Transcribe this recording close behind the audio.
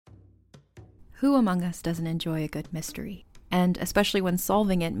Who among us doesn't enjoy a good mystery? And especially when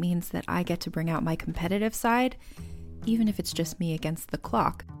solving it means that I get to bring out my competitive side, even if it's just me against the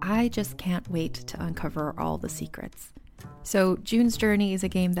clock. I just can't wait to uncover all the secrets. So June's Journey is a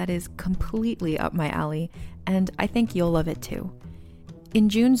game that is completely up my alley, and I think you'll love it too. In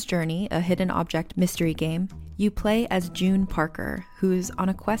June's Journey, a hidden object mystery game, you play as June Parker, who's on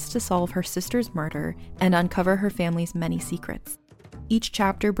a quest to solve her sister's murder and uncover her family's many secrets. Each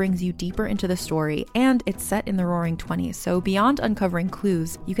chapter brings you deeper into the story, and it's set in the Roaring '20s, so beyond uncovering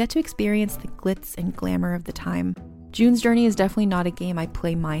clues, you get to experience the glitz and glamour of the time. June's Journey is definitely not a game I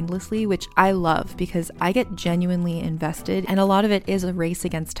play mindlessly, which I love because I get genuinely invested, and a lot of it is a race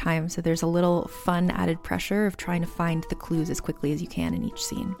against time, so there's a little fun added pressure of trying to find the clues as quickly as you can in each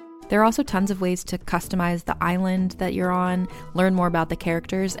scene. There are also tons of ways to customize the island that you're on, learn more about the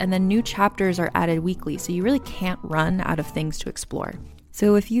characters, and then new chapters are added weekly, so you really can't run out of things to explore.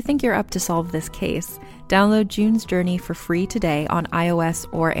 So if you think you're up to solve this case, download June's Journey for free today on iOS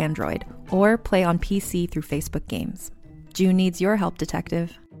or Android, or play on PC through Facebook Games. June needs your help,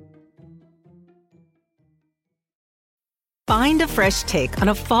 detective. Find a fresh take on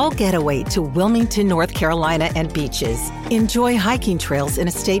a fall getaway to Wilmington, North Carolina and beaches. Enjoy hiking trails in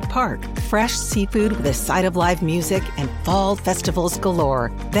a state park, fresh seafood with a side of live music, and fall festivals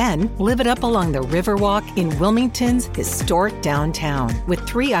galore. Then live it up along the Riverwalk in Wilmington's historic downtown. With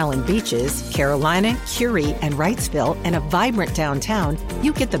 3 island beaches, Carolina, Curie, and Wrightsville, and a vibrant downtown,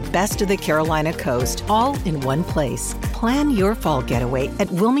 you get the best of the Carolina coast all in one place. Plan your fall getaway at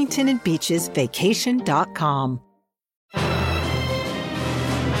WilmingtonandBeachesVacation.com.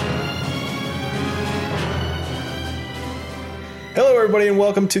 Hello, everybody, and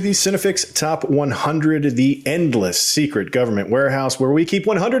welcome to the Cinefix Top 100, the endless secret government warehouse where we keep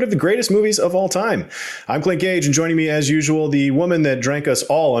 100 of the greatest movies of all time. I'm Clint Gage, and joining me, as usual, the woman that drank us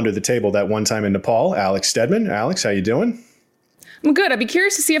all under the table that one time in Nepal, Alex Stedman. Alex, how you doing? I'm good. I'd be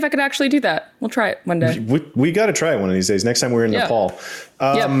curious to see if I could actually do that. We'll try it one day. We got to try it one of these days, next time we're in Nepal.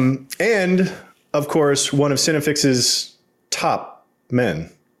 And, of course, one of Cinefix's top men,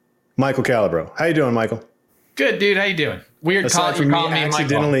 Michael Calabro. How you doing, Michael? Good, dude. How you doing? Weird aside from me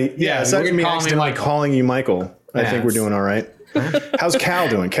accidentally, aside from me accidentally calling you Michael, I think we're doing all right. How's Cal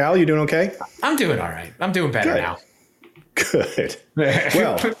doing? Cal, you doing okay? I'm doing all right. I'm doing better now. Good.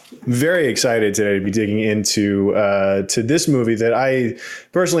 Well, very excited today to be digging into to this movie that I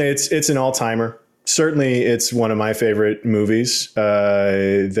personally, it's an all-timer. Certainly, it's one of my favorite movies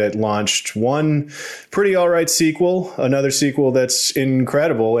that launched one pretty all right sequel, another sequel that's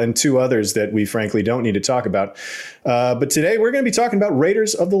incredible, and 2 others that we frankly don't need to talk about. But today we're going to be talking about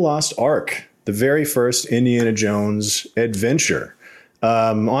Raiders of the Lost Ark, the very first Indiana Jones adventure.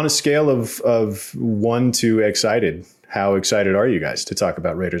 On a scale of 1 to excited, how excited are you guys to talk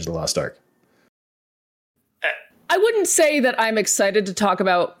about Raiders of the Lost Ark? I wouldn't say that I'm excited to talk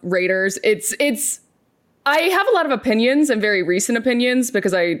about Raiders. I have a lot of opinions and very recent opinions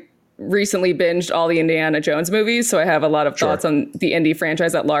because I recently binged all the Indiana Jones movies. So I have a lot of thoughts on the Indy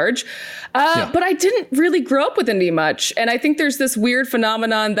franchise at large. But I didn't really grow up with Indy much. And I think there's this weird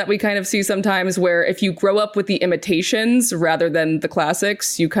phenomenon that we kind of see sometimes where if you grow up with the imitations rather than the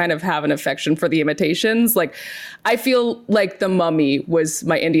classics, you kind of have an affection for the imitations. Like, I feel like The Mummy was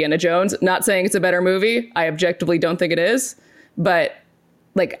my Indiana Jones. Not saying it's a better movie. I objectively don't think it is. But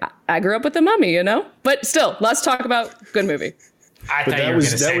like, I grew up with The Mummy, you know? But still, let's talk about good movie. I thought you were going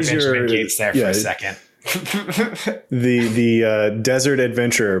to say Benjamin Gates there for a second. the desert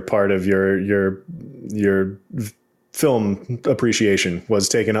adventure part of your film appreciation was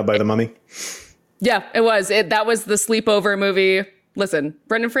taken up by The Mummy. Yeah, it was. That was the sleepover movie. Listen,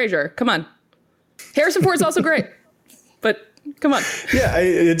 Brendan Fraser, come on. Harrison Ford's also great, but come on. Yeah,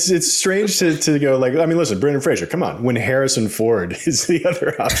 it's strange to go like, I mean, listen, Brendan Fraser, come on. When Harrison Ford is the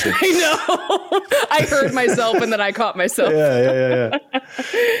other option. I know. I heard myself and then I caught myself. Yeah.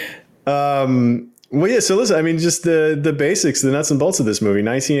 Well, yeah, so listen, I mean, just the basics, the nuts and bolts of this movie.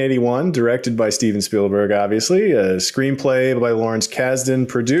 1981, directed by Steven Spielberg, obviously. A screenplay by Lawrence Kasdan,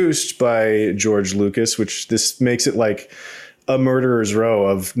 produced by George Lucas, which this makes it like a murderer's row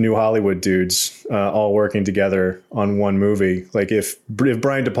of new Hollywood dudes all working together on one movie. Like if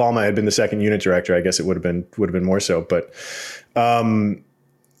Brian De Palma had been the second unit director, I guess it would have been more so. But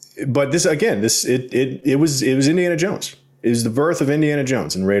this again, it was Indiana Jones. It was the birth of Indiana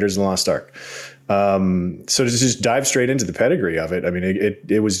Jones and Raiders of the Lost Ark. So to just dive straight into the pedigree of it, I mean,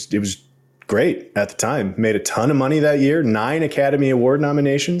 it was great at the time. Made a ton of money that year. 9 Academy Award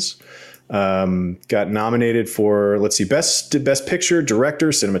nominations. Got nominated for, let's see, best picture, director,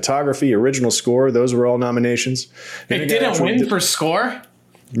 cinematography, original score. Those were all nominations. It didn't win for score?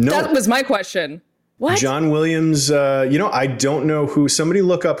 No. That was my question. What? John Williams, I don't know who. Somebody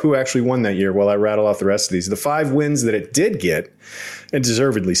look up who actually won that year while I rattle off the rest of these. The 5 wins that it did get, and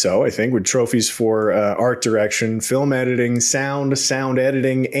deservedly so, I think, with trophies for art direction, film editing, sound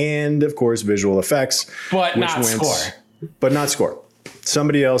editing, and, of course, visual effects. But not score. But not score.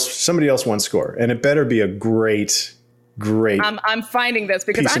 Somebody else won score. And it better be a great I'm finding this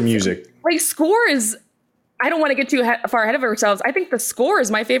because piece of music. Like, score is... I don't want to get too far ahead of ourselves. I think the score is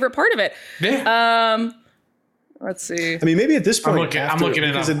my favorite part of it. Yeah. Let's see. I mean, maybe at this point, I'm looking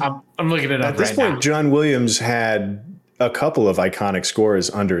it up. At this point, now. John Williams had a couple of iconic scores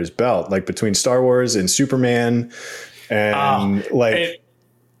under his belt, like between Star Wars and Superman, and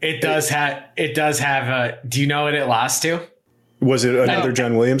it does have. Do you know what it lost to? Was it another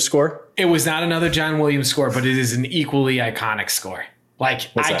John Williams score? It was not another John Williams score, but it is an equally iconic score.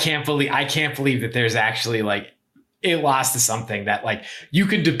 Like, I can't believe that there's actually, like, it lost to something that, like, you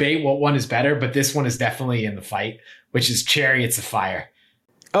could debate what one is better, but this one is definitely in the fight, which is Chariots of Fire.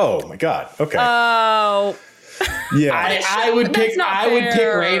 Oh my God. Okay. Oh. Yeah. I would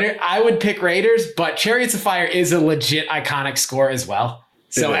pick Raiders, but Chariots of Fire is a legit iconic score as well.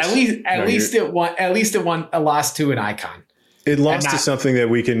 So at least it lost to an icon. It lost to something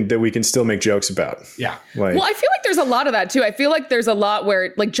that we can still make jokes about. Yeah. Well, I feel like there's a lot of that too. I feel like there's a lot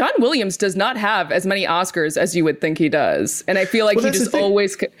where, like, John Williams does not have as many Oscars as you would think he does, and I feel like he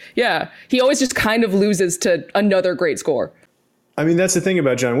always just kind of loses to another great score. I mean, that's the thing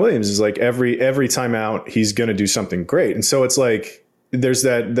about John Williams is, like, every time out he's going to do something great, and so it's like there's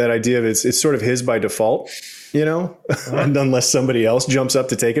that idea of it's sort of his by default, unless somebody else jumps up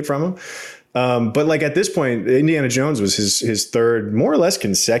to take it from him. But, like, at this point, Indiana Jones was his third more or less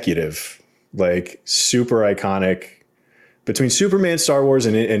consecutive, like, super iconic between Superman, Star Wars,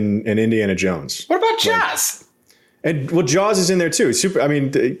 and Indiana Jones. What about Jaws? Jaws is in there too.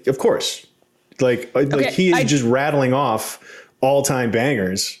 Of course, he's just rattling off all-time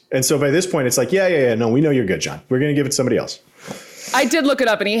bangers. And so by this point, it's like, no, we know you're good, John. We're going to give it to somebody else. I did look it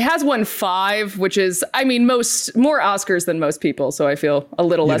up, and he has won 5, which is, more Oscars than most people. So I feel a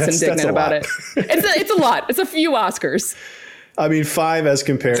little less indignant about it. It's a lot. It's a few Oscars. 5 as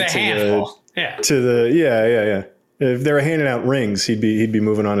compared to the If they were handing out rings, he'd be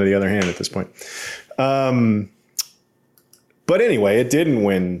moving on to the other hand at this point. But anyway, it didn't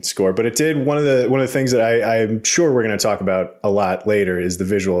win score, but it did. One of the things that I'm sure we're going to talk about a lot later is the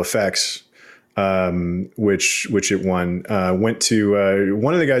visual effects. Which it won, went to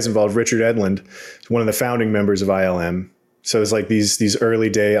one of the guys involved, Richard Edlund, one of the founding members of ILM. So it's like these early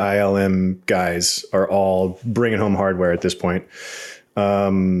day ILM guys are all bringing home hardware at this point.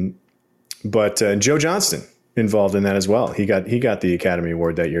 But Joe Johnston involved in that as well. He got the Academy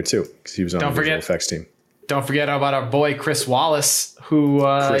Award that year too, because he was on the visual effects team. Don't forget about our boy Chris Wallace, who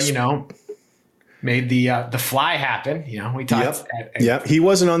made the Fly happen. We talked. Yep. He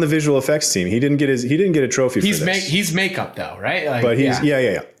wasn't on the visual effects team. He didn't get a trophy for this. He's makeup though, right? But he's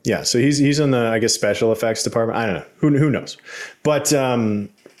yeah. So he's on the, I guess, special effects department. I don't know. Who knows? But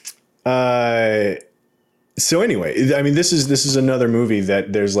so anyway, I mean, this is another movie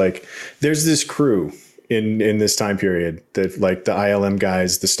that there's this crew in this time period that, like, the ILM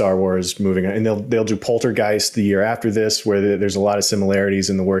guys, the Star Wars moving on, and they'll do Poltergeist the year after this, where there's a lot of similarities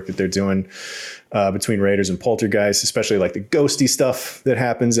in the work that they're doing between Raiders and Poltergeist, especially like the ghosty stuff that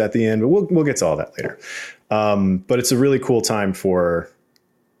happens at the end. But we'll get to all that later. But it's a really cool time for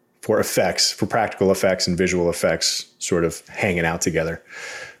effects, for practical effects and visual effects, sort of hanging out together.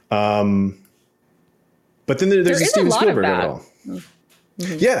 But then there's a Steven Spielberg of it all.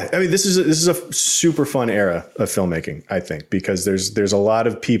 Mm-hmm. Yeah, I mean, this is a super fun era of filmmaking, I think, because there's a lot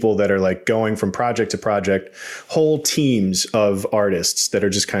of people that are, like, going from project to project, whole teams of artists that are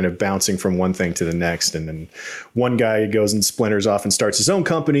just kind of bouncing from one thing to the next. And then one guy goes and splinters off and starts his own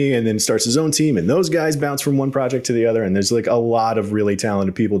company and then starts his own team. And those guys bounce from one project to the other. And there's, like, a lot of really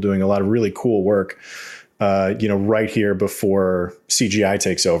talented people doing a lot of really cool work, right here before CGI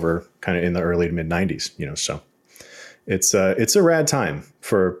takes over, kind of in the early to mid 90s, so. It's a rad time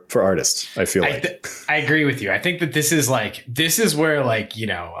for artists, I feel like. I agree with you. I think that this is where, like,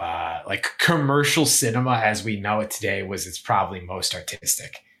 commercial cinema as we know it today was its probably most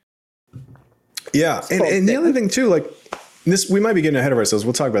artistic. Yeah. And the other thing too, like, this, we might be getting ahead of ourselves.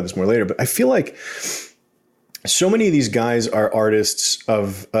 We'll talk about this more later, but I feel like so many of these guys are artists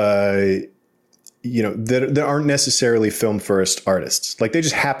of, that aren't necessarily film first artists. Like, they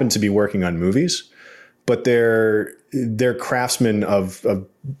just happen to be working on movies, but they're craftsmen of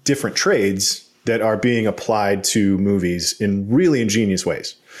different trades that are being applied to movies in really ingenious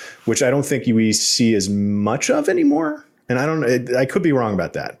ways, which I don't think we see as much of anymore. And I could be wrong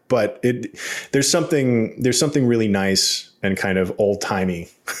about that, but there's something really nice and kind of old timey,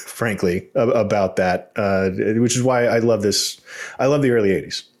 frankly, about that, which is why I love this. I love the early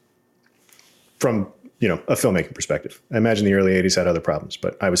 80s from, a filmmaking perspective. I imagine the early 80s had other problems,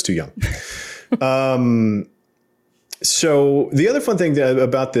 but I was too young. So the other fun thing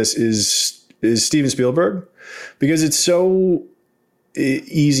about this is Steven Spielberg, because it's so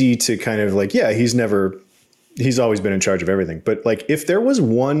easy to kind of like, yeah, he's always been in charge of everything. But like, if there was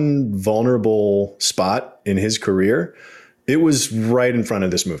one vulnerable spot in his career, it was right in front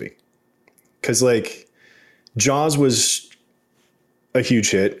of this movie. Cause like Jaws was a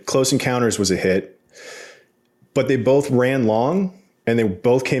huge hit. Close Encounters was a hit, but they both ran long and they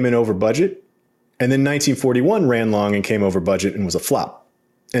both came in over budget. And then 1941 ran long and came over budget and was a flop.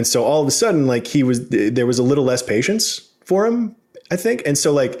 And so all of a sudden, like there was a little less patience for him, I think. And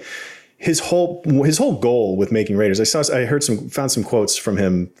so like his whole goal with making Raiders, found some quotes from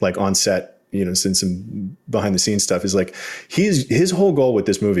him like on set, since some behind the scenes stuff, is like his whole goal with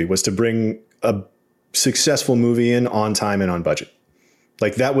this movie was to bring a successful movie in on time and on budget.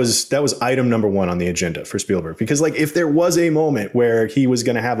 Like that was item number one on the agenda for Spielberg, because like if there was a moment where he was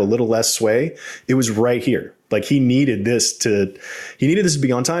going to have a little less sway, it was right here. Like he needed this to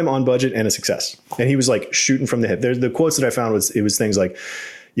be on time, on budget, and a success. And he was like shooting from the hip. There's the quotes that I found was things like,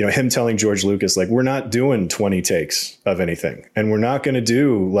 him telling George Lucas, like, we're not doing 20 takes of anything, and we're not going to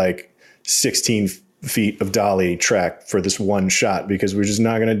do like 16 feet of dolly track for this one shot because we're just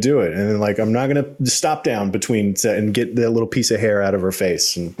not going to do it. And then like, I'm not going to stop down between and get that little piece of hair out of her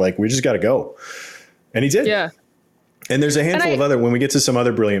face. And like, we just got to go. And he did. Yeah. And there's a handful of other, when we get to some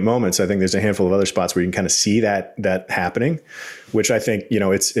other brilliant moments, I think there's a handful of other spots where you can kind of see that happening, which I think,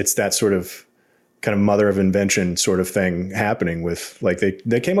 it's that sort of kind of mother of invention sort of thing happening with like,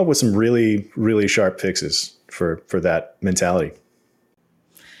 they came up with some really, really sharp fixes for that mentality.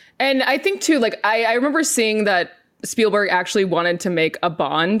 And I think too, like I remember seeing that Spielberg actually wanted to make a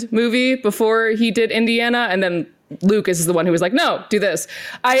Bond movie before he did Indiana, and then Lucas is the one who was like, no, do this.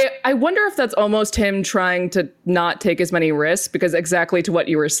 I wonder if that's almost him trying to not take as many risks, because exactly to what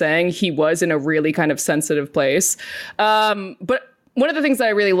you were saying, he was in a really kind of sensitive place. But one of the things that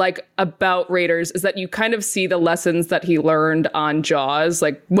I really like about Raiders is that you kind of see the lessons that he learned on Jaws.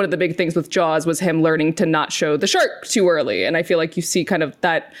 Like one of the big things with Jaws was him learning to not show the shark too early. And I feel like you see kind of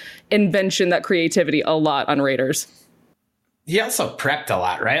that invention, that creativity a lot on Raiders. He also prepped a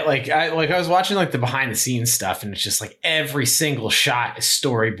lot, right? Like I was watching like the behind the scenes stuff, and it's just like every single shot is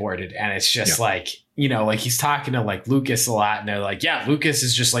storyboarded, and it's just like, like he's talking to like Lucas a lot, and they're like, yeah, Lucas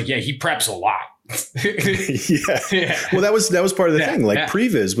is just like, yeah, he preps a lot. Yeah. Well, that was part of the thing. Like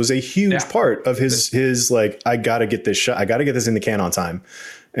previs was a huge part of his like, I got to get this shot. I got to get this in the can on time.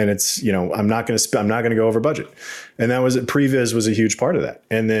 And it's, I'm not going to go over budget. And that was previs was a huge part of that.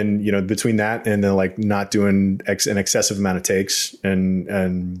 And then, between that and then like not doing an excessive amount of takes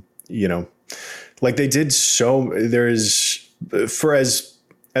and, like they did for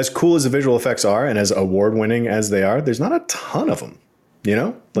as cool as the visual effects are and as award winning as they are, there's not a ton of them.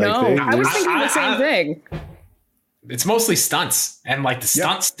 Like I was thinking the same thing. It's mostly stunts, and like the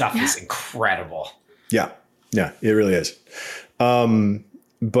stunt stuff is incredible. Yeah, it really is.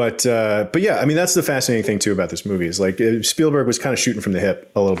 But yeah, I mean, that's the fascinating thing too about this movie is like Spielberg was kind of shooting from the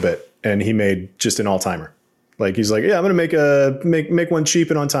hip a little bit, and he made just an all timer. Like he's like, yeah, I'm going to make one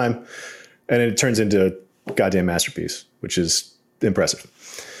cheap and on time, and it turns into a goddamn masterpiece, which is impressive.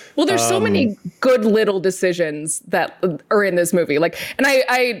 Well, there's so many good little decisions that are in this movie. Like, and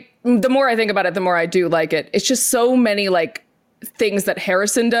I the more I think about it, the more I do like it. It's just so many like things that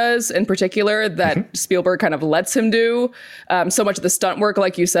Harrison does in particular that Spielberg kind of lets him do. So much of the stunt work,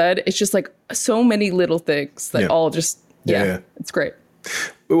 like you said, it's just like so many little things that all just, it's great.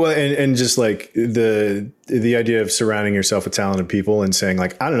 Well, and just like the idea of surrounding yourself with talented people and saying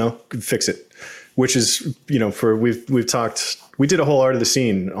like, I don't know, fix it. Which is, we've talked, we did a whole art of the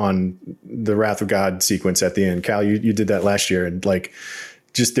scene on the Wrath of God sequence at the end. Cal, you did that last year. And like,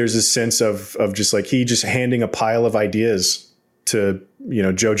 just there's a sense of just like he just handing a pile of ideas to,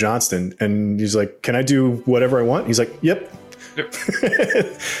 Joe Johnston. And he's like, can I do whatever I want? He's like, yep.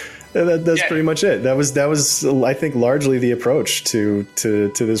 That's pretty much it. That was, I think, largely the approach to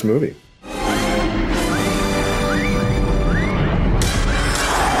this movie.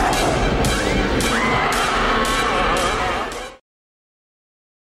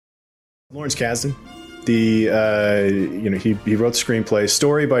 Lawrence Kasdan, he wrote the screenplay,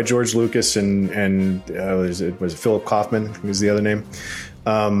 story by George Lucas and was it Philip Kaufman was the other name,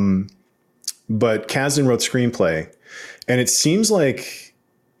 but Kasdan wrote the screenplay, and it seems like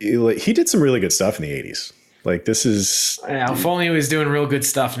he did some really good stuff in the 80s. Like, this is... Yeah, if only he was doing real good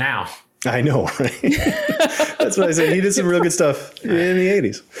stuff now. I know, right? That's what I said. He did some real good stuff in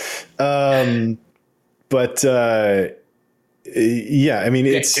the 80s. Yeah, I mean,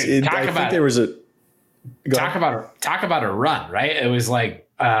 I think there was a... Talk about a run, right? It was like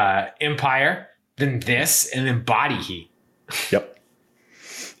Empire, then this, and then Body Heat. Yep.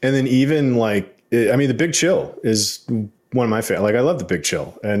 And then even like, I mean, The Big Chill is one of my favorite. Like, I love The Big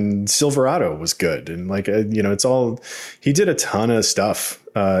Chill, and Silverado was good. And like, it's all, he did a ton of stuff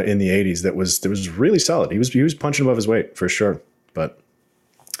in the 80s that was really solid. He was punching above his weight for sure. But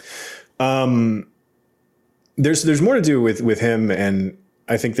there's more to do with him, and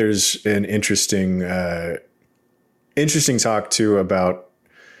I think there's an interesting talk too about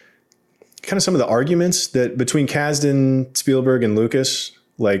kind of some of the arguments that between Kasdan, Spielberg, and Lucas,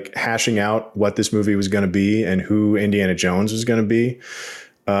 like hashing out what this movie was going to be and who Indiana Jones was going to be.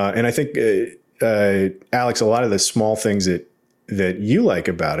 And I think, Alex, a lot of the small things that you like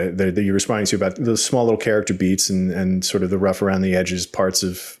about it, that you're responding to, about the small little character beats and sort of the rough around the edges parts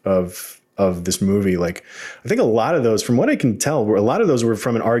of this movie. Like, I think a lot of those, from what I can tell, a lot of those were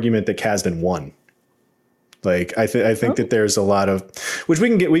from an argument that Kasdan won. Like, I think that there's a lot of, which we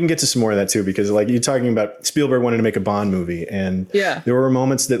can get to some more of that too, because like you're talking about, Spielberg wanted to make a Bond movie, and there were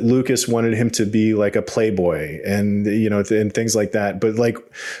moments that Lucas wanted him to be like a playboy, and and things like that. But like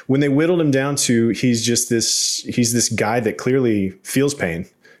when they whittled him down to he's this guy that clearly feels pain,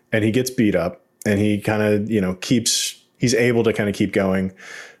 and he gets beat up, and he kind of he's able to kind of keep going.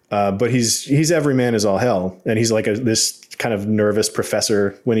 But he's every man is all hell, and he's like this kind of nervous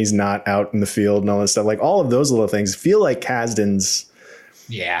professor when he's not out in the field and all this stuff. Like, all of those little things feel like Kasdan's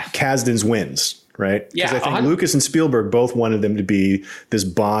wins, right? Yeah, because I think Lucas and Spielberg both wanted them to be this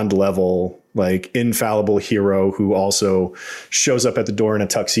Bond level, like infallible hero who also shows up at the door in a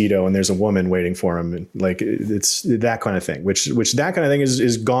tuxedo and there's a woman waiting for him, and like it's that kind of thing. Which that kind of thing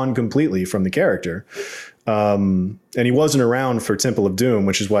is gone completely from the character. And he wasn't around for Temple of Doom,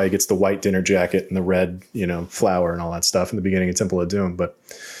 which is why he gets the white dinner jacket and the red, flower and all that stuff in the beginning of Temple of Doom. But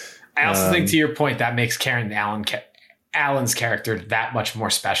I also think, to your point, that makes Karen Allen's character that much more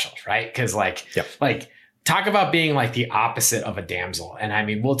special, right? Because like talk about being like the opposite of a damsel. And I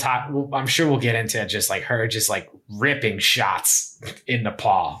mean, I'm sure we'll get into just like her just like ripping shots in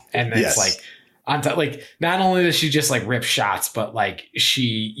Nepal, and then it's like, like, not only does she just like rip shots, but like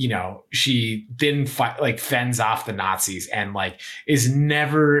she then fends off the Nazis, and like is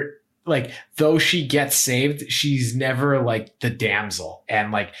never like, though she gets saved, she's never like the damsel,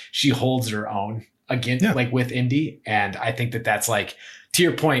 and like she holds her own again, like with Indy. And I think that's like, to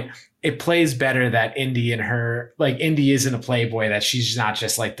your point, it plays better that Indy and her, like Indy isn't a playboy, that she's not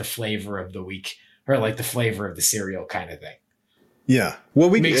just like the flavor of the week or like the flavor of the cereal kind of thing. Yeah. Well,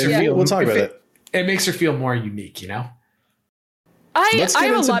 we'll talk about it. It makes her feel more unique, I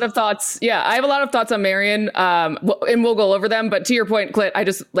have a lot of thoughts. Yeah, I have a lot of thoughts on Marion, and we'll go over them. But to your point, Clint, I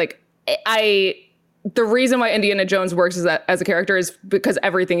just like the reason why Indiana Jones works as a character is because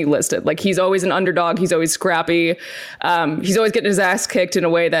everything he listed. Like, he's always an underdog. He's always scrappy. He's always getting his ass kicked in a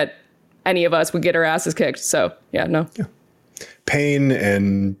way that any of us would get our asses kicked. So yeah. Pain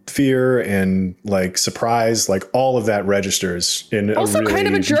and fear and like surprise, like all of that registers in also kind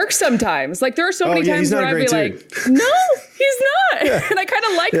of a jerk sometimes. Like, there are so many times where I'd be like, no, he's not. And I kind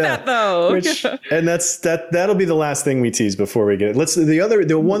of like that though. And that'll be the last thing we tease before we get it.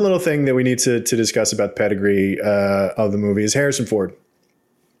 The one little thing that we need to discuss about the pedigree of the movie is Harrison Ford,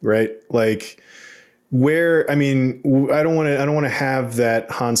 right? Like, I don't want to have that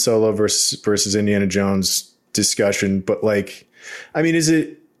Han Solo versus Indiana Jones discussion, but like, I mean, is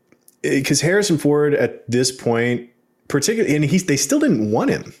it because Harrison Ford at this point, particularly, and they still didn't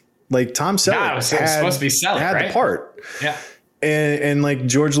want him. Like, Tom Selleck was supposed to be Selleck, had right? the part, yeah. And like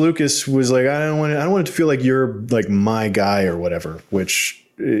George Lucas was like, I don't want it to feel like you're like my guy or whatever. Which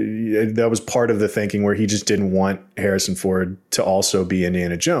that was part of the thinking, where he just didn't want Harrison Ford to also be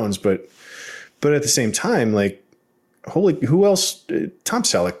Indiana Jones, but at the same time, like, who else? Tom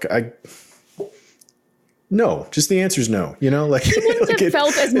Selleck. No, just the answer is no. Like, he wouldn't have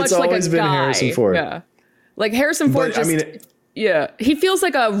felt as much like a guy. Been Harrison Ford. Yeah, like Harrison Ford. He feels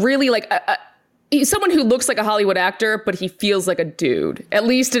like a really like he's someone who looks like a Hollywood actor, but he feels like a dude. At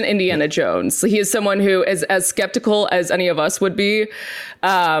least in Indiana Jones, so he is someone who is as skeptical as any of us would be.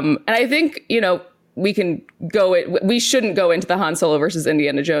 And I think we shouldn't go into the Han Solo versus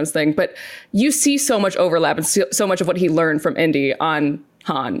Indiana Jones thing, but you see so much overlap and so much of what he learned from Indy on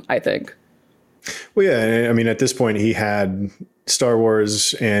Han, I think. Well, yeah, I mean, at this point, he had Star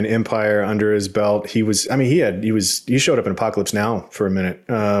Wars and Empire under his belt. He showed up in Apocalypse Now for a minute,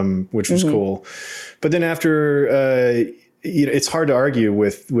 which was cool. But then after, it's hard to argue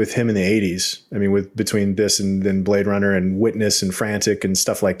with him in the 80s. I mean, between this and then Blade Runner and Witness and Frantic and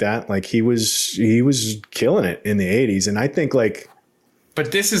stuff like that. Like he was killing it in the 80s, and I think like.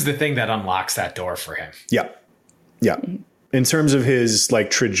 But this is the thing that unlocks that door for him. Yeah, yeah. In terms of his like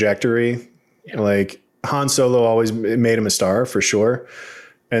trajectory. Yeah. Like Han Solo always made him a star for sure.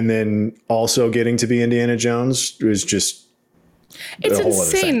 And then also getting to be Indiana Jones was just it's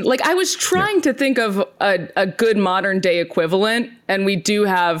insane. Like I was trying to think of a good modern day equivalent. And we do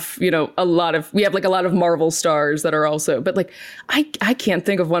have, we have a lot of Marvel stars that are also, but like, I can't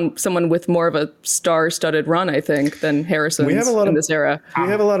think of someone with more of a star-studded run, I think, than Harrison in this era. We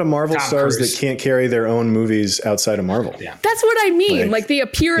have a lot of Marvel stars that can't carry their own movies outside of Marvel. Yeah. That's what I mean. Like they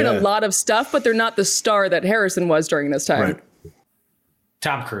appear in a lot of stuff, but they're not the star that Harrison was during this time. Right.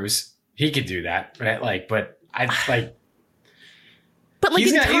 Tom Cruise, he could do that, right? Like, but I like. But like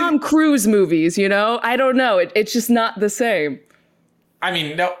in Tom Cruise movies, I don't know. It's just not the same. I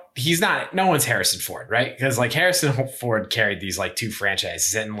mean, no, he's not. No one's Harrison Ford, right? Because like Harrison Ford carried these like two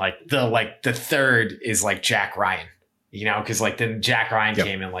franchises, and the third is like Jack Ryan, because like then Jack Ryan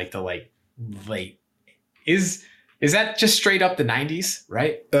came in like the late. Is that just straight up the 90s,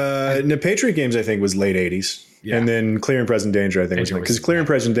 right? No, Patriot Games I think was late 80s. Yeah. And then Clear and Present Danger I think was because Clear and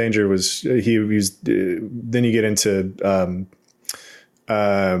Present Danger was he was then you get into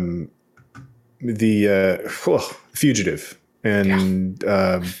the Fugitive and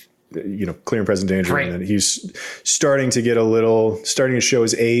Clear and Present Danger, right. And then he's starting to show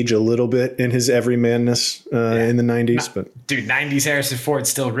his age a little bit in his everymanness in the 90s. But dude, 90s Harrison Ford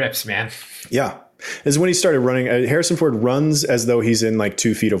still rips, man. Yeah, is when he started running. Harrison Ford runs as though he's in like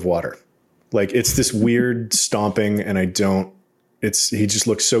 2 feet of water. Like it's this weird stomping, and he just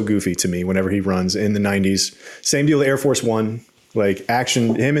looks so goofy to me whenever he runs in the 90s. Same deal with Air Force One. Like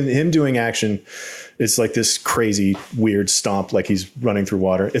action, him doing action, it's like this crazy weird stomp, like he's running through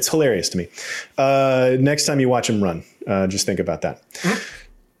water. It's hilarious to me. Next time you watch him run, just think about that. Mm-hmm.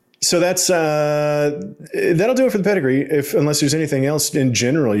 So that'll do it for the pedigree. Unless there's anything else in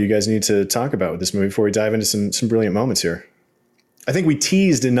general you guys need to talk about with this movie before we dive into some brilliant moments here. I think we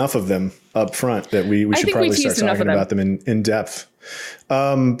teased enough of them up front that we should probably start talking about them in depth.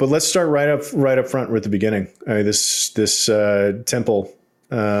 But let's start right up front with the beginning. This temple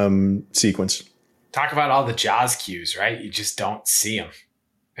sequence. Talk about all the Jaws cues, right? You just don't see him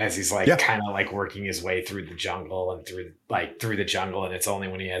as he's kind of like working his way through the jungle and through the jungle, and it's only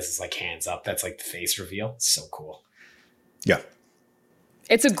when he has his like hands up that's like the face reveal. It's so cool. Yeah,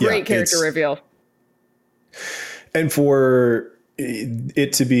 it's a great character reveal. And for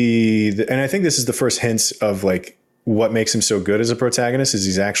it to be, and I think this is the first hints of like what makes him so good as a protagonist is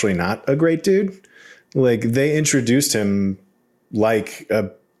he's actually not a great dude. Like they introduced him like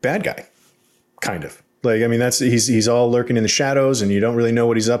a bad guy, kind of. Like, I mean, he's all lurking in the shadows and you don't really know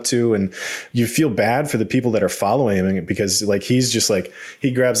what he's up to. And you feel bad for the people that are following him because like, he's just like,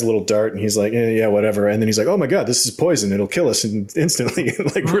 he grabs a little dart and he's like, yeah, whatever. And then he's like, oh my God, this is poison. It'll kill us instantly.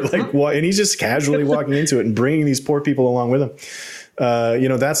 Like we're like, what? And he's just casually walking into it and bringing these poor people along with him.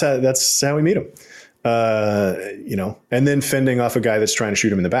 That's how we meet him. And then fending off a guy that's trying to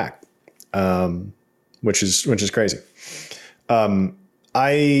shoot him in the back, which is crazy. I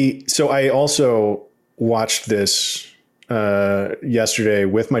also watched this yesterday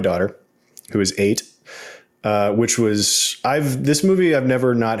with my daughter, who is 8, which was this movie I've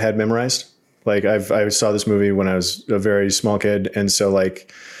never not had memorized. Like I saw this movie when I was a very small kid, and so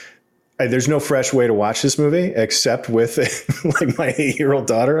like there's no fresh way to watch this movie except with like my 8-year-old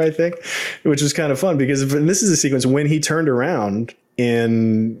daughter, I think, which is kind of fun because this is a sequence when he turned around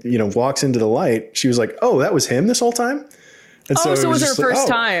and walks into the light. She was like, "Oh, that was him this whole time." And so it was her first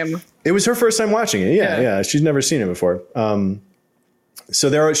time. It was her first time watching it. Yeah. She's never seen it before.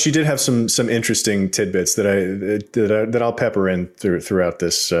 So she did have some interesting tidbits that I'll pepper in throughout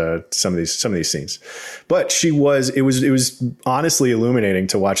this some of these scenes. But it was honestly illuminating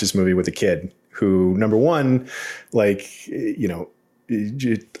to watch this movie with a kid who, number one, like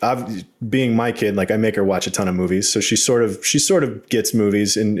being my kid, like I make her watch a ton of movies, so she sort of gets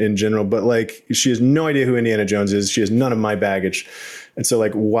movies in general, but like she has no idea who Indiana Jones is. She has none of my baggage, and so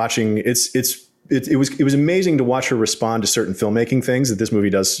like watching it was amazing to watch her respond to certain filmmaking things that this movie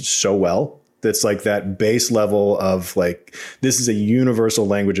does so well. That's like that base level of like, this is a universal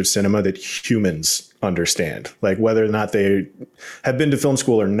language of cinema that humans understand, like whether or not they have been to film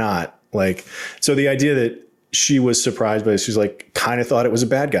school or not. Like, so the idea that she was surprised by this. She's like, kind of thought it was a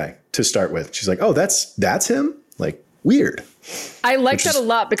bad guy to start with. She's like, oh, that's him? Like, weird. I like that a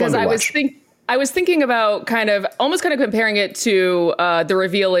lot because I was thinking about kind of comparing it to the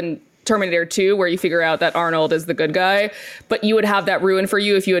reveal in Terminator 2, where you figure out that Arnold is the good guy, but you would have that ruined for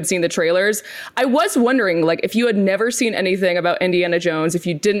you if you had seen the trailers. I was wondering, like, if you had never seen anything about Indiana Jones, if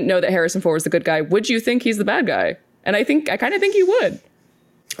you didn't know that Harrison Ford was the good guy, would you think he's the bad guy? And I kind of think you would.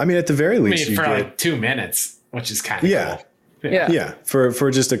 I mean, at the very least, for like 2 minutes, which is kind of cool. Yeah. For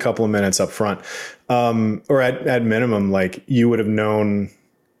just a couple of minutes up front, or at minimum, like you would have known.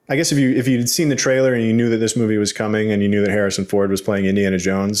 I guess if you'd seen the trailer and you knew that this movie was coming and you knew that Harrison Ford was playing Indiana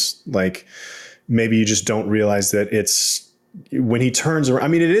Jones, like maybe you just don't realize that it's when he turns around. I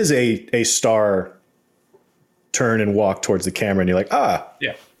mean, it is a star turn and walk towards the camera, and you're like,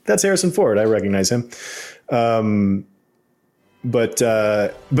 that's Harrison Ford. I recognize him. But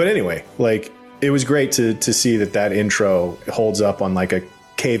anyway, like it was great to see that intro holds up on like a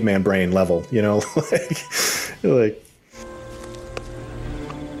caveman brain level, you know, like.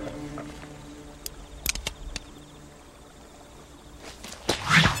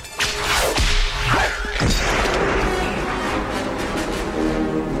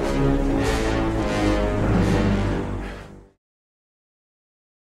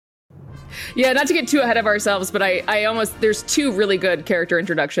 Yeah, not to get too ahead of ourselves, but there's two really good character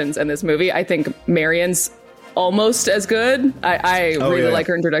introductions in this movie. I think Marion's almost as good. I really like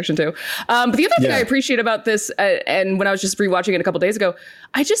her introduction too. But the other thing I appreciate about this, and when I was just rewatching it a couple days ago,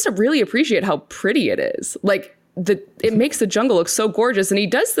 I just really appreciate how pretty it is. Like it makes the jungle look so gorgeous, and he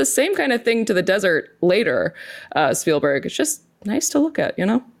does the same kind of thing to the desert later. Spielberg, it's just nice to look at, you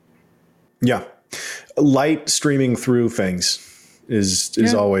know? Yeah, light streaming through things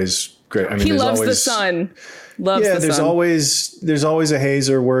is always great. I mean, he loves the sun. There's always a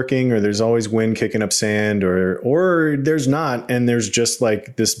hazer working, or there's always wind kicking up sand, or there's not, and there's just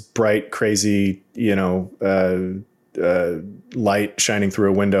like this bright, crazy, light shining through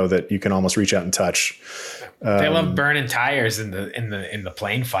a window that you can almost reach out and touch. They love burning tires in the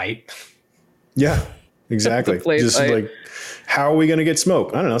plane fight. Yeah, exactly. Just fight. Like, how are we going to get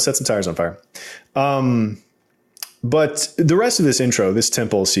smoke? I don't know. Set some tires on fire. But the rest of this intro, this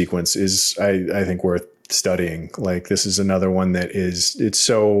temple sequence is, I think, worth studying. Like, this is another one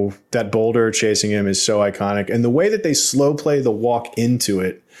that boulder chasing him is so iconic. And the way that they slow play the walk into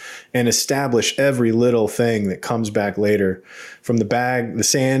it and establish every little thing that comes back later from the bag, the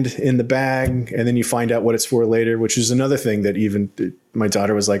sand in the bag, and then you find out what it's for later, which is another thing that even my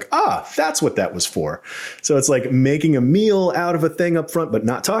daughter was like, that's what that was for. So it's like making a meal out of a thing up front, but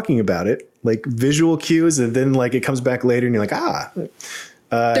not talking about it, like visual cues. And then like it comes back later and you're like,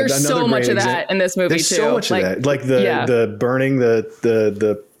 there's so much of that in this movie there's too. There's so much of that. Like the burning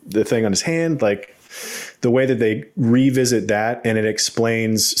the thing on his hand, like the way that they revisit that and it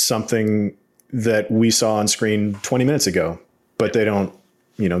explains something that we saw on screen 20 minutes ago, but they don't,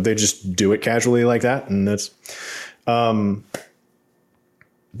 they just do it casually like that. And that's,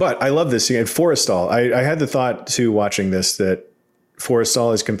 but I love this scene. Forrestal. I had the thought too, watching this, that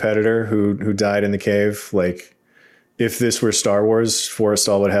Forrestal, his competitor who died in the cave, like if this were Star Wars,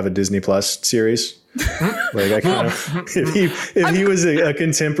 Forrestal would have a Disney Plus series. Like I kind of, if he was a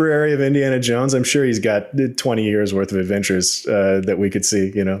contemporary of Indiana Jones, I'm sure he's got 20 years worth of adventures that we could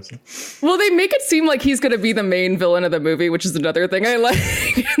see, Well, they make it seem like he's going to be the main villain of the movie, which is another thing I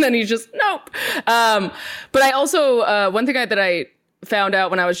like. And then he's just, nope. But I also, one thing that I found out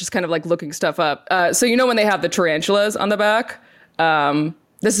when I was just kind of like looking stuff up. So, when they have the tarantulas on the back,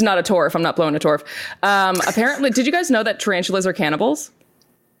 this is not a torf. I'm not blowing a torf. Apparently, did you guys know that tarantulas are cannibals?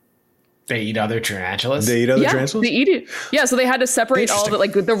 They eat other tarantulas? They eat other tarantulas? They eat it. Yeah, so they had to separate all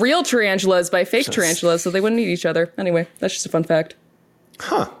the real tarantulas by fake tarantulas so they wouldn't eat each other. Anyway, that's just a fun fact.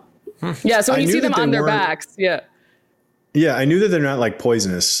 Huh. Yeah, so when you see them on their backs, yeah. Yeah, I knew that they're not like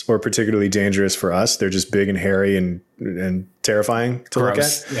poisonous or particularly dangerous for us. They're just big and hairy and terrifying to look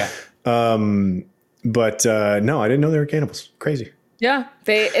at. Yeah. But no, I didn't know they were cannibals. Crazy. Yeah,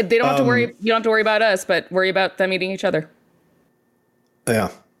 they don't have to worry. You don't have to worry about us, but worry about them eating each other. Yeah.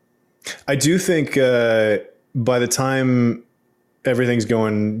 I do think by the time everything's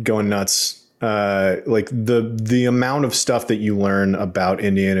going nuts, like the amount of stuff that you learn about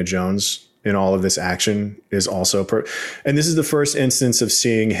Indiana Jones in all of this action is also and this is the first instance of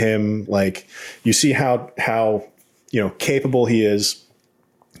seeing him, like you see how capable he is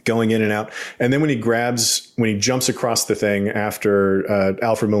going in and out. And then when he jumps across the thing after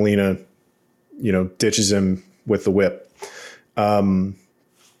Alfred Molina, ditches him with the whip,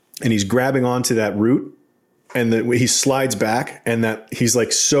 and he's grabbing onto that root and then he slides back, and that he's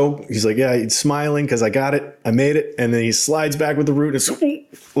like, yeah, he's smiling because I got it, I made it, and then he slides back with the root. It's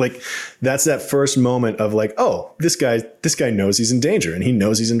like that's that first moment of like, oh, this guy knows he's in danger and he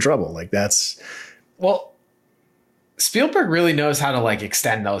knows he's in trouble. Like that's Spielberg really knows how to like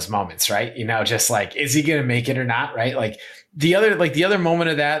extend those moments, right? You know, just like, is he going to make it or not? Right. Like the other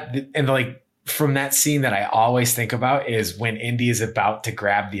moment of that, and like from that scene that I always think about is when Indy is about to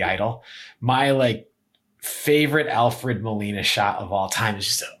grab the idol. My like favorite Alfred Molina shot of all time is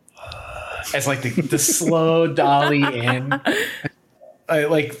just as like the slow dolly in,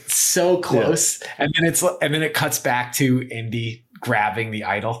 like so close. Yeah. And then it cuts back to Indy grabbing the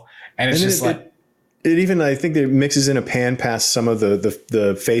idol. And it's just like, it even, I think it mixes in a pan past some of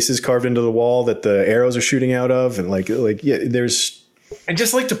the faces carved into the wall that the arrows are shooting out of. And and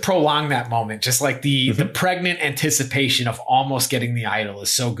just like to prolong that moment, just like the pregnant anticipation of almost getting the idol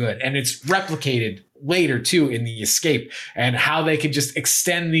is so good. And it's replicated later too in the escape, and how they could just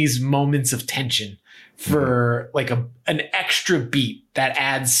extend these moments of tension for like an extra beat that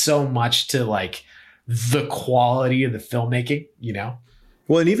adds so much to like the quality of the filmmaking, you know?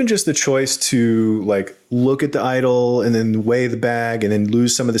 Well, and even just the choice to like look at the idol and then weigh the bag and then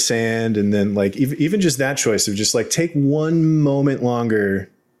lose some of the sand. And then like even just that choice of just like take one moment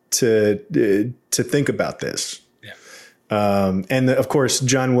longer to think about this. Yeah. And of course,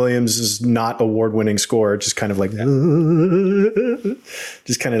 John Williams is not award-winning score, just kind of like,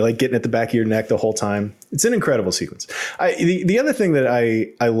 just kind of like getting at the back of your neck the whole time. It's an incredible sequence. The other thing that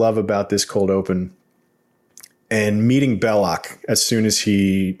I love about this cold open and meeting Belloc as soon as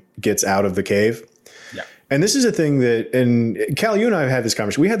he gets out of the cave. Yeah. And this is a thing that, and Cal, you and I have had this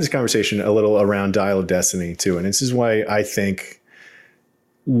conversation. We had this conversation a little around Dial of Destiny too. And this is why I think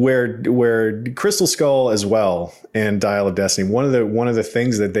where Crystal Skull as well and Dial of Destiny, one of the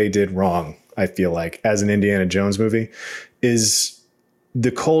things that they did wrong, I feel like, as an Indiana Jones movie, is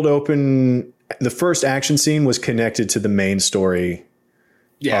the cold open. The first action scene was connected to the main story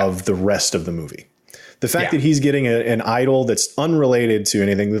of the rest of the movie. The fact that he's getting an idol that's unrelated to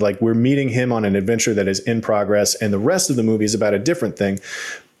anything, like we're meeting him on an adventure that is in progress, and the rest of the movie is about a different thing.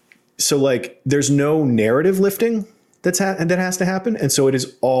 So like there's no narrative lifting that has to happen. And so it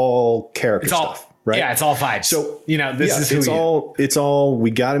is all character stuff. Right. Yeah, it's all vibes. So, you know, this is it's all we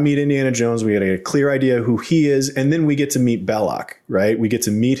got to meet Indiana Jones. We got to get a clear idea who he is. And then we get to meet Belloc, right? We get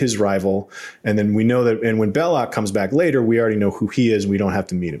to meet his rival. And then we know that. And when Belloc comes back later, we already know who he is. We don't have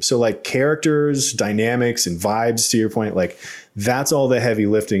to meet him. So like characters, dynamics, and vibes, to your point, like that's all the heavy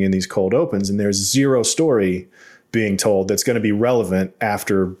lifting in these cold opens. And there's zero story being told that's going to be relevant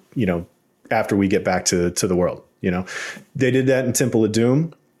after we get back to the world. You know, they did that in Temple of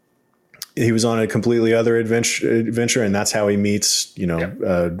Doom. He was on a completely other adventure, and that's how he meets,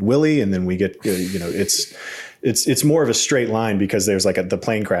 Willie. And then we get, it's more of a straight line because there's like the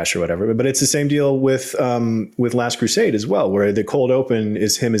plane crash or whatever. But it's the same deal with Last Crusade as well, where the cold open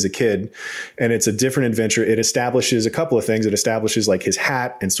is him as a kid, and it's a different adventure. It establishes a couple of things. It establishes like his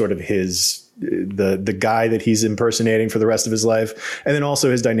hat and sort of the guy that he's impersonating for the rest of his life, and then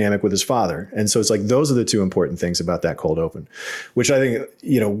also his dynamic with his father. And so it's like those are the two important things about that cold open, which I think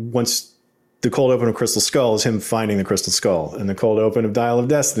once. The cold open of Crystal Skull is him finding the Crystal Skull, and the cold open of Dial of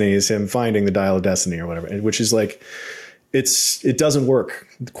Destiny is him finding the Dial of Destiny or whatever, which is like, it doesn't work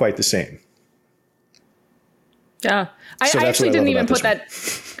quite the same. Yeah. I actually didn't even put that,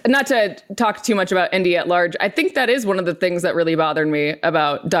 not to talk too much about Indy at large. I think that is one of the things that really bothered me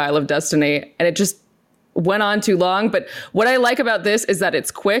about Dial of Destiny, and it just went on too long. But what I like about this is that it's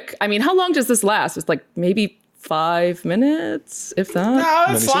quick. I mean, how long does this last? It's like maybe 5 minutes, if that. No,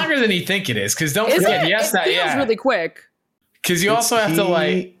 it's longer than you think it is. Because don't forget, it feels really quick. Because you also have to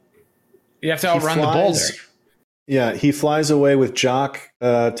outrun the boulder. Yeah, he flies away with Jock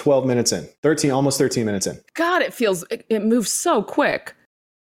 12 minutes in, almost 13 minutes in. God, it moves so quick.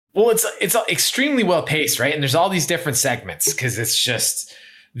 Well, it's extremely well paced, right? And there's all these different segments because it's just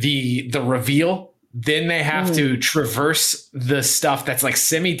the reveal. Then they have to traverse the stuff that's like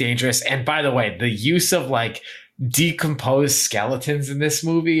semi-dangerous. And by the way, the use of like decomposed skeletons in this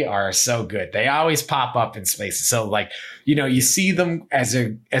movie are so good. They always pop up in spaces. So like, you see them as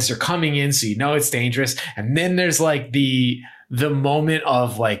they're coming in, so it's dangerous. And then there's like the moment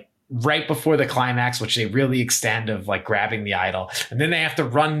of like right before the climax, which they really extend, of like grabbing the idol. And then they have to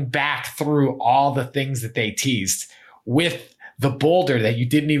run back through all the things that they teased with the boulder that you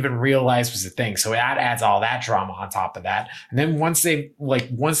didn't even realize was a thing. So that adds all that drama on top of that. And then once they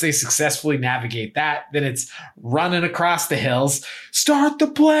successfully navigate that, then it's running across the hills, start the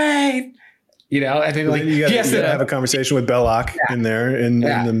plane, And then like you gotta have a conversation with Belloc in there in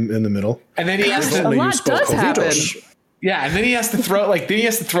the middle. And then he has to, a lot does happen. Yeah, and then he has to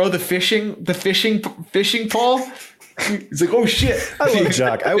throw the fishing pole. He's like, oh shit. I love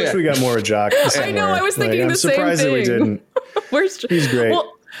Jock. I wish we got more of Jock. I know, I was thinking the same thing. I'm surprised that we didn't. He's great.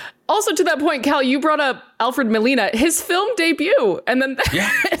 Well, also to that point, Cal, you brought up Alfred Molina, his film debut, and then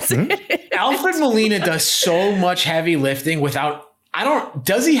Alfred Molina does so much heavy lifting without.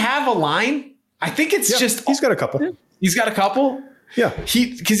 Does he have a line? I think it's just he's got a couple. He's got a couple. Yeah,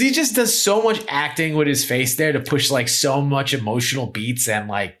 because he just does so much acting with his face there to push like so much emotional beats and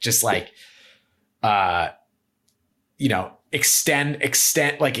like just like, extend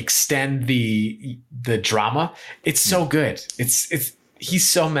the drama. It's so good. He's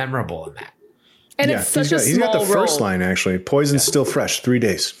so memorable in that. And it's such a small he's got the role. first line actually. Poison's still fresh. 3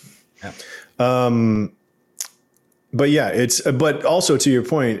 days. Yeah. But also to your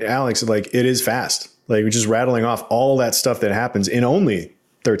point, Alex, like it is fast. Like we're just rattling off all that stuff that happens in only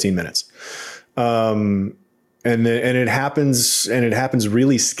 13 minutes. And it happens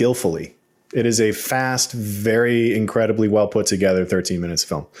really skillfully. It is a fast, very incredibly well put together 13 minutes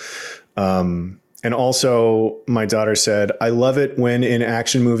film. And also my daughter said, I love it when in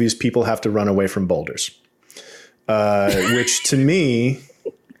action movies, people have to run away from boulders, which to me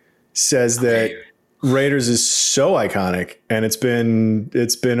says that Raiders is so iconic and it's been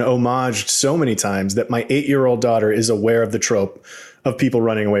homaged so many times that my 8-year-old daughter is aware of the trope of people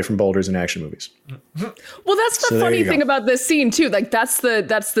running away from boulders in action movies. Well, that's the funny thing about this scene too. Like that's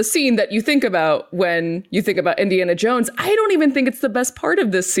the scene that you think about when you think about Indiana Jones. I don't even think it's the best part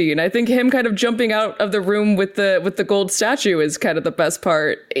of this scene. I think him kind of jumping out of the room with the gold statue is kind of the best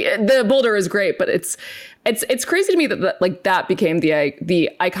part. The boulder is great, but it's crazy to me that became the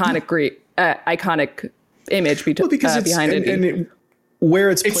iconic iconic image behind it. And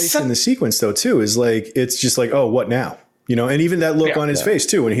where it's placed in the sequence though too is like it's just like, oh, what now? And even that look on his face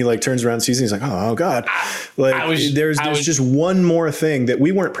too, when he like turns around and sees it, he's like, oh God. There's just one more thing that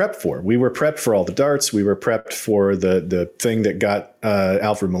we weren't prepped for. We were prepped for all the darts. We were prepped for the thing that got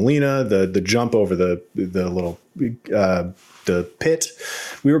Alfred Molina, the jump over the little the pit.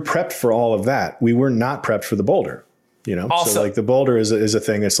 We were prepped for all of that. We were not prepped for the boulder. Also, so like the boulder is a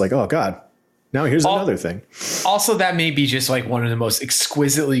thing that's like, oh God. Now here's another thing. Also, that may be just like one of the most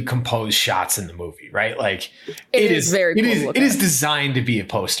exquisitely composed shots in the movie, right? Like it is very cool. It is designed to be a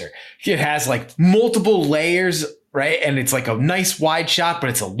poster. It has like multiple layers, right? And it's like a nice wide shot, but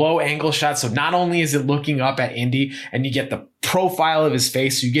it's a low angle shot. So not only is it looking up at Indy and you get the profile of his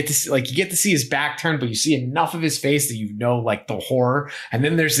face, so you get to see his back turned, but you see enough of his face that like the horror. And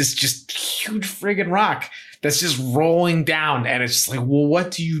then there's this just huge friggin' rock that's just rolling down, and it's just like, well, what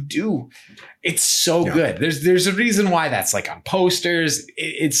do you do? It's so good. There's a reason why that's like on posters.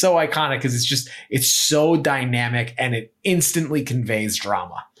 It's so iconic because it's so dynamic and it instantly conveys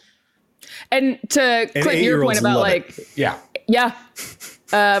drama. And to Clint, your point about like,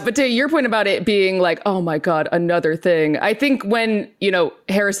 but to your point about it being like, oh my God, another thing. I think when,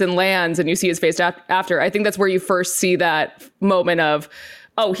 Harrison lands and you see his face after, I think that's where you first see that moment of,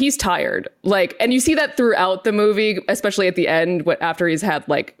 oh, he's tired. Like, and you see that throughout the movie, especially at the end, after he's had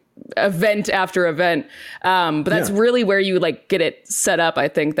like event after event. But that's really where you like get it set up. I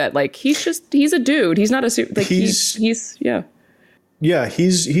think that like, he's a dude. He's not a suit. Like he's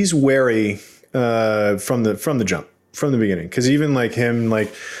wary, from the jump, from the beginning. Cause even like him,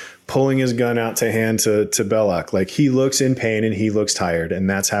 like pulling his gun out to hand to Belloc, like he looks in pain and he looks tired. And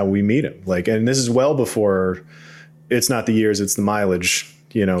that's how we meet him. Like, and this is well before it's not the years, it's the mileage.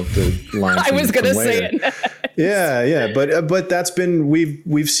 The line. I was going to say it. Yeah. But that's been,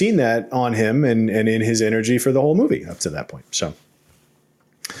 we've seen that on him and in his energy for the whole movie up to that point. So,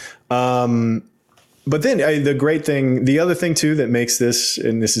 but then the other thing too, that makes this,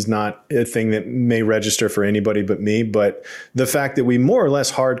 and this is not a thing that may register for anybody but me, but the fact that we more or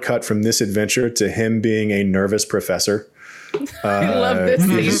less hard cut from this adventure to him being a nervous professor. I love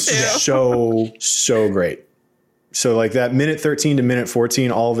this scene too. So great. So like that minute 13 to minute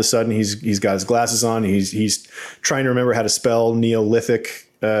 14, all of a sudden he's got his glasses on. He's trying to remember how to spell Neolithic.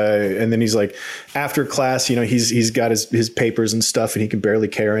 And then he's like, after class, he's got his papers and stuff and he can barely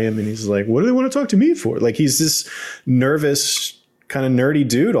carry them. And he's like, what do they want to talk to me for? Like he's this nervous, kind of nerdy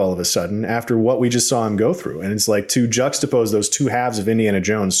dude all of a sudden after what we just saw him go through. And it's like to juxtapose those two halves of Indiana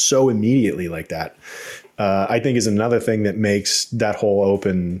Jones so immediately like that, I think is another thing that makes that whole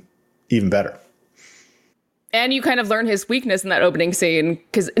open even better. And you kind of learn his weakness in that opening scene,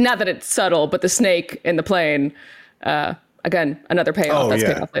 because not that it's subtle, but the snake in the plane, again, another payoff paid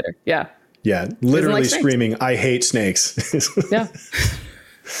off later. Yeah. Yeah. Literally like screaming, I hate snakes. Yeah.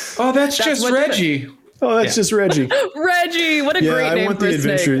 Oh, that's just Reggie. Oh, that's just Reggie. Reggie, what a great name for a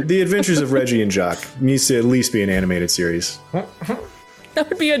snake. The Adventures of Reggie and Jock needs to at least be an animated series. That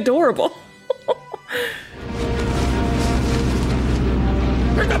would be adorable.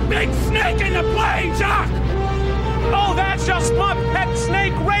 There's a big snake in the plane, Jock! Oh, that's just my pet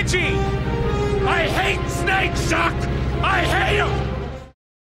snake, Reggie! I hate snakes, Jock! I hate them!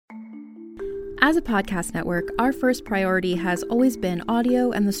 As a podcast network, our first priority has always been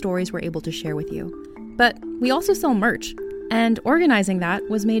audio and the stories we're able to share with you. But we also sell merch, and organizing that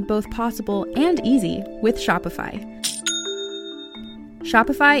was made both possible and easy with Shopify.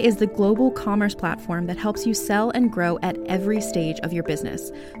 Shopify is the global commerce platform that helps you sell and grow at every stage of your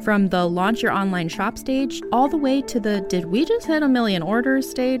business, from the launch your online shop stage all the way to the did we just hit 1 million orders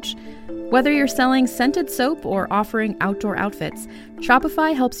stage. Whether you're selling scented soap or offering outdoor outfits,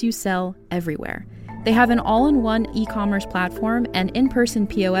 Shopify helps you sell everywhere. They have an all-in-one e-commerce platform and in-person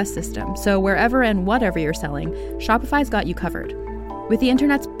POS system, so wherever and whatever you're selling, Shopify's got you covered. With the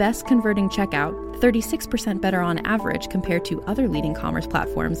internet's best converting checkout, 36% better on average compared to other leading commerce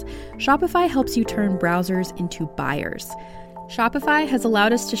platforms, Shopify helps you turn browsers into buyers. Shopify has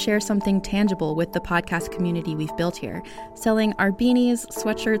allowed us to share something tangible with the podcast community we've built here, selling our beanies,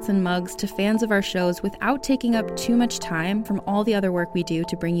 sweatshirts, and mugs to fans of our shows without taking up too much time from all the other work we do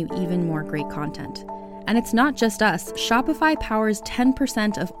to bring you even more great content. And it's not just us. Shopify powers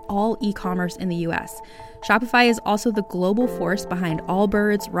 10% of all e-commerce in the US. Shopify is also the global force behind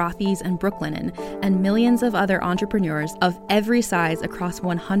Allbirds, Rothy's, and Brooklinen, and millions of other entrepreneurs of every size across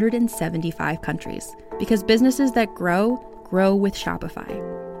 175 countries. Because businesses that grow with Shopify.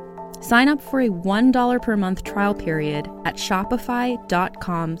 Sign up for a $1 per month trial period at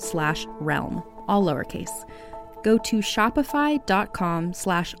shopify.com/realm, all lowercase. Go to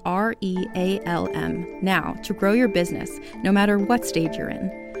shopify.com/REALM now to grow your business, no matter what stage you're in.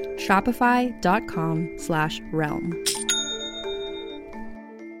 Shopify.com/realm.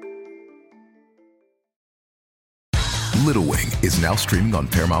 Little Wing is now streaming on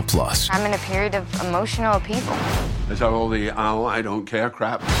Paramount Plus. I'm in a period of emotional upheaval. Is that all the I don't care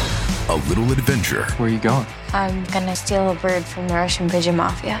crap? A little adventure. Where are you going? I'm gonna steal a bird from the Russian pigeon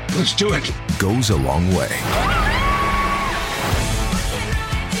mafia. Let's do it. Goes a long way.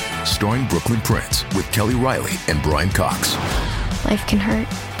 Starring Brooklyn Prince with Kelly Riley and Brian Cox. Life can hurt,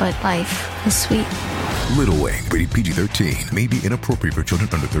 but life is sweet. Little Wing, rated PG-13, may be inappropriate for children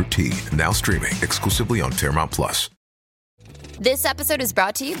under 13. Now streaming exclusively on Paramount Plus. This episode is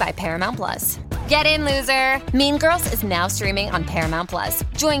brought to you by Paramount Plus. Get in, loser! Mean Girls is now streaming on Paramount Plus.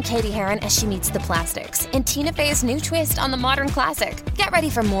 Join Katie Heron as she meets the plastics in Tina Fey's new twist on the modern classic. Get ready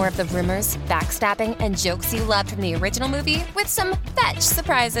for more of the rumors, backstabbing, and jokes you loved from the original movie with some fetch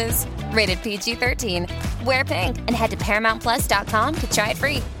surprises. Rated PG-13. Wear pink and head to ParamountPlus.com to try it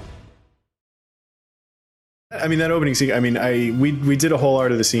free. I mean, that opening scene, I mean, we did a whole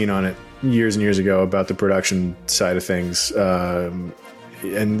art of the scene on it years and years ago about the production side of things, and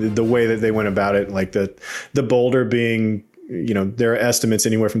the way that they went about it, like the boulder being, you know, there are estimates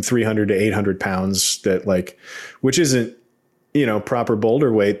anywhere from 300 to 800 pounds that, like, which isn't, you know, proper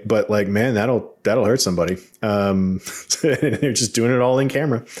boulder weight, but like, man, that'll hurt somebody. They're just doing it all in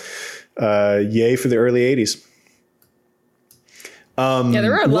camera. Yay for the early 80s. Yeah,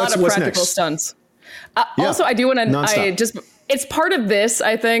 there were a lot of practical stunts. Also, I do want to, it's part of this,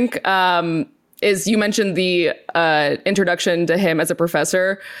 I think, is you mentioned the introduction to him as a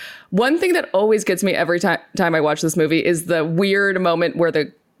professor. One thing that always gets me every time I watch this movie is the weird moment where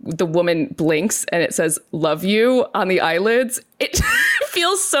the woman blinks and it says "love you" on the eyelids. It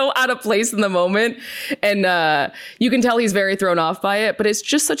feels so out of place in the moment. And you can tell he's very thrown off by it, but it's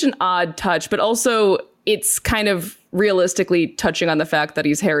just such an odd touch. But also it's kind of realistically touching on the fact that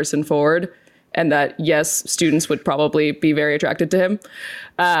he's Harrison Ford. And that, yes, students would probably be very attracted to him.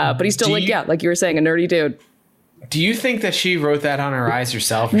 But he's still like you were saying, a nerdy dude. Do you think that she wrote that on her eyes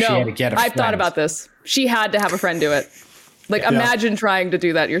herself? Or no, she had to get a friend? I've thought about this. She had to have a friend do it. Like, imagine trying to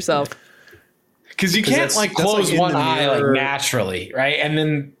do that yourself. Because you can't like close one eye like naturally, right? And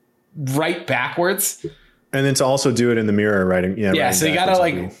then write backwards. And then to also do it in the mirror, writing. Yeah, so you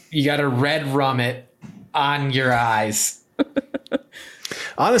gotta red rum it on your eyes.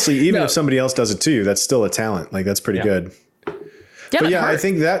 Honestly, even if somebody else does it to you, that's still a talent. Like, that's pretty good. Yeah, but I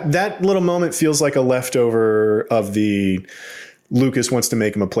think that little moment feels like a leftover of the Lucas wants to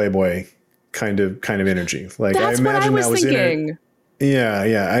make him a playboy kind of energy. Like, that's I imagine what I was thinking. In it.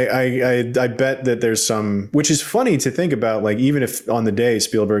 Yeah. I bet that there's some, which is funny to think about. Like, even if on the day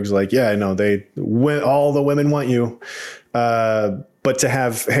Spielberg's like, yeah, I know all the women want you. But to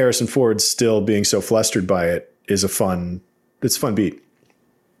have Harrison Ford still being so flustered by it is a fun beat.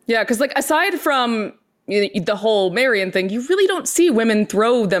 Yeah, because like aside from the whole Marion thing, you really don't see women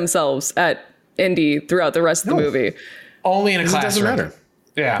throw themselves at Indy throughout the rest of the movie. Only in a classroom. It doesn't matter.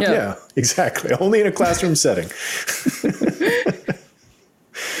 Yeah, exactly. Only in a classroom setting.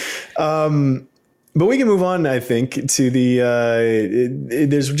 But we can move on, I think, to the.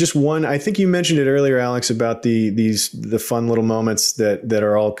 There's just one. I think you mentioned it earlier, Alex, about the fun little moments that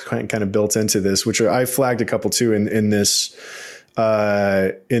are all kind of built into this, which I flagged a couple too in this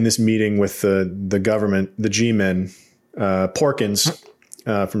meeting with the government, the G-men, Porkins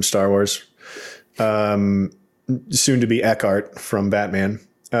from Star Wars, soon to be Eckhart from Batman,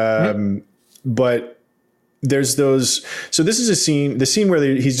 but. There's those. So this is the scene where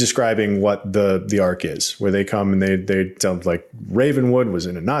he's describing what the arc is, where they come and they tell like Ravenwood was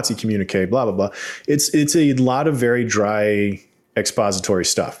in a Nazi communique, blah, blah, blah. It's a lot of very dry expository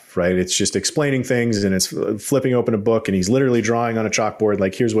stuff, right? It's just explaining things and it's flipping open a book and he's literally drawing on a chalkboard.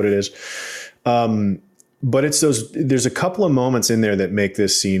 Like, here's what it is. But it's there's a couple of moments in there that make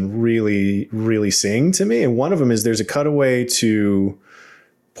this scene really, really sing to me. And one of them is there's a cutaway to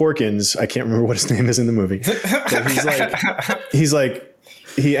Porkins, I can't remember what his name is in the movie. But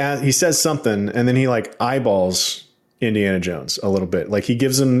he says something and then he like eyeballs Indiana Jones a little bit. Like he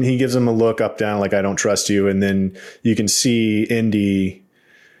gives him a look up, down, like, I don't trust you. And then you can see Indy,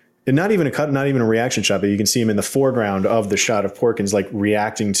 and not even a reaction shot, but you can see him in the foreground of the shot of Porkins, like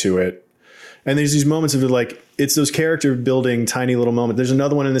reacting to it. And there's these moments of like, it's those character building tiny little moments. There's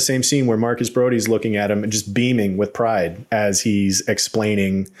another one in the same scene where Marcus Brody's looking at him and just beaming with pride as he's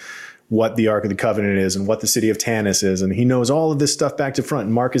explaining what the Ark of the Covenant is and what the city of Tanis is. And he knows all of this stuff back to front.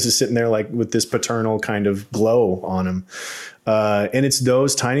 And Marcus is sitting there like with this paternal kind of glow on him. And it's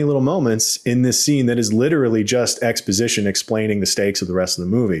those tiny little moments in this scene that is literally just exposition explaining the stakes of the rest of the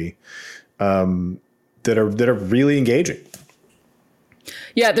movie that are really engaging.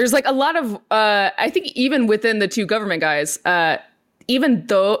 Yeah, there's like a lot of, I think even within the two government guys, even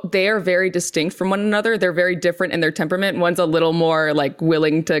though they are very distinct from one another, they're very different in their temperament. One's a little more like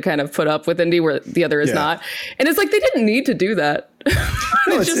willing to kind of put up with Indy where the other is not. And it's like, they didn't need to do that.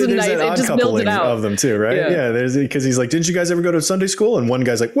 It's just nice. It just builds it out. Of them too, right? Yeah. Because he's like, didn't you guys ever go to Sunday school? And one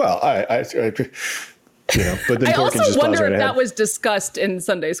guy's like, well, I but then I also wonder if that was discussed in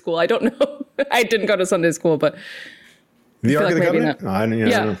Sunday school. I don't know. I didn't go to Sunday school, but the Ark of the Covenant? I don't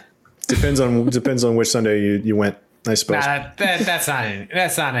know. Depends on which Sunday you went, I suppose. Nah, that's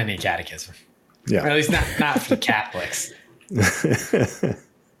not any catechism. Yeah. Or at least not for Catholics.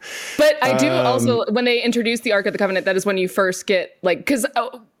 But I do also, when they introduce the Ark of the Covenant, that is when you first get like, because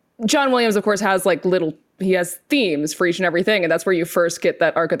John Williams, of course, has like he has themes for each and everything, and that's where you first get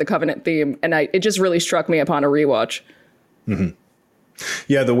that Ark of the Covenant theme, and it just really struck me upon a rewatch. Mm-hmm.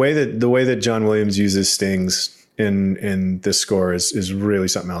 Yeah, the way that John Williams uses stings in this score is really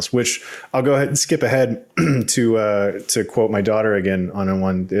something else, which I'll go ahead and skip ahead to quote my daughter again on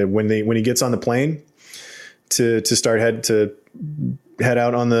one. When he gets on the plane to head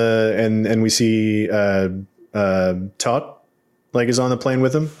out on the, and we see Todd like is on the plane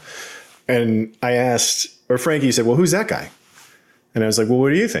with him. And I asked, or Frankie said, well, who's that guy? And I was like, well, what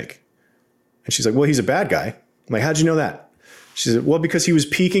do you think? And she's like, well, he's a bad guy. I'm like, how'd you know that? She said, well, because he was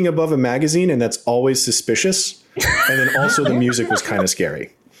peeking above a magazine and that's always suspicious. And then also the music was kind of scary.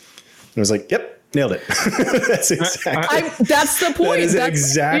 And I was like, yep, nailed it. That's exactly. That's the point. That is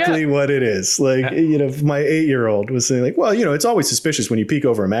exactly what it is. Like, my 8-year-old was saying like, well, it's always suspicious when you peek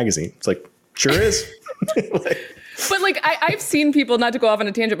over a magazine. It's like, sure is. But like, I've seen people, not to go off on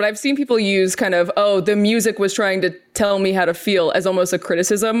a tangent, but I've seen people use kind of, the music was trying to tell me how to feel as almost a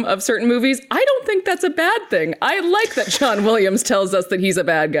criticism of certain movies. I don't think that's a bad thing. I like that John Williams tells us that he's a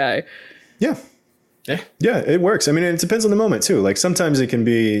bad guy. Yeah. Yeah, it works. I mean, it depends on the moment too. Like sometimes it can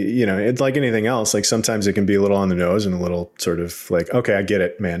be, it's like anything else. Like sometimes it can be a little on the nose and a little sort of like, okay, I get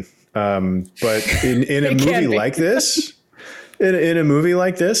it, man. But in a movie like this, in a movie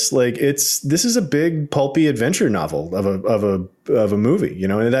like this, like this is a big pulpy adventure novel of a movie,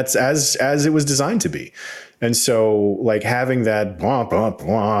 and that's as it was designed to be. And so like having that blah, blah,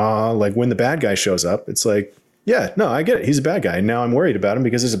 blah, like when the bad guy shows up, it's like, yeah, no, I get it. He's a bad guy. And now I'm worried about him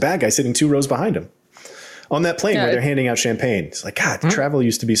because there's a bad guy sitting 2 rows behind him on that plane where they're handing out champagne. It's like, God, travel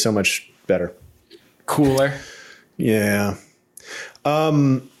used to be so much better. Cooler. Yeah.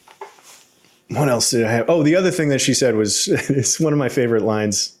 What else did I have? Oh, the other thing that she said was, it's one of my favorite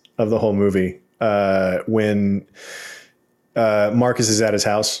lines of the whole movie. When Marcus is at his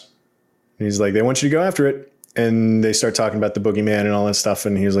house and he's like, they want you to go after it. and they start talking about the boogeyman and all that stuff.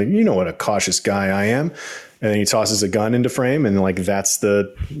 And he's like, you know what a cautious guy I am. And then he tosses a gun into frame, and like that's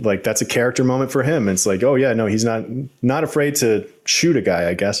a character moment for him. It's like, oh yeah, no, he's not afraid to shoot a guy,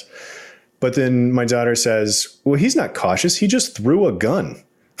 I guess. But then my daughter says, well, he's not cautious. He just threw a gun.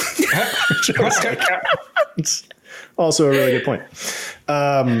 It's also a really good point.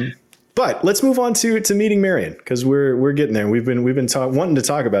 But let's move on to meeting Marion, because we're getting there. We've been wanting to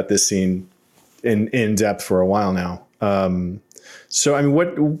talk about this scene in depth for a while now. So I mean,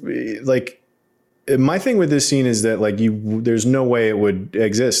 my thing with this scene is that there's no way it would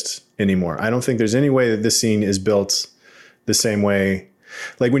exist anymore. I don't think there's any way that this scene is built the same way.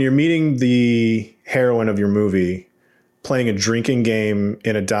 Like when you're meeting the heroine of your movie, playing a drinking game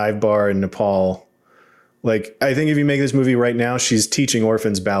in a dive bar in Nepal. Like, I think if you make this movie right now, she's teaching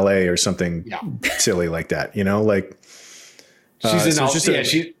orphans ballet or something silly like that, you know, like she's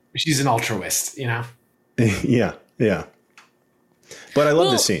an altruist, you know? Yeah. Yeah. But I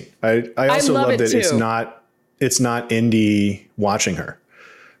love this scene. I also love that it's not Indy watching her.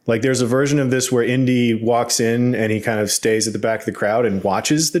 Like there's a version of this where Indy walks in and he kind of stays at the back of the crowd and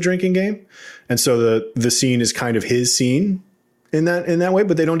watches the drinking game. And so the scene is kind of his scene in that way,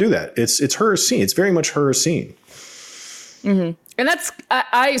 but they don't do that. It's her scene. It's very much her scene. Mm-hmm. And that's,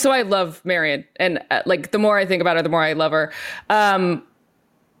 I love Marion, and the more I think about her, the more I love her.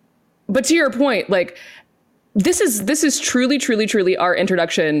 But to your point, like, this is truly, truly, truly our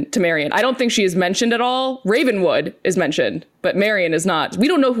introduction to Marion. I don't think she is mentioned at all. Ravenwood is mentioned, but Marion is not. We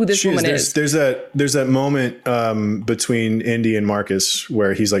don't know who this woman is. There's that moment between Indy and Marcus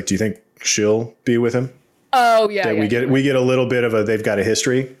where he's like, "Do you think she'll be with him?" Oh yeah. We get a little bit of they've got a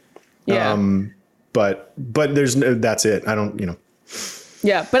history. Yeah. But that's it. I don't, you know.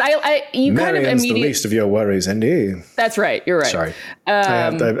 Yeah, but you kind of immediately. The least of your worries, Indy. That's right. You're right. Sorry.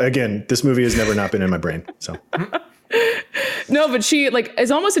 Again, this movie has never not been in my brain. So. No, but she is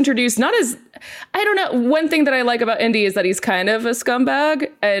almost introduced not as, I don't know. One thing that I like about Indy is that he's kind of a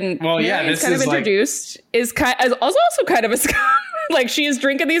scumbag, and this kind of introduced is also kind of a scum. Like she is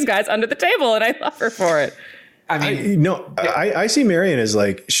drinking these guys under the table, and I love her for it. I mean, I see Marion as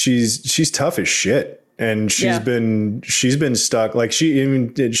like she's tough as shit. And she's been stuck. Like she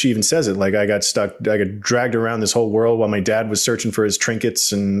even says it. Like I got stuck. I got dragged around this whole world while my dad was searching for his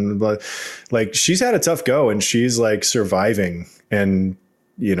trinkets, and like she's had a tough go, and she's like surviving. And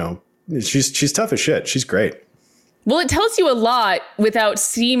you know, she's tough as shit. She's great. Well, it tells you a lot without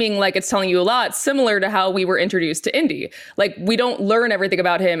seeming like it's telling you a lot. Similar to how we were introduced to Indy. Like we don't learn everything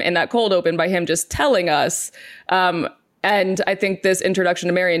about him in that cold open by him just telling us. And I think this introduction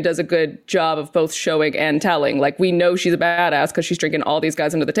to Marion does a good job of both showing and telling. Like we know she's a badass because she's drinking all these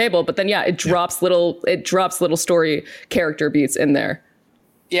guys under the table. But then, it drops little story character beats in there.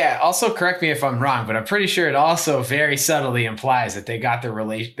 Yeah. Also, correct me if I'm wrong, but I'm pretty sure it also very subtly implies that they got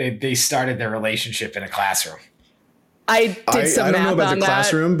they started their relationship in a classroom. I don't know about the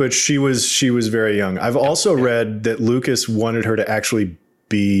classroom, but she was very young. I've also read that Lucas wanted her to actually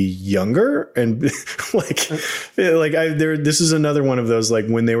be younger, and this is another one of those, like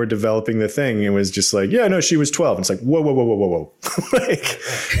when they were developing the thing, it was just like, yeah, no, she was 12. And it's like, whoa.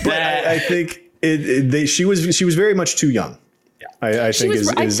 But I think she was very much too young. Yeah. I think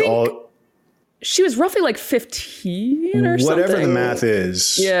she was roughly like 15 or something. Whatever the math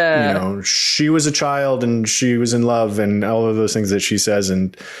is. Yeah. You know, she was a child and she was in love and all of those things that she says.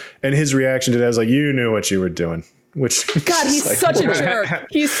 And his reaction to that was like, you knew what you were doing. Which God, he's such a jerk.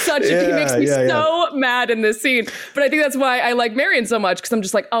 He makes me so mad in this scene. But I think that's why I like Marion so much, because I'm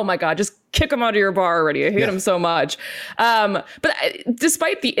just like, oh my God, just kick him out of your bar already. I hate him so much. But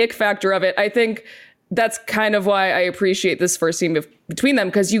despite the ick factor of it, I think that's kind of why I appreciate this first scene between them,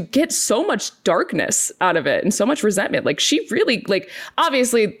 because you get so much darkness out of it and so much resentment. Like she really,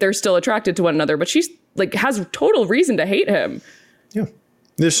 obviously they're still attracted to one another, but she's has total reason to hate him. Yeah.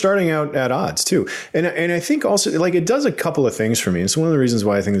 They're starting out at odds too. And I think also it does a couple of things for me. It's one of the reasons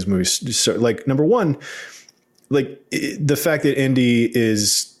why I think this movie so, number one, the fact that Indy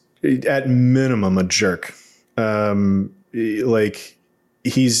is at minimum a jerk.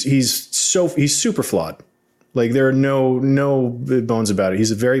 He's super flawed. Like there are no bones about it.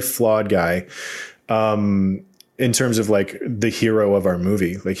 He's a very flawed guy. In terms of the hero of our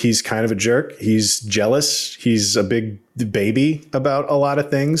movie, he's kind of a jerk. He's jealous. He's a big baby about a lot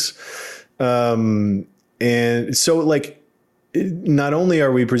of things. And so not only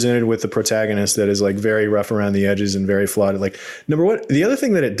are we presented with the protagonist that is very rough around the edges and very flawed, number one, the other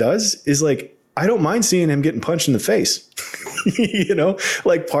thing that it does is I don't mind seeing him getting punched in the face. You know,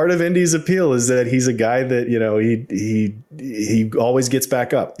 like part of Indy's appeal is that he's a guy that, you know, he always gets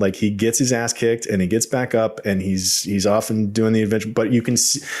back up. Like he gets his ass kicked and he gets back up and he's often doing the adventure, but you can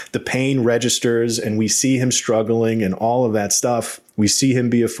see the pain registers and we see him struggling and all of that stuff. We see him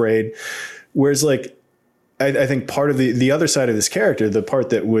be afraid. Whereas like, I think part of the other side of this character, the part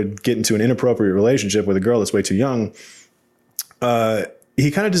that would get into an inappropriate relationship with a girl that's way too young,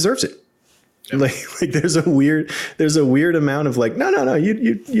 he kind of deserves it. Like there's a weird amount of like, no,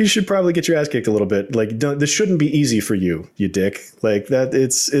 you should probably get your ass kicked a little bit. Like, this shouldn't be easy for you, you dick. Like that.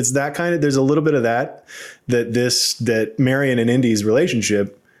 It's that kind of, there's a little bit of that Marion and Indy's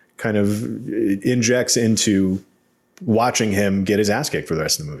relationship kind of injects into watching him get his ass kicked for the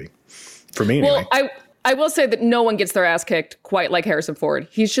rest of the movie. For me, anyway. Well, I will say that no one gets their ass kicked quite like Harrison Ford.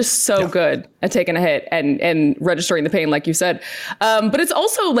 He's just so good at taking a hit and registering the pain, like you said. But it's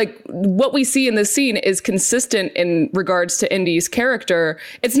also like what we see in this scene is consistent in regards to Indy's character.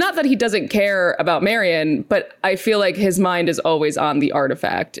 It's not that he doesn't care about Marion, but I feel like his mind is always on the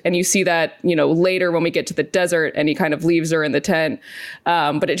artifact. And you see that, you know, later when we get to the desert and he kind of leaves her in the tent.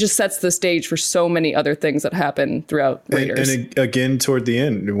 But it just sets the stage for so many other things that happen throughout Raiders. And again, toward the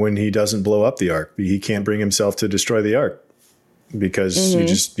end, when he doesn't blow up the Ark, he can't bring himself to destroy the Ark because he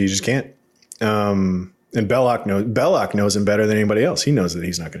just can't. And Belloc knows him better than anybody else. He knows that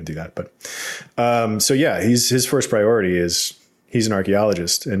he's not going to do that. But so yeah, his first priority is he's an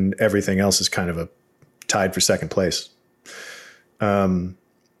archaeologist, and everything else is kind of tied for second place. But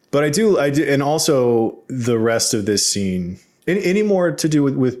I do, and also the rest of this scene. Any more to do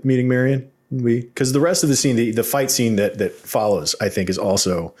with meeting Marion? Because the rest of the scene, the fight scene that follows, I think, is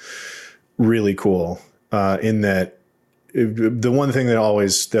also really cool. In that, the one thing that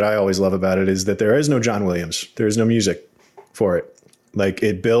I always love about it is that there is no John Williams. There is no music for it. Like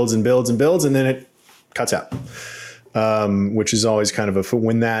it builds and builds and builds, and then it cuts out, which is always kind of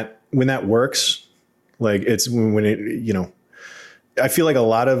when that works. Like it's when it, you know, I feel like a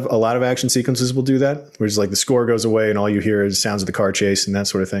lot of action sequences will do that, where it's like the score goes away and all you hear is sounds of the car chase and that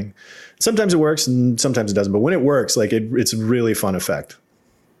sort of thing. Sometimes it works and sometimes it doesn't. But when it works, like it's a really fun effect.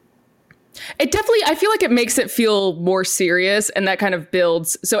 It definitely, I feel like it makes it feel more serious, and that kind of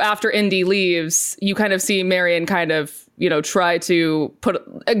builds. So after Indy leaves, you kind of see Marion kind of, you know, try to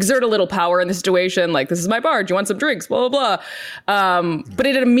exert a little power in the situation. Like, this is my bar. Do you want some drinks? Blah, blah, blah. But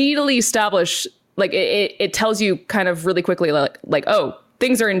it immediately established, like, it tells you kind of really quickly, like, oh,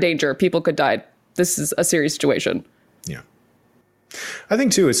 things are in danger. People could die. This is a serious situation. Yeah. I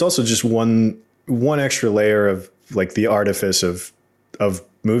think too, it's also just one extra layer of like the artifice of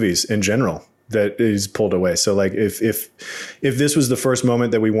movies in general that is pulled away. So like if this was the first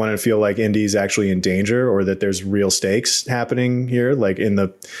moment that we wanted to feel like Indy's actually in danger or that there's real stakes happening here, like in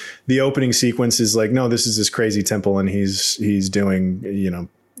the opening sequence is like, no, this is this crazy temple and he's doing, you know,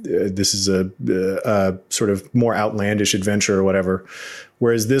 this is a sort of more outlandish adventure or whatever.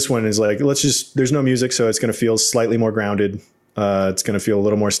 Whereas this one is like, there's no music. So it's going to feel slightly more grounded. It's going to feel a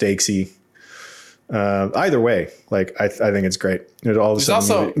little more stakesy. Either way, like I think it's great. All of a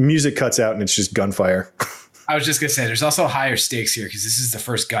sudden, music cuts out and it's just gunfire. I was just gonna say, there's also higher stakes here because this is the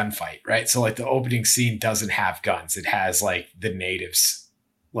first gunfight, right? So like the opening scene doesn't have guns; it has like the natives,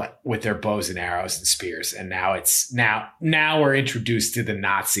 with their bows and arrows and spears, and now we're introduced to the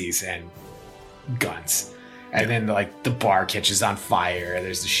Nazis and guns, and then like the bar catches on fire.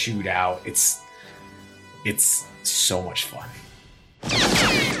 There's the shootout. It's so much fun.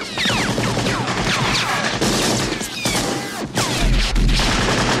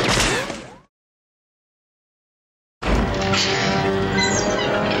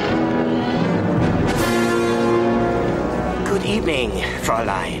 Good evening,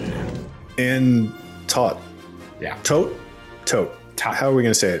 Fräulein. And Tot. Yeah. Tote. How are we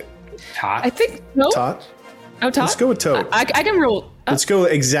going to say it? Tot. I think no. Tot. Oh, Tot. Let's go with Tote. I can roll. Let's go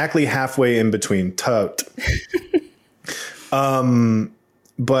exactly halfway in between. Tot.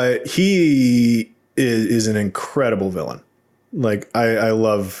 But he is an incredible villain. Like I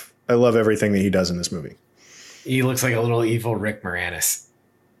love everything that he does in this movie. He looks like a little evil Rick Moranis.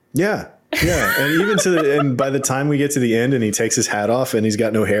 Yeah. And even and by the time we get to the end and he takes his hat off and he's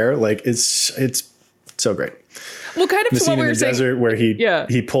got no hair, like it's so great. Well, kind of the to scene what we in were the saying. desert where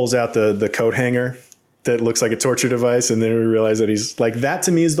he pulls out the coat hanger that looks like a torture device, and then we realize that he's like, that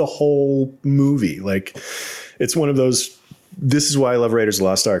to me is the whole movie. Like it's one of those. This is why I love Raiders of the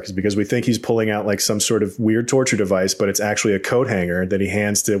Lost Ark, is because we think he's pulling out like some sort of weird torture device, but it's actually a coat hanger that he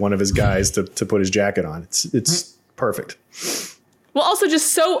hands to one of his guys to put his jacket on. It's perfect. Well, also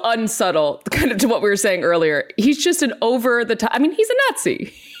just so unsubtle, kind of to what we were saying earlier. He's just an over the top. I mean, he's a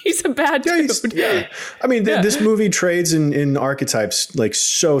Nazi. He's a bad dude. Yeah. I mean, this movie trades in archetypes like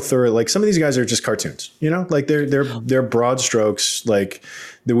so thorough. Like some of these guys are just cartoons, you know, like they're broad strokes. Like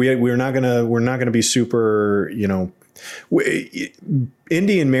we're not gonna be super, you know,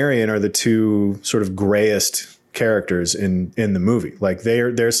 Indy and Marion are the two sort of grayest characters in the movie. Like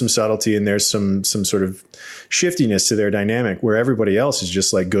there's some subtlety and there's some sort of shiftiness to their dynamic where everybody else is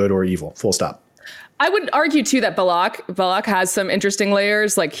just like good or evil, full stop. I would argue too that Balak has some interesting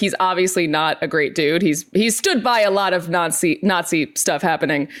layers. Like he's obviously not a great dude. He's stood by a lot of Nazi stuff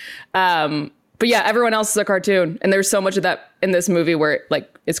happening. But yeah, everyone else is a cartoon. And there's so much of that in this movie where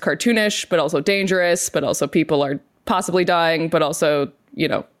like it's cartoonish, but also dangerous, but also people are possibly dying, but also, you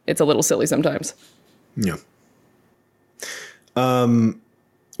know, it's a little silly sometimes. Yeah.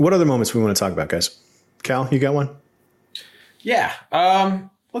 What other moments we want to talk about, guys? Cal, you got one? Yeah.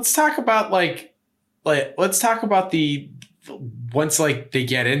 Let's talk about let's talk about the once like they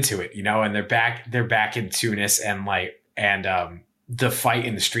get into it, you know, and they're back in Tunis and the fight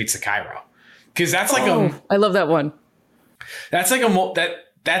in the streets of Cairo. Cause that's like I love that one. That's like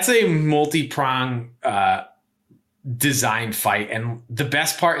that's a multi-prong design fight. And the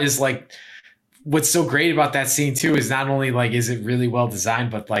best part is like, what's so great about that scene too is not only like is it really well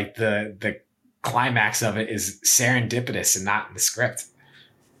designed, but like the climax of it is serendipitous and not in the script.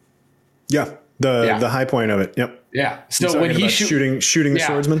 Yeah, the high point of it. Yep. Yeah. So when he's shooting the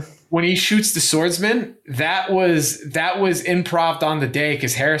swordsman, when he shoots the swordsman, that was improv on the day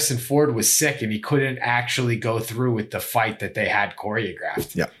because Harrison Ford was sick and he couldn't actually go through with the fight that they had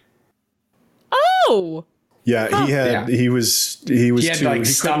choreographed. Yeah. Oh. Yeah, he was too, he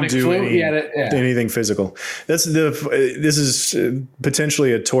couldn't do anything physical. This is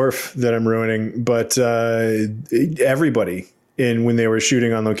potentially a torf that I'm ruining, but everybody when they were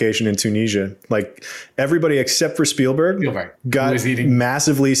shooting on location in Tunisia, like everybody except for Spielberg got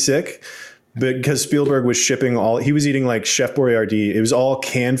massively sick because Spielberg was shipping he was eating like Chef Boyardee. It was all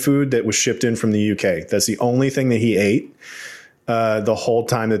canned food that was shipped in from the UK. That's the only thing that he ate the whole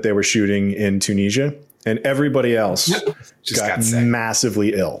time that they were shooting in Tunisia. And everybody else got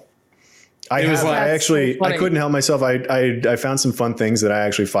massively ill. I couldn't help myself. I found some fun things that I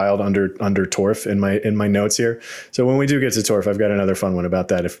actually filed under Torf in my notes here. So when we do get to Torf, I've got another fun one about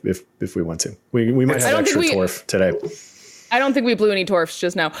that if we want to. We might have extra Torf today. I don't think we blew any Torfs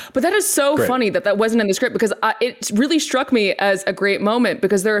just now. But that is so funny that wasn't in the script because it really struck me as a great moment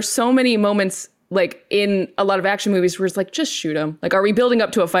because there are so many moments like in a lot of action movies where it's like, just shoot him. Like, are we building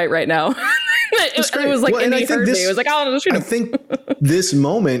up to a fight right now? It was like, and he heard me. It was like, oh, shoot him. I think this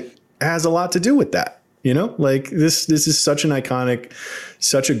moment has a lot to do with that. You know, like this is such an iconic,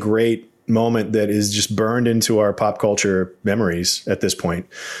 such a great moment that is just burned into our pop culture memories at this point.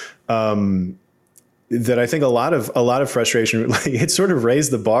 That I think a lot of frustration, like it sort of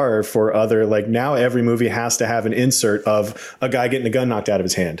raised the bar for other, like now every movie has to have an insert of a guy getting a gun knocked out of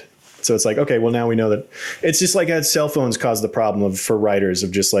his hand. So it's like, okay, well, now we know that it's just like as cell phones caused the problem for writers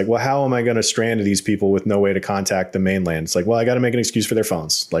of just like, well, how am I going to strand these people with no way to contact the mainland? It's like, well, I got to make an excuse for their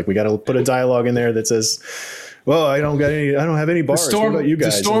phones. Like we got to put a dialogue in there that says, well, I don't have any bars. What about you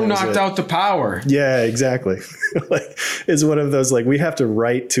guys? The storm knocked out the power. Yeah, exactly. Like it's one of those, like we have to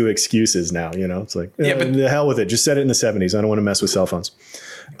write to excuses now, you know, it's like, but the hell with it. Just set it in the 70s. I don't want to mess with cell phones.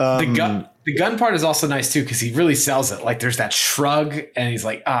 The gun part is also nice too because he really sells it. Like there's that shrug, and he's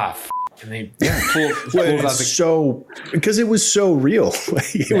like, and they pull out so because it was so real.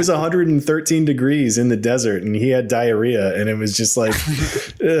 Like, it was 113 degrees in the desert, and he had diarrhea, and it was just like,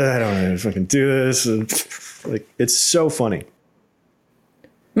 I don't know if I can do this. And, like it's so funny.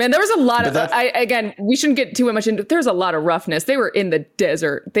 Man, there was a lot of. Again, we shouldn't get too much into. There's a lot of roughness. They were in the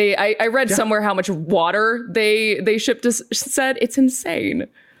desert. I read somewhere how much water they shipped to set. It's insane.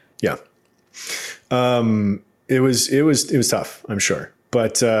 Yeah, it was tough, I'm sure.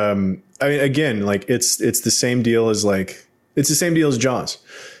 But I mean, again, like it's the same deal as Jaws.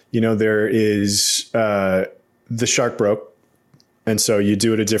 You know, there is the shark broke, and so you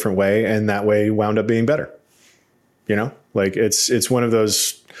do it a different way, and that way wound up being better. You know, like it's one of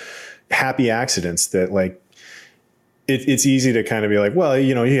those happy accidents that like it's easy to kind of be like, well,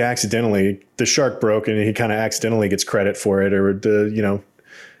 you know, the shark broke and he kind of accidentally gets credit for it, or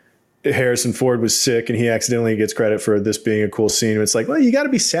Harrison Ford was sick and he accidentally gets credit for this being a cool scene. It's like, well, you got to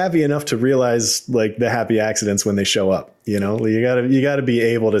be savvy enough to realize like the happy accidents when they show up, you know, you got to be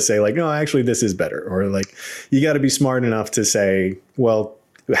able to say like, no, actually this is better. Or like, you got to be smart enough to say, well,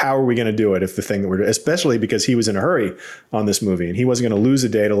 how are we going to do it if the thing that we're doing, especially because he was in a hurry on this movie and he wasn't going to lose a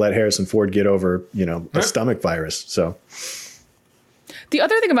day to let Harrison Ford get over, you know, a stomach virus. So the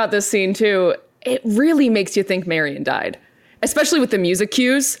other thing about this scene too, it really makes you think Marion died. especially with the music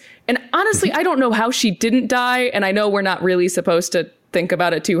cues. And honestly, I don't know how she didn't die. And I know we're not really supposed to think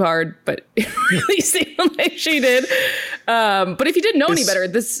about it too hard, but it really seemed like she did. But if you didn't know any better,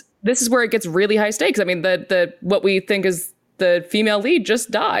 this is where it gets really high stakes. I mean, the what we think is the female lead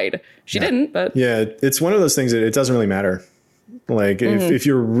just died. She didn't, but yeah, it's one of those things that it doesn't really matter. Like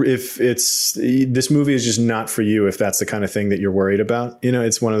if this movie is just not for you, if that's the kind of thing that you're worried about,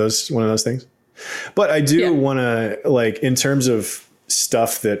 it's one of those things. But I do want to, like, in terms of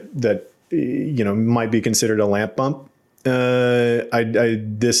stuff that might be considered a lamp bump.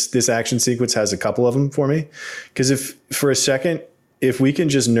 This action sequence has a couple of them for me, because if we can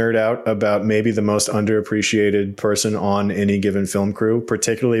just nerd out about maybe the most underappreciated person on any given film crew,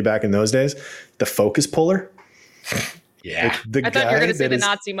 particularly back in those days, the focus puller. Yeah. I thought you were going to say the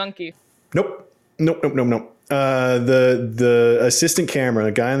Nazi monkey. Nope. The assistant camera,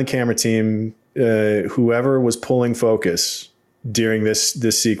 the guy on the camera team, whoever was pulling focus during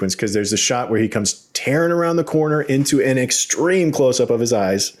this sequence, because there's a shot where he comes tearing around the corner into an extreme close-up of his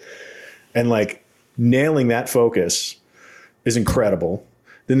eyes, and like nailing that focus is incredible.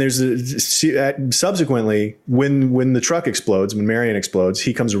 Then there's subsequently when the truck explodes, when Marion explodes,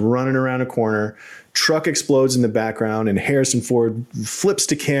 he comes running around a corner, truck explodes in the background, and Harrison Ford flips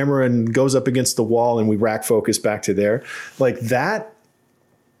to camera and goes up against the wall, and we rack focus back to there. Like that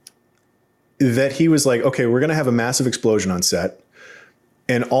he was like, okay, we're going to have a massive explosion on set.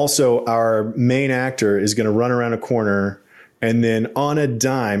 And also our main actor is going to run around a corner, and then on a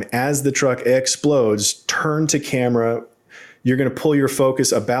dime, as the truck explodes, turn to camera. You're going to pull your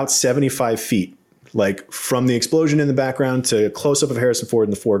focus about 75 feet, like from the explosion in the background to a close up of Harrison Ford in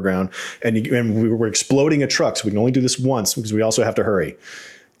the foreground. And we're exploding a truck, so we can only do this once because we also have to hurry.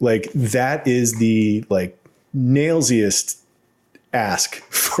 Like that is the nailsiest ask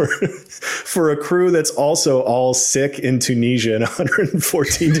for a crew that's also all sick in Tunisia in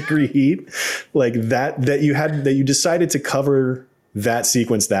 114 degree heat. Like that you decided to cover that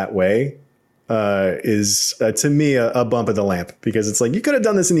sequence that way is to me a bump of the lamp, because it's like you could have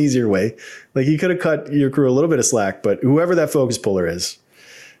done this an easier way. Like you could have cut your crew a little bit of slack, but whoever that focus puller is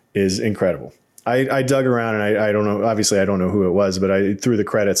incredible. I dug around and I don't know. Obviously, I don't know who it was, but through the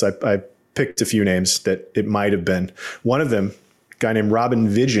credits, I picked a few names that it might have been. One of them, a guy named Robin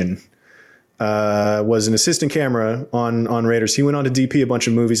Vigeon, was an assistant camera on Raiders. He went on to DP a bunch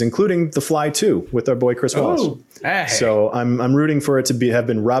of movies, including The Fly 2 with our boy Chris Wallace. Hey. So I'm rooting for it to have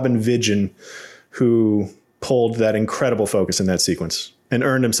been Robin Vigeon who pulled that incredible focus in that sequence and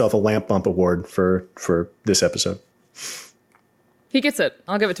earned himself a lamp bump award for this episode. He gets it.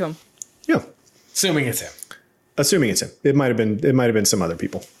 I'll give it to him. Yeah. Assuming it's him. It might have been some other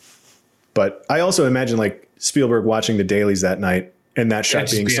people. But I also imagine like Spielberg watching the dailies that night and that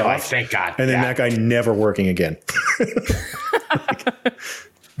shot being soft. Like, thank God. And then that guy never working again.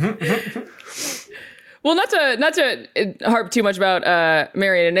 Well, not to harp too much about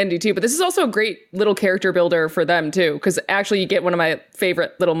Marion and Indy too, but this is also a great little character builder for them too, because actually you get one of my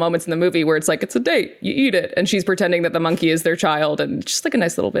favorite little moments in the movie where it's like, it's a date, you eat it, and she's pretending that the monkey is their child, and just like a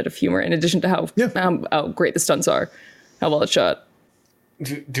nice little bit of humor in addition to how great the stunts are, how well it's shot.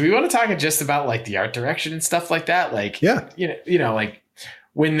 Do we want to talk just about like the art direction and stuff like that? Like, like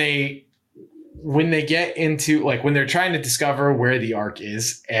when they get into like when they're trying to discover where the Ark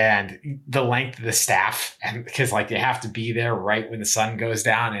is and the length of the staff, and because like they have to be there right when the sun goes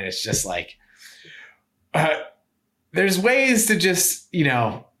down, and it's just like there's ways to just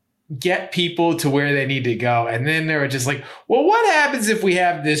get people to where they need to go. And then they were just like, well, what happens if we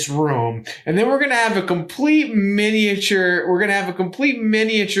have this room and then we're going to have a complete miniature. We're going to have a complete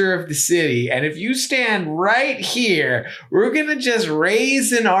miniature of the city. And if you stand right here, we're going to just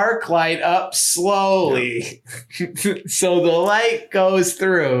raise an arc light up slowly. So the light goes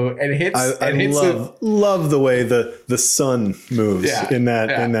through and hits. I love the way the sun moves in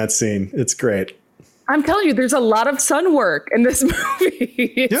that scene. It's great. I'm telling you, there's a lot of sun work in this movie.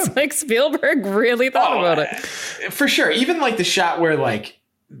 It's like Spielberg really thought about it. For sure. Even like the shot where like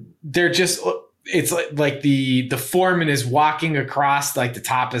they're just, it's like the foreman is walking across like the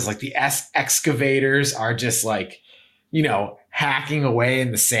top as like the excavators are just like, hacking away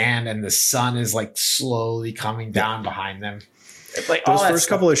in the sand, and the sun is like slowly coming down behind them. Like those first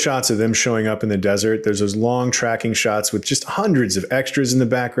couple of shots of them showing up in the desert, there's those long tracking shots with just hundreds of extras in the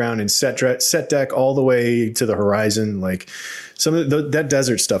background and set deck all the way to the horizon. Like some of that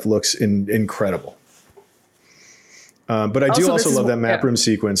desert stuff looks incredible. But I do also love that map room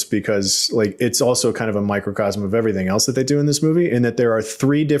sequence, because like it's also kind of a microcosm of everything else that they do in this movie, in that there are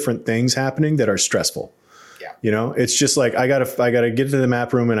 3 different things happening that are stressful. Yeah. You know, it's just like, I gotta get to the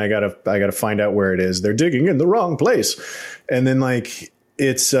map room and I gotta find out where it is. They're digging in the wrong place. And then like,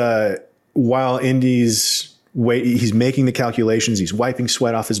 it's, while Indy's he's making the calculations, he's wiping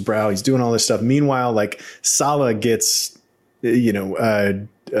sweat off his brow, he's doing all this stuff. Meanwhile, like Sala gets,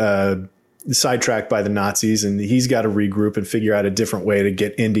 sidetracked by the Nazis, and he's got to regroup and figure out a different way to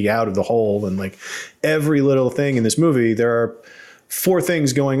get Indy out of the hole. And like every little thing in this movie, there are 4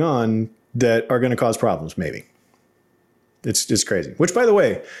 things going on that are going to cause problems. Maybe it's crazy. Which, by the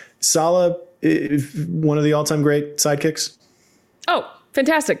way, Sala, one of the all-time great sidekicks. Oh,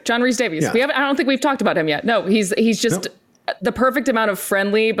 fantastic. John Rhys Davies. Yeah. I don't think we've talked about him yet. No, he's just the perfect amount of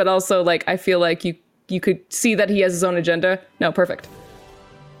friendly, but also like, I feel like you could see that he has his own agenda. No, perfect.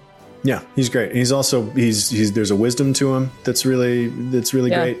 Yeah, he's great. He's also he's there's a wisdom to him that's really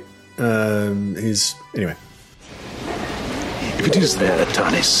great. Anyway. If it is there,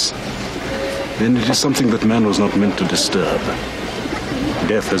 Tanis, then it is something that man was not meant to disturb.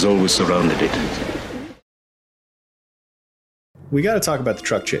 Death has always surrounded it. We got to talk about the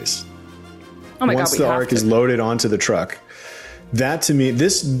truck chase. Oh my Once God, the Ark is loaded onto the truck, that to me,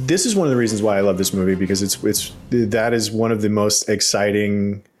 this is one of the reasons why I love this movie, because that is one of the most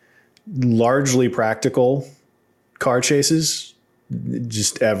exciting, largely practical car chases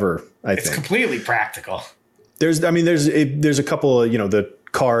just ever. I think it's completely practical. There's a couple of, the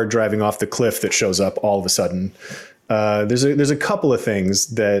car driving off the cliff that shows up all of a sudden. There's a couple of things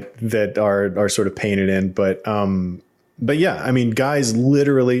that are sort of painted in, but yeah, I mean, guys,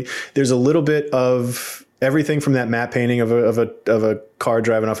 literally, there's a little bit of everything from that matte painting of a car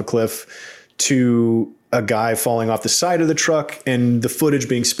driving off a cliff to a guy falling off the side of the truck and the footage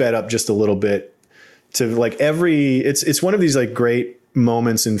being sped up just a little bit to like it's one of these like great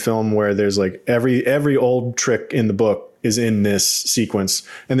moments in film where there's like every old trick in the book is in this sequence.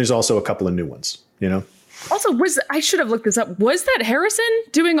 And there's also a couple of new ones, Also, I should have looked this up. Was that Harrison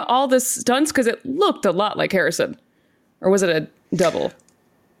doing all the stunts? Because it looked a lot like Harrison. Or was it a double?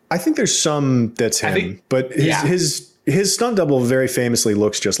 I think there's some that's him, but his stunt double very famously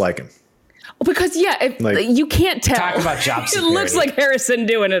looks just like him. Because you can't tell. Talk about job security. It looks like Harrison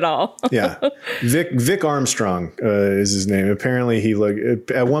doing it all. Yeah, Vic Armstrong is his name. Apparently,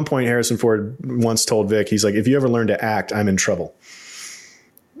 at one point Harrison Ford once told Vic, he's like, "If you ever learn to act, I'm in trouble,"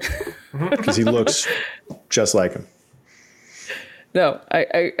 because he looks just like him. No,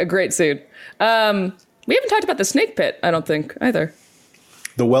 a great scene. We haven't talked about the snake pit, I don't think, either.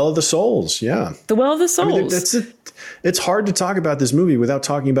 The Well of the Souls, yeah. The Well of the Souls. I mean, it's hard to talk about this movie without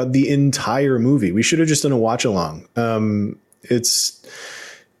talking about the entire movie. We should have just done a watch along. It's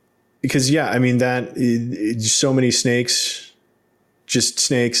because, I mean, so many snakes, just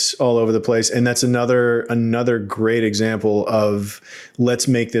snakes all over the place. And that's another great example of let's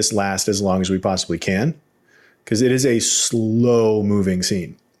make this last as long as we possibly can. Because it is a slow moving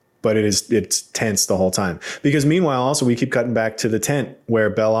scene. But it's tense the whole time, because meanwhile, also we keep cutting back to the tent where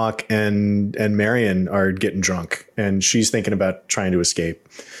Belloc and Marion are getting drunk and she's thinking about trying to escape.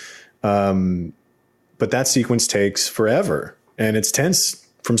 But that sequence takes forever and it's tense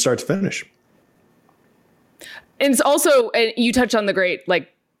from start to finish. And it's also, you touched on the great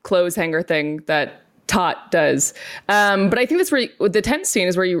like clothes hanger thing that Tot does. But I think that's where the tent scene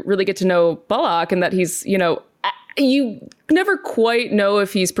is where you really get to know Belloc, and that he's, you never quite know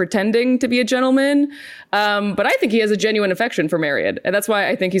if he's pretending to be a gentleman. But I think he has a genuine affection for Marion. And that's why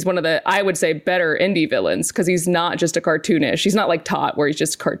I think he's one of the, I would say, better indie villains, because he's not just a cartoonish. He's not like Tot, where he's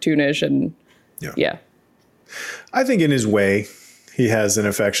just cartoonish and yeah. I think in his way he has an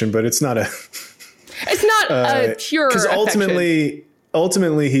affection, but it's not a pure because affection.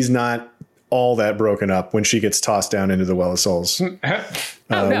 ultimately he's not all that broken up when she gets tossed down into the Well of Souls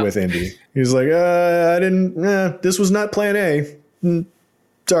with Indy. He's like, this was not plan A.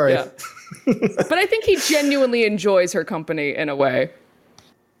 Sorry. Yeah. But I think he genuinely enjoys her company in a way.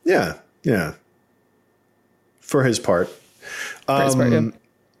 Yeah. Yeah. For his part. I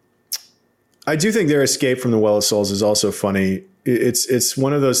do think their escape from the Well of Souls is also funny. It's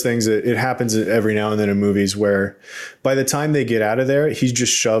one of those things that it happens every now and then in movies where by the time they get out of there, he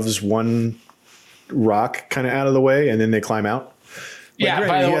just shoves one rock kind of out of the way and then they climb out. He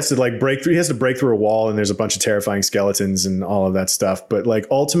has to break through. He has to break through a wall and there's a bunch of terrifying skeletons and all of that stuff. But like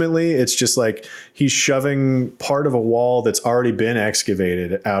ultimately, it's just like he's shoving part of a wall that's already been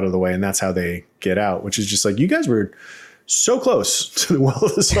excavated out of the way, and that's how they get out. Which is just like, you guys were so close to the Well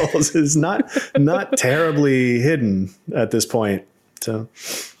of the Souls. It's not terribly hidden at this point. So.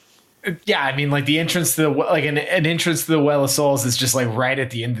 Yeah, I mean, like the entrance to an entrance to the Well of Souls is just like right at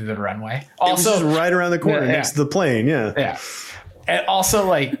the end of the runway. Also, just right around the corner next to the plane. Yeah. Yeah. And also,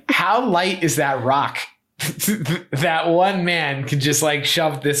 like, how light is that rock that one man could just like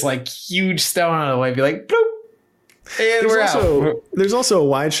shove this like huge stone out of the way and be like, bloop. And there's also a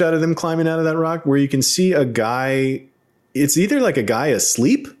wide shot of them climbing out of that rock where you can see a guy. It's either like a guy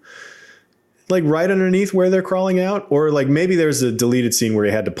asleep, like right underneath where they're crawling out, or like maybe there's a deleted scene where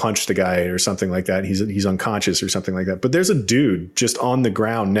he had to punch the guy or something like that. He's unconscious or something like that. But there's a dude just on the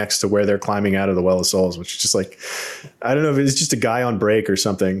ground next to where they're climbing out of the Well of Souls, which is just like, I don't know if it's just a guy on break or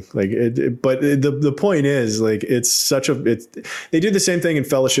something like the point is like, they do the same thing in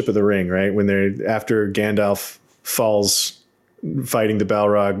Fellowship of the Ring, right? When they're after Gandalf falls fighting the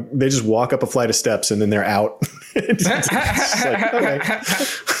Balrog, they just walk up a flight of steps and then they're out. It's like, okay.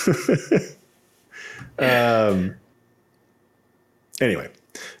 Anyway,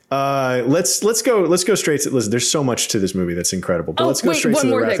 let's go straight to, listen, there's so much to this movie that's incredible, but let's go straight to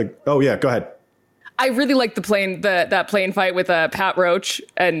the Wrath of, oh yeah, go ahead. I really like that plane fight with Pat Roach,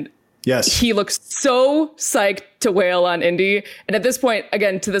 and yes, he looks so psyched to wail on Indy. And at this point,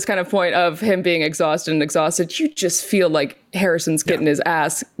 again, to this kind of point of him being exhausted, you just feel like Harrison's getting his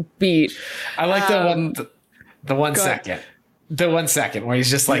ass beat. I like the 1 second. The 1 second where he's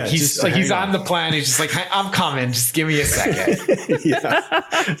just like, he's on the plan. He's just like, I'm coming. Just give me a second. Yeah.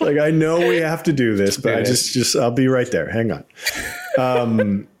 It's like, I know we have to do this, but I'll be right there. Hang on.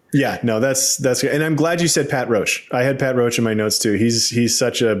 Yeah, no, that's good. And I'm glad you said Pat Roach. I had Pat Roach in my notes too. He's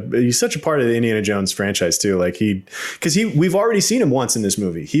such a part of the Indiana Jones franchise too. Like we've already seen him once in this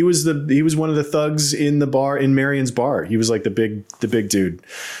movie. He was one of the thugs in the bar, in Marion's bar. He was like the big dude.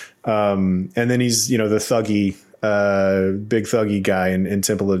 And then he's, the big thuggy guy in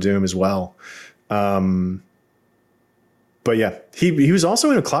Temple of Doom as well. But yeah, he was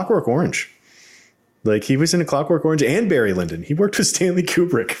also in A Clockwork Orange. Like he was in A Clockwork Orange and Barry Lyndon. He worked with Stanley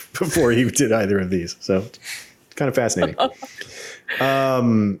Kubrick before he did either of these. So it's kind of fascinating.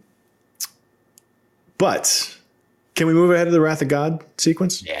 But can we move ahead to the Wrath of God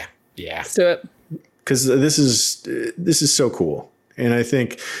sequence? Yeah. Let's do it. Because this is so cool. And I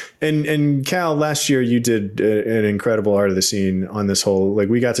think, and Cal, last year you did an incredible Art of the Scene on this whole, like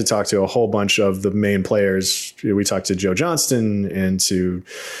we got to talk to a whole bunch of the main players. We talked to Joe Johnston and to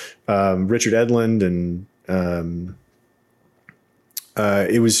Richard Edlund, and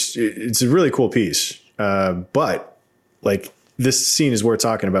it's a really cool piece. But like this scene is worth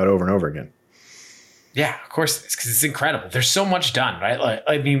talking about over and over again. Yeah, of course, because it's incredible. There's so much done, right? Like,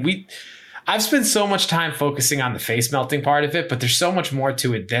 I mean, I've spent so much time focusing on the face melting part of it, but there's so much more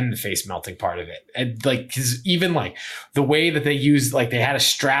to it than the face melting part of it. And like, cause even like the way that they used, like they had to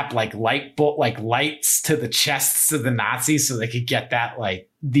strap like lights to the chests of the Nazis so they could get that, like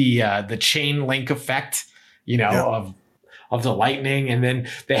the chain link effect, of the lightning. And then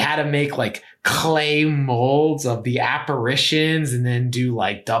they had to make like clay molds of the apparitions and then do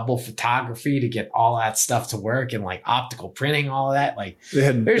like double photography to get all that stuff to work, and like optical printing, all of that. Like they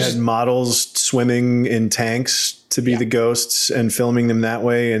had models swimming in tanks to be the ghosts and filming them that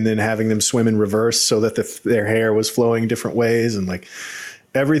way, and then having them swim in reverse so that their hair was flowing different ways. And like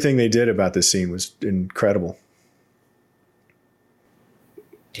everything they did about this scene was incredible.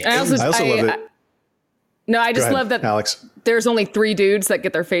 I also love it. No, I just love that, Alex. There's only 3 dudes that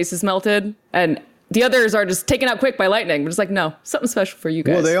get their faces melted, and the others are just taken out quick by lightning. But it's like, no, something special for you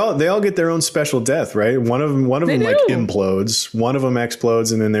guys. Well, they all get their own special death, right? One of them like implodes, one of them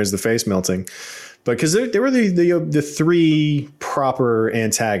explodes, and then there's the face melting. But because they were the 3 proper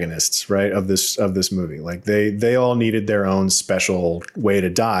antagonists, right, of this movie. Like they all needed their own special way to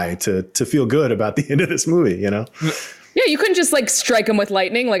die to feel good about the end of this movie, Yeah, you couldn't just like strike them with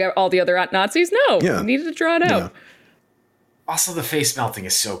lightning like all the other Nazis. No, you needed to draw it out. Yeah. Also, the face melting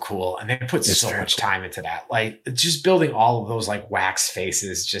is so cool, and they put so much time into that. Like just building all of those like wax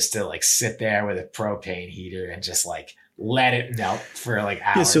faces just to like sit there with a propane heater and just like let it melt for like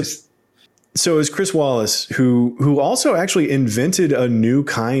hours. Yeah, so it was Chris Wallace who also actually invented a new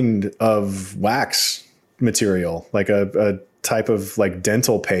kind of wax material, like a type of like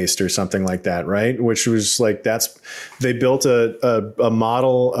dental paste or something like that, right? Which was like they built a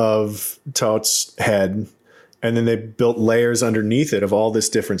model of Toth's head, and then they built layers underneath it of all this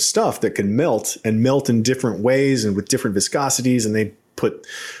different stuff that can melt in different ways and with different viscosities. And they put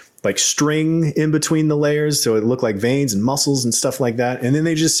like string in between the layers so it looked like veins and muscles and stuff like that. And then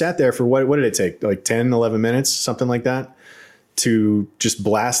they just sat there for what did it take? Like 10, 11 minutes, something like that, to just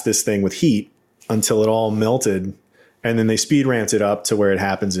blast this thing with heat until it all melted. And then they speed ramped it up to where it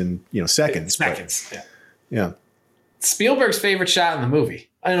happens in, seconds. Yeah. Spielberg's favorite shot in the movie.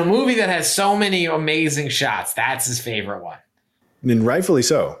 In a movie that has so many amazing shots, that's his favorite one. And rightfully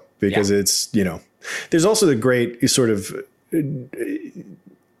so, because it's, there's also the great sort of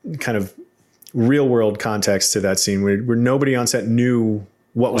kind of real world context to that scene where nobody on set knew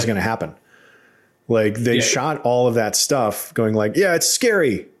what was going to happen. Like they shot all of that stuff going like, yeah, it's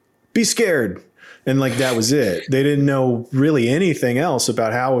scary. Be scared. And like, that was it. They didn't know really anything else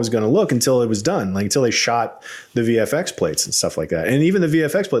about how it was going to look until it was done. Like until they shot the VFX plates and stuff like that. And even the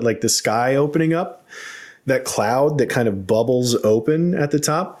VFX plate, like the sky opening up, that cloud that kind of bubbles open at the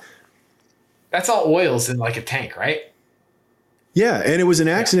top. That's all oils in like a tank, right? Yeah. And it was an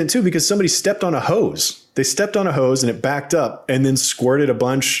accident too, because somebody stepped on a hose. They stepped on a hose and it backed up and then squirted a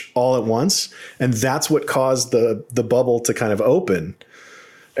bunch all at once. And that's what caused the bubble to kind of open.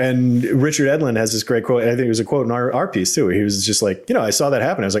 And Richard Edlund has this great quote. I think it was a quote in our piece too. He was just like, I saw that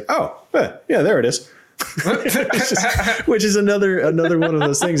happen. I was like, oh, yeah, there it is. which is another one of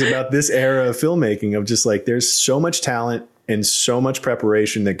those things about this era of filmmaking of just like, there's so much talent and so much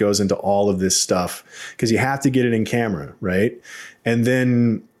preparation that goes into all of this stuff because you have to get it in camera. Right. And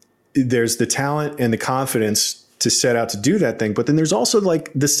then there's the talent and the confidence to set out to do that thing. But then there's also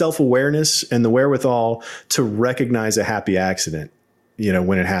like the self-awareness and the wherewithal to recognize a happy accident,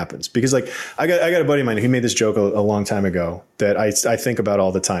 when it happens. Because like I got a buddy of mine, he made this joke a long time ago that I think about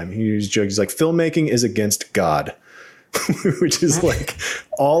all the time. He's like, filmmaking is against God, which is like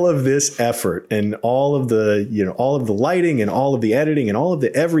all of this effort and all of the, all of the lighting and all of the editing and all of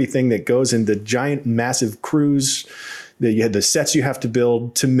the everything that goes into giant, massive crews that you had, the sets you have to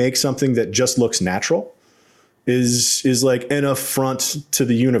build to make something that just looks natural is like an affront to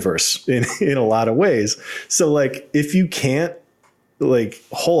the universe in a lot of ways. So like, if you can't like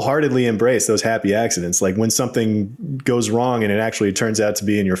wholeheartedly embrace those happy accidents, like when something goes wrong and it actually turns out to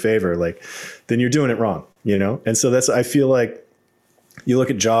be in your favor, like then you're doing it wrong, And so I feel like you look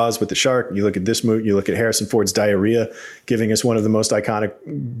at Jaws with the shark, you look at this movie, you look at Harrison Ford's diarrhea, giving us one of the most iconic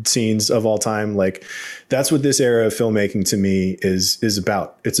scenes of all time. Like that's what this era of filmmaking to me is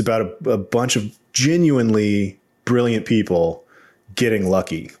about. It's about a bunch of genuinely brilliant people getting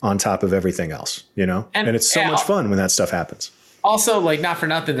lucky on top of everything else, and it's so much fun when that stuff happens. Also, like, not for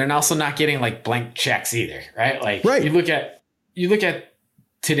nothing, they're also not getting like blank checks either, right? Like, you look at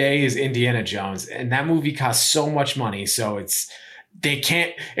today's Indiana Jones, and that movie costs so much money, so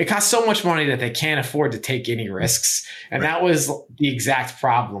it costs so much money that they can't afford to take any risks, and that was the exact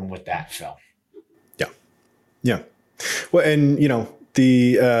problem with that film. Yeah. Well, and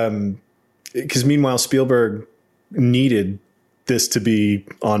because meanwhile Spielberg needed this to be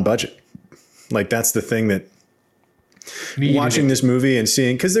on budget. Like that's the thing that. Watching this movie and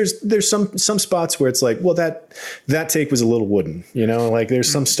seeing, because there's some spots where it's like, well, that take was a little wooden, like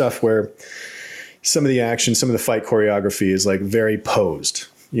there's some stuff where some of the action, some of the fight choreography is like very posed,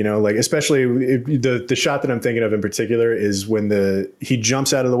 like especially the shot that I'm thinking of in particular is when he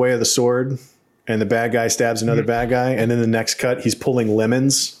jumps out of the way of the sword and the bad guy stabs another bad guy, and then the next cut he's pulling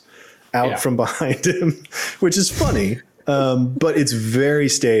lemons out from behind him, which is funny. But it's very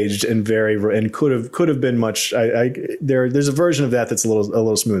staged and could have been much. There's a version of that that's a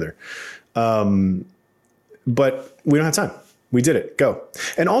little smoother, but we don't have time. We did it. Go.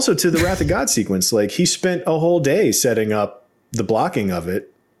 And also to the Wrath of God sequence, like he spent a whole day setting up the blocking of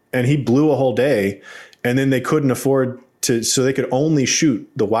it, and he blew a whole day, and then they couldn't afford to, so they could only shoot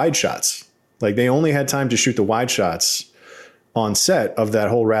the wide shots. Like they only had time to shoot the wide shots on set of that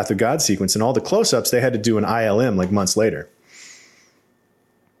whole Wrath of God sequence, and all the close-ups they had to do an ILM like months later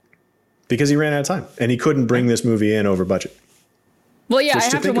because he ran out of time and he couldn't bring this movie in over budget. Well, yeah, I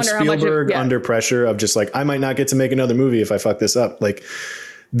have to wonder how much Spielberg under pressure of just like, I might not get to make another movie if I fuck this up. Like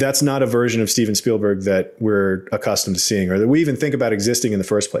that's not a version of Steven Spielberg that we're accustomed to seeing or that we even think about existing in the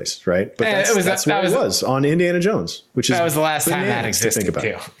first place. Right. But that's what it was on Indiana Jones, which is that was the last time that existed to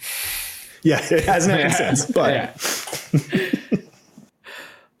think about. Too. Yeah, it hasn't made sense, but.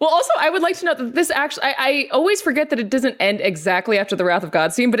 Well, also, I would like to note that this actually, I always forget that it doesn't end exactly after the Wrath of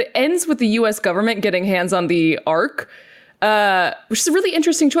God scene, but it ends with the U.S. government getting hands on the Ark, which is a really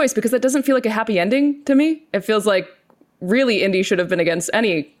interesting choice because that doesn't feel like a happy ending to me. It feels like really Indy should have been against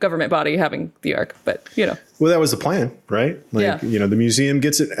any government body having the Ark, but Well, that was the plan, right? Like, the museum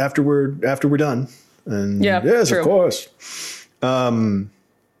gets it after we're done. And yes, true. Of course.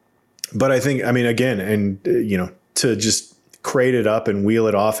 But I think, again, and, to just crate it up and wheel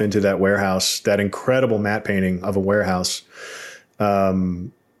it off into that warehouse, that incredible matte painting of a warehouse,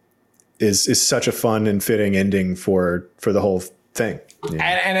 is such a fun and fitting ending for the whole thing. Yeah.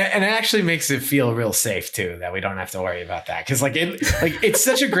 And it actually makes it feel real safe too, that we don't have to worry about that. Cause it's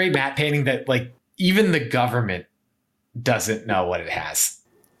such a great matte painting that like even the government doesn't know what it has.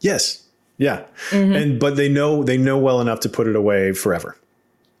 Yes. Yeah. Mm-hmm. But they know well enough to put it away forever.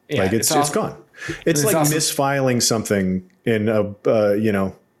 Yeah, like it's gone. It's like misfiling something in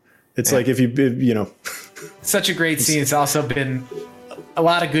It's like if you know. Such a great scene. It's also been a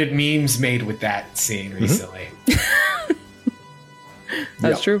lot of good memes made with that scene recently.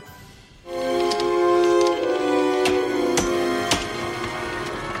 That's true.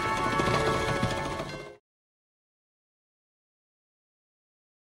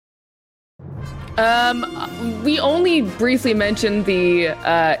 We only briefly mentioned the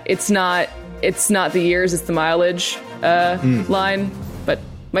it's not the years, it's the mileage line. But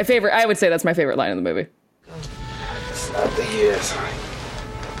my favorite, I would say that's my favorite line in the movie. It's not the years,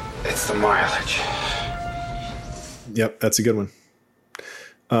 it's the mileage. Yep, that's a good one.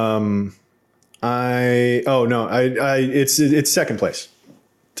 It's second place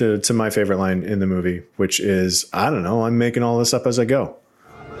to my favorite line in the movie, which is, I don't know, I'm making all this up as I go.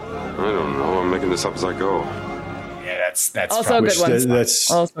 I don't know. I'm making this up as I go. Yeah, that's also a good one.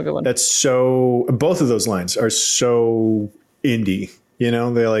 That's also a good one. That's so. Both of those lines are so indie. You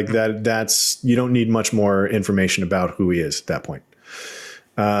know, they're like that. That's, you don't need much more information about who he is at that point.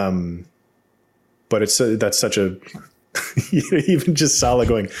 But that's such a even just Sala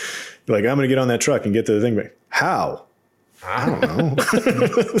going like, I'm going to get on that truck and get to the thing. But how? I don't know.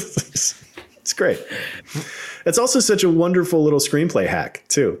 It's great. It's also such a wonderful little screenplay hack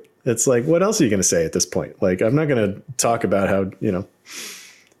too. It's like, what else are you going to say at this point? Like, I'm not going to talk about how, you know.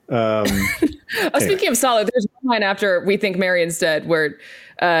 Speaking of Sala, there's one line after we think Marion's dead where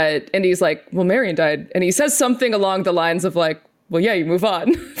Indy's like, well, Marion died. And he says something along the lines of like, well, yeah, you move on.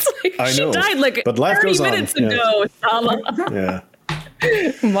 It's like, I know, she died like but life 30 goes on. minutes ago, Sala. Yeah.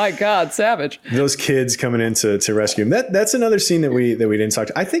 My God, savage. Those kids coming in to rescue him. That's another scene that we didn't talk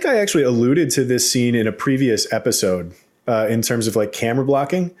to. I think I actually alluded to this scene in a previous episode in terms of like camera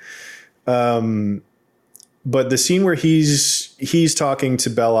blocking. But the scene where he's talking to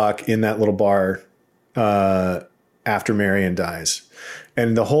Belloc in that little bar after Marion dies,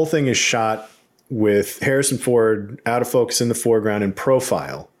 and the whole thing is shot with Harrison Ford out of focus in the foreground in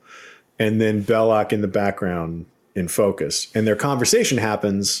profile, and then Belloc in the background in focus, and their conversation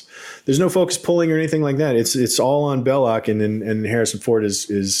happens. There's no focus pulling or anything like that. It's all on Belloc, and Harrison Ford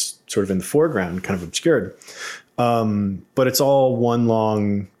is sort of in the foreground, kind of obscured. But it's all one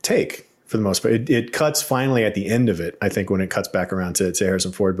long take for the most part. It cuts finally at the end of it, I think, when it cuts back around to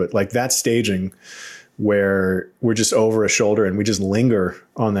Harrison Ford. But like that staging where we're just over a shoulder and we just linger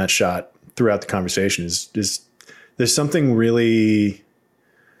on that shot throughout the conversation is there's something really,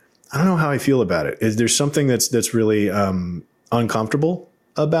 I don't know how I feel about it. There's something that's really uncomfortable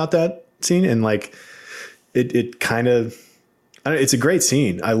about that scene, and like it kind of, it's a great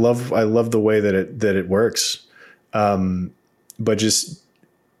scene. I love the way that it works, but just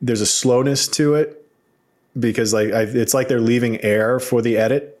there's a slowness to it because like it's like they're leaving air for the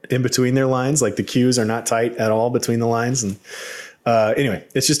edit in between their lines. Like the cues are not tight at all between the lines, and anyway,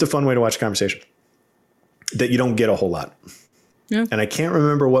 it's just a fun way to watch a conversation that you don't get a whole lot. Yeah. And I can't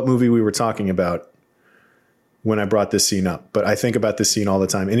remember what movie we were talking about when I brought this scene up, but I think about this scene all the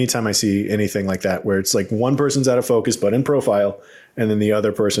time. Anytime I see anything like that, where it's like one person's out of focus, but in profile, and then the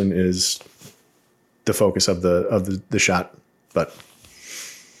other person is the focus of the shot. But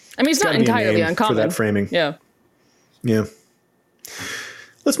I mean, it's not entirely uncommon for that framing. Yeah. Yeah.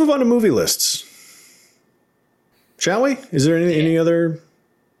 Let's move on to movie lists. Shall we? Is there any other,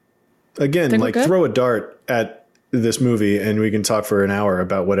 again, like throw a dart at this movie and we can talk for an hour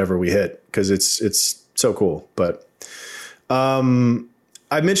about whatever we hit, because it's so cool. But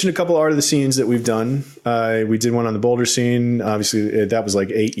I mentioned a couple art of the scenes that we've done. We did one on the Boulder scene. Obviously, that was like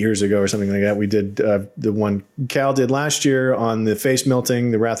 8 years ago or something like that. We did the one Cal did last year on the face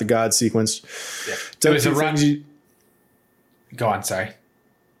melting, the Wrath of God sequence. Yeah. It was a run. Go on, sorry.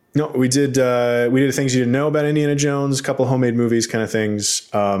 No, we did things you didn't know about Indiana Jones, a couple of homemade movies kind of things.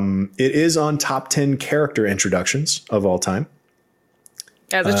 It is on top 10 character introductions of all time.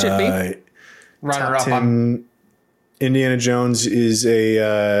 As it should be. Runner up on Indiana Jones is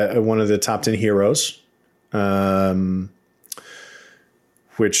one of the top 10 heroes,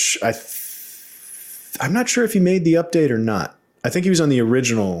 which I'm not sure if he made the update or not. I think he was on the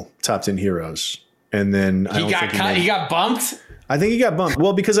original top 10 heroes, and then he got bumped. I think he got bumped.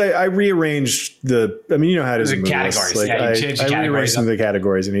 Well, because I rearranged you know how it is in categories. Like, yeah, I rearranged some of the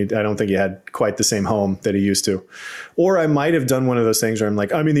categories, and I don't think he had quite the same home that he used to. Or I might have done one of those things where I'm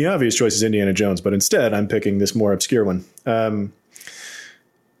like, I mean, the obvious choice is Indiana Jones, but instead I'm picking this more obscure one.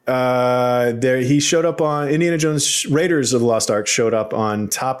 He showed up on Indiana Jones. Raiders of the Lost Ark showed up on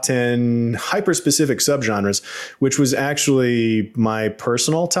top 10 hyper-specific subgenres, which was actually my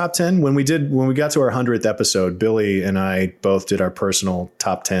personal top 10. When we got to our 100th episode, Billy and I both did our personal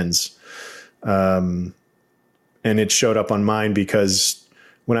top 10s. And it showed up on mine because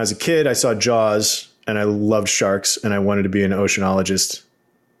When I was a kid, I saw Jaws and I loved sharks and I wanted to be an oceanologist,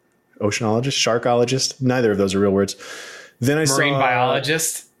 sharkologist. Neither of those are real words. Then I Marine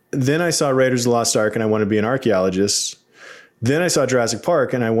biologist. Then I saw Raiders of the Lost Ark and I wanted to be an archaeologist. Then I saw Jurassic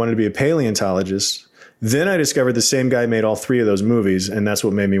Park and I wanted to be a paleontologist. Then I discovered the same guy made all three of those movies. And that's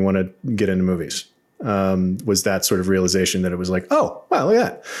what made me want to get into movies. Was that sort of realization that it was like, oh, wow, look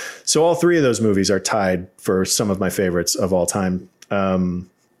at that. So all three of those movies are tied for some of my favorites of all time.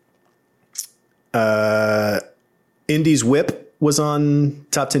 Indy's Whip was on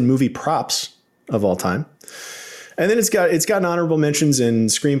top 10 movie props of all time. And then it's gotten honorable mentions in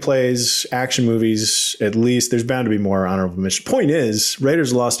screenplays, action movies, at least. There's bound to be more honorable mentions. Point is,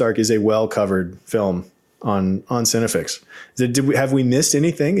 Raiders of the Lost Ark is a well-covered film on Cinefix. Have we missed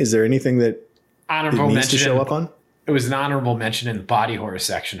anything? Is there anything that honorable it needs mention to show up on? It was an honorable mention in the body horror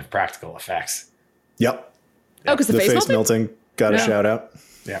section of practical effects. Yep. Oh, because the face melting got a shout out.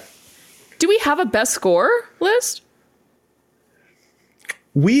 Yeah. Do we have a best score list?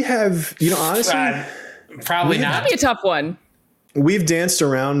 We have, honestly, probably not. That'd be a tough one. We've danced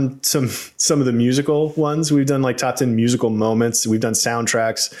around some of the musical ones. We've done like top 10 musical moments. We've done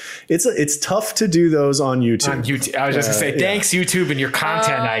soundtracks. It's tough to do those on YouTube. I was just gonna say, thanks YouTube and your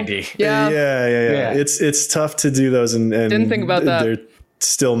content ID. Yeah. It's tough to do those, and didn't think about that. They're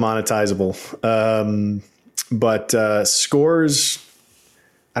still monetizable. But scores,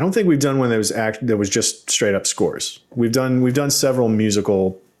 I don't think we've done one that was just straight up scores. We've done several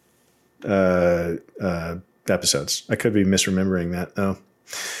musical episodes. I could be misremembering that though.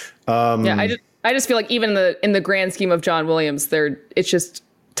 I just feel like even in the grand scheme of John Williams, it's just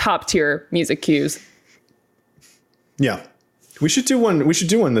top tier music cues. Yeah, we should do one. We should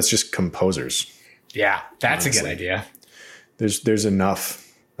do one that's just composers. Yeah, that's honestly a good idea. There's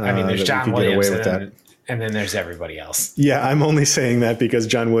enough. I mean, there's John Williams and then there's everybody else. Yeah, I'm only saying that because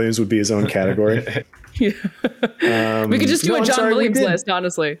John Williams would be his own category. We could just do a John Williams list,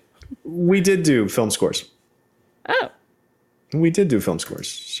 honestly. We did do film scores. Oh. We did do film scores.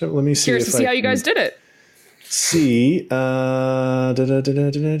 So let me see. Curious to see how you guys did it. See.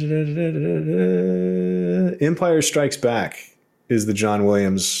 Empire Strikes Back is the John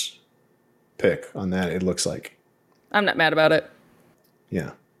Williams pick on that, it looks like. I'm not mad about it.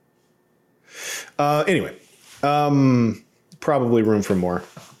 Yeah. Anyway. Probably room for more.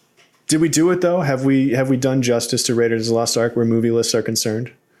 Did we do it though? Have we done justice to Raiders of the Lost Ark where movie lists are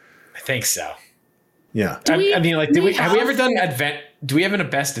concerned? I think so. Yeah. Have we ever done do we have a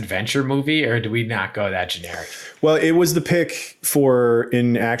best adventure movie, or do we not go that generic? Well, it was the pick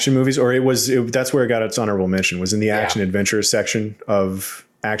in action movies, or that's where it got its honorable mention, was in the action adventure section of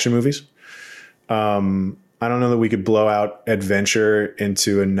action movies. I don't know that we could blow out adventure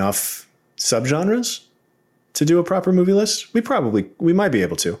into enough subgenres to do a proper movie list. We might be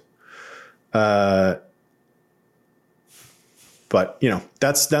able to. But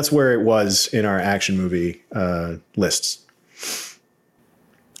that's where it was in our action movie lists.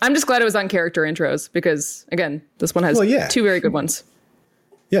 I'm just glad it was on character intros because, again, this one has two very good ones.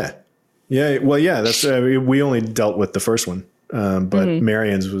 Yeah. Yeah. Well, yeah, that's we only dealt with the first one. But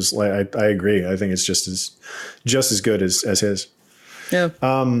Marion's was like, I agree. I think it's just as good as his. Yeah.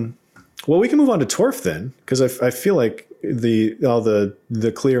 Well, we can move on to Torf then, because I feel like all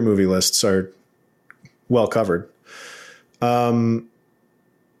the clear movie lists are well covered.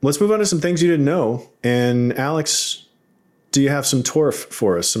 Let's move on to some things you didn't know. And Alex, do you have some Torf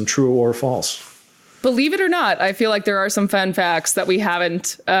for us? Some true or false? Believe it or not, I feel like there are some fun facts that we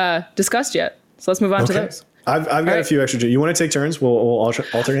haven't discussed yet. So let's move on to those. I've got a few extra. You want to take turns? We'll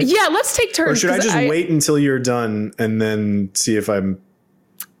alternate. Yeah, let's take turns. Or should I just wait until you're done and then see if I'm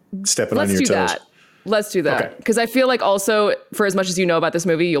stepping on your toes? Let's do that. Because I feel like also, for as much as you know about this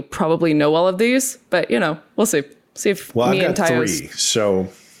movie, you'll probably know all of these. But, we'll see. See if me and Tyos... I've got 3, so...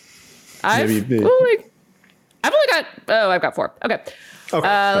 I've got 4. Okay.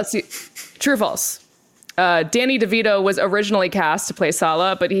 Let's see. True or false? Danny DeVito was originally cast to play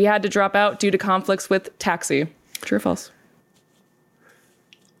Sala, but he had to drop out due to conflicts with Taxi. True or false?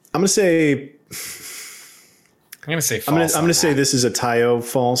 I'm going to say false. I'm going to say this is a Tayo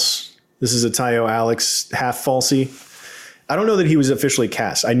false. This is a Tayo Alex half falsy. I don't know that he was officially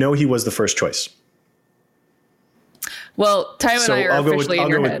cast. I know he was the first choice. Well, Tayo and I are officially in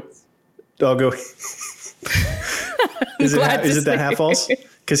your heads. I'll go. Is it that half false?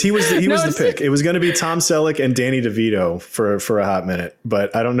 Because he was the pick. It was going to be Tom Selleck and Danny DeVito for a hot minute,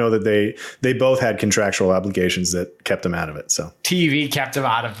 but I don't know that they both had contractual obligations that kept them out of it. So TV kept them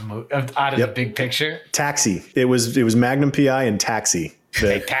out of the big picture. Taxi. It was Magnum PI and Taxi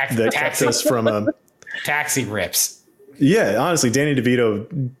that kept us from a Taxi rips. Yeah, honestly, Danny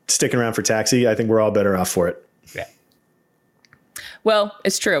DeVito sticking around for Taxi, I think we're all better off for it. Yeah. Well,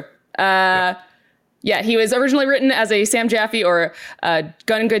 it's true. Yeah, he was originally written as a Sam Jaffe or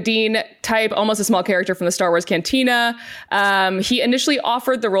Gun Gadin type, almost a small character from the Star Wars Cantina. He initially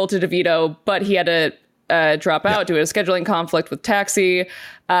offered the role to DeVito, but he had to drop out due to a scheduling conflict with Taxi.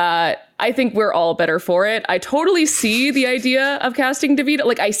 I think we're all better for it. I totally see the idea of casting DeVito.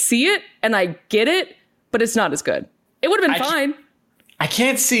 Like, I see it and I get it, but it's not as good. It would have been fine. I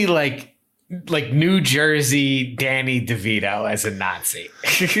can't see like New Jersey Danny DeVito as a Nazi.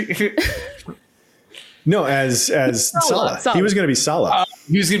 No, as Sala. He was going to be Sala.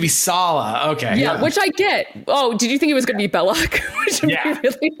 He was going to be Sala. Okay. Yeah, which I get. Oh, did you think he was going to be Belloc? Which would be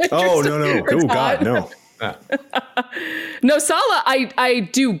really oh, no. Oh, God, no. No, Sala, I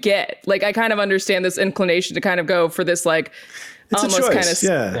do get. Like, I kind of understand this inclination to kind of go for this, like, it's almost a choice.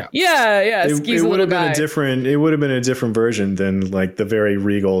 kind of, yeah. It would have been a different. It would have been a different version than like the very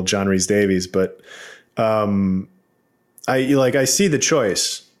regal John Rhys Davies. But I see the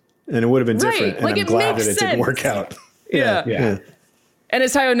choice. And it would have been different. And I'm glad that it didn't work out. Yeah. And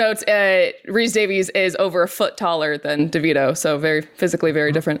as Tayo notes, Rhys Davies is over a foot taller than DeVito. So very physically,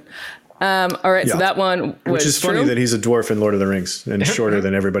 very different. All right. So that one was Which is funny that he's a dwarf in Lord of the Rings and shorter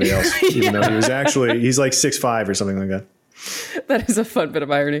than everybody else, even though he was he's like 6'5" or something like that. That is a fun bit of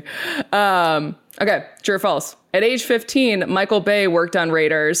irony. Okay. True or false? At age 15, Michael Bay worked on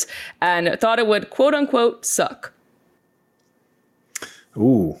Raiders and thought it would, quote unquote, suck.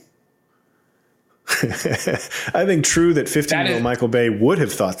 Ooh. I think true that 15-year-old Michael Bay would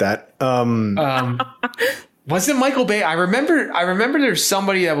have thought that. Wasn't Michael Bay? I remember there's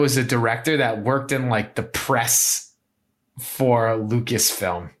somebody that was a director that worked in like the press for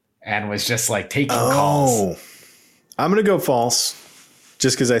Lucasfilm and was just like taking calls. I'm going to go false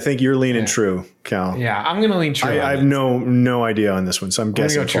just because I think you're leaning true, Cal. Yeah, I'm going to lean true. I have no idea on this one, so I'm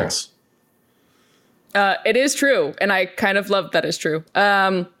guessing false. It is true. And I kind of love that it's true.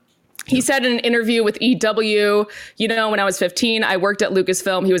 He said in an interview with EW, when I was 15, I worked at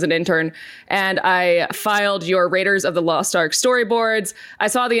Lucasfilm. He was an intern. And I filed your Raiders of the Lost Ark storyboards. I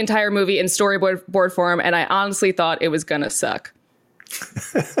saw the entire movie in storyboard form, and I honestly thought it was going to suck.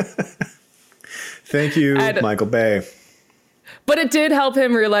 Thank you, Michael Bay. But it did help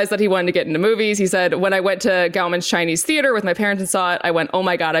him realize that he wanted to get into movies. He said, when I went to Gauman's Chinese Theater with my parents and saw it, I went, oh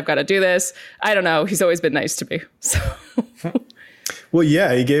my God, I've got to do this. I don't know. He's always been nice to me. So... Well,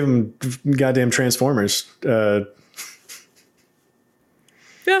 yeah, he gave him goddamn Transformers. Yeah.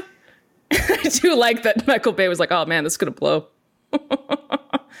 I do like that Michael Bay was like, oh, man, this is going to blow.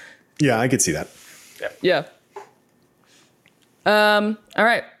 Yeah, I could see that. Yeah. All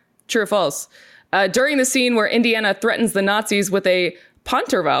right. True or false? During the scene where Indiana threatens the Nazis with a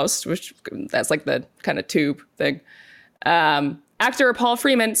Panzerfaust, which that's like the kind of tube thing, actor Paul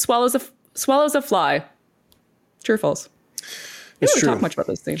Freeman swallows a fly. True or false? We don't talk much about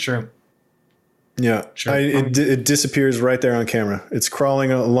those things. True. Yeah. Sure. It disappears right there on camera. It's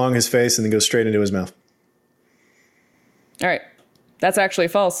crawling along his face and then goes straight into his mouth. All right. That's actually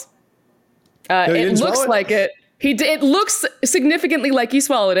false. It looks like it. It looks significantly like he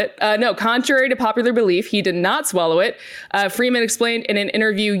swallowed it. No, contrary to popular belief, he did not swallow it. Freeman explained in an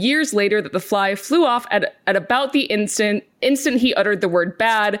interview years later that the fly flew off at about the instant he uttered the word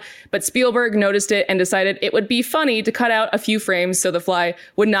bad, but Spielberg noticed it and decided it would be funny to cut out a few frames so the fly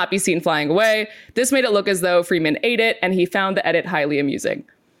would not be seen flying away. This made it look as though Freeman ate it, and he found the edit highly amusing.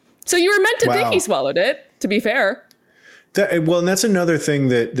 So you were meant to think he swallowed it, to be fair. And that's another thing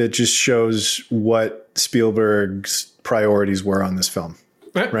that just shows what Spielberg's priorities were on this film,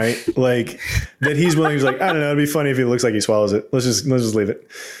 right? Like that he's like, I don't know, it'd be funny if he looks like he swallows it. Let's just leave it.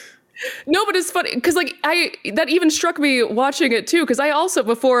 No, but it's funny because that even struck me watching it too. Because I also,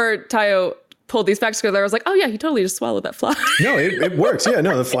 before Tayo pulled these facts together, I was like, oh yeah, he totally just swallowed that fly. No, it works. Yeah,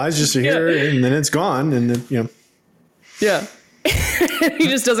 no, the fly's just here and then it's gone, and then Yeah, he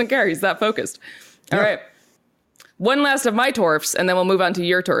just doesn't care. He's that focused. All right. One last of my torfs, and then we'll move on to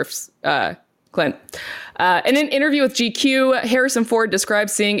your torfs, Clint. In an interview with GQ, Harrison Ford described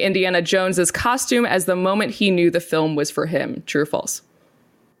seeing Indiana Jones's costume as the moment he knew the film was for him. True or false?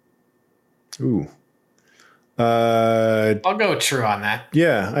 Ooh. I'll go true on that.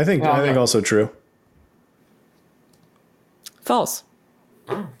 Yeah, I think also true. False.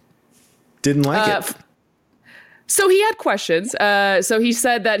 Didn't like it. So he had questions. So he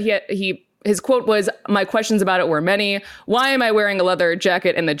said that his quote was, "My questions about it were many. Why am I wearing a leather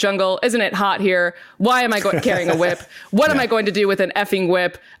jacket in the jungle? Isn't it hot here? Why am I carrying a whip? What am I going to do with an effing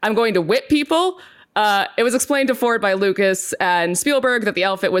whip? I'm going to whip people." It was explained to Ford by Lucas and Spielberg that the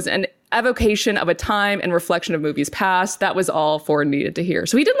outfit was an evocation of a time and reflection of movies past. That was all Ford needed to hear.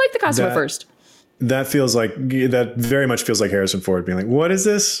 So he didn't like the costume at first. That very much feels like Harrison Ford being like, what is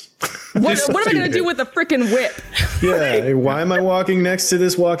this? What am I going to do with a freaking whip? Yeah. Why am I walking next to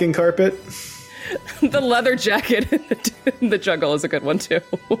this walking carpet? The leather jacket in the jungle is a good one too.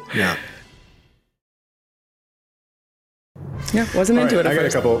 Yeah. Yeah, wasn't into it at I got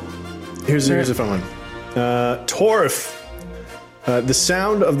first. a couple. Here's a fun one. Torf. The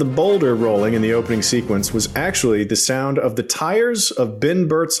sound of the boulder rolling in the opening sequence was actually the sound of the tires of Ben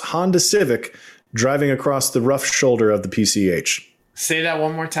Burtt's Honda Civic driving across the rough shoulder of the PCH. Say that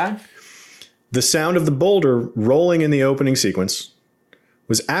one more time. The sound of the boulder rolling in the opening sequence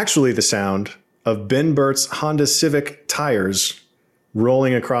was actually the sound of Ben Burtt's Honda Civic tires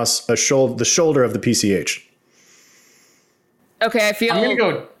rolling across the shoulder of the PCH. Okay, I feel... I'm going to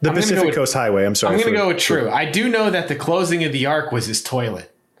go... The Pacific Coast Highway, I'm sorry. I'm going to go with true. I do know that the closing of the Ark was his toilet.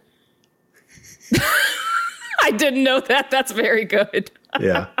 I didn't know that. That's very good.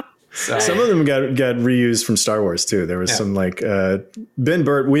 Yeah. So. Some of them got reused from Star Wars, too. There was some like... Ben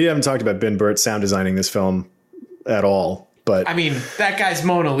Burtt... We haven't talked about Ben Burtt sound designing this film at all, but... I mean, that guy's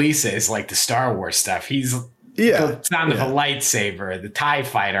Mona Lisa is like the Star Wars stuff. He's the sound of a lightsaber, the TIE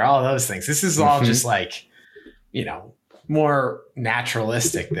fighter, all those things. This is all just like, more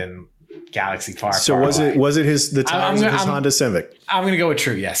naturalistic than Galaxy Far. So Far was Away. it his Honda Civic? I'm going to go with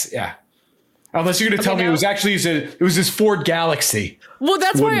true. Yes. Yeah. Unless you're going to tell me it was actually his Ford Galaxy. Well,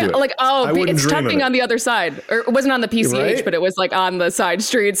 that's why it's tuffing on the other side. Or it wasn't on the PCH, right? But it was like on the side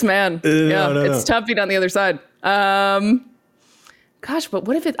streets, man. It's tuffing on the other side. Gosh, but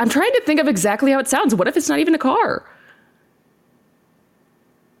what if I'm trying to think of exactly how it sounds. What if it's not even a car?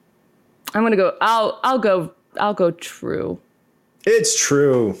 I'm going to go, I'll go true. It's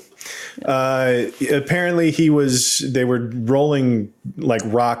true. Apparently they were rolling like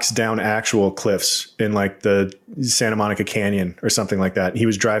rocks down actual cliffs in like the Santa Monica Canyon or something like that. He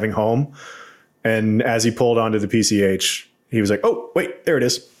was driving home, and as he pulled onto the PCH, he was like, oh, wait, there it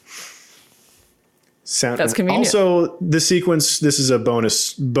is. That's convenient. Also, the sequence, this is a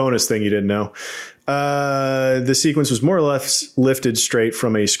bonus thing you didn't know. The sequence was more or less lifted straight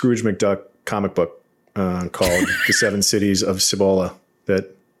from a Scrooge McDuck comic book called The Seven Cities of Cibola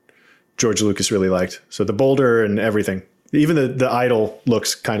that George Lucas really liked. So the boulder and everything, even the idol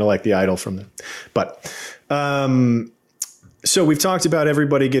looks kind of like the idol from them. But so we've talked about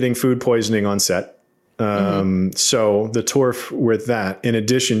everybody getting food poisoning on set. So the Torf with that, in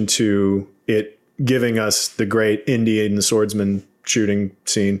addition to it giving us the great Indian swordsman shooting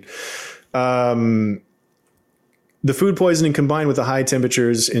scene, the food poisoning combined with the high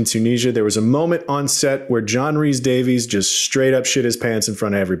temperatures in Tunisia, there was a moment on set where John Rhys Davies just straight up shit his pants in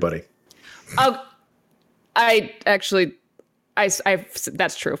front of everybody. Oh, that's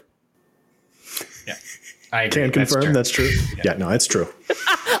true. Yeah, I can confirm that's true. Yeah, no, it's true.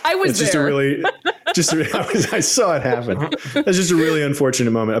 I was there. I saw it happen. It's just a really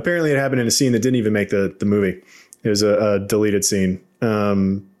unfortunate moment. Apparently, it happened in a scene that didn't even make the movie. It was a deleted scene.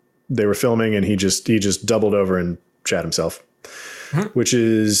 They were filming, and he just doubled over and shat himself, which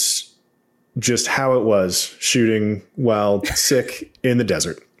is just how it was shooting while sick in the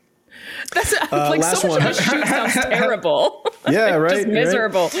desert. That's like so much of a shoot sounds terrible. Yeah, right. Just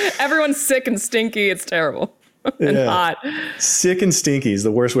miserable. Right? Everyone's sick and stinky. It's terrible and hot. Sick and stinky is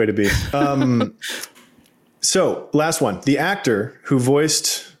the worst way to be. So last one, the actor who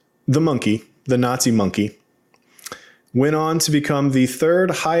voiced the Nazi monkey, went on to become the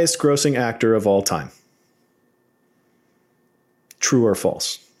third highest grossing actor of all time. True or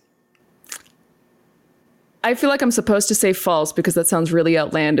false? I feel like I'm supposed to say false because that sounds really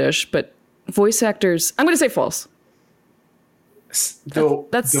outlandish, but voice actors, I'm going to say false. That's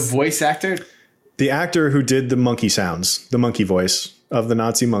the voice actor? The actor who did the monkey sounds, the monkey voice of the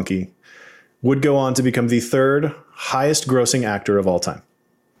Nazi monkey, would go on to become the third highest grossing actor of all time.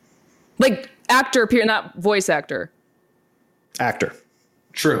 Like actor, not voice actor. Actor.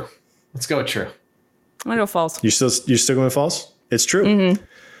 True. Let's go with true. I'm going to go false. You're still going false? It's true.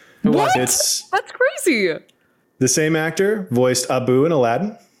 Mm-hmm. What? That's crazy. The same actor voiced Abu in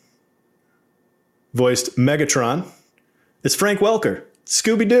Aladdin, voiced Megatron. It's Frank Welker,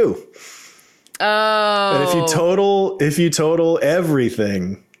 Scooby-Doo. Oh. And if you total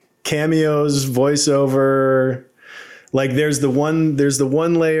everything, cameos, voiceover, like there's the one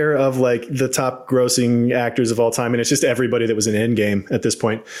layer of like the top grossing actors of all time, and it's just everybody that was in Endgame at this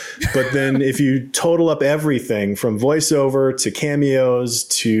point. But then if you total up everything from voiceover to cameos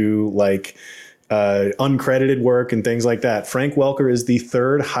to like uncredited work and things like that, Frank Welker is the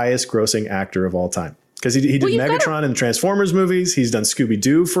third highest grossing actor of all time. Because he did Megatron in the Transformers movies. He's done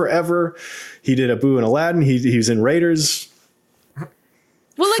Scooby-Doo forever. He did Abu and Aladdin. He was in Raiders.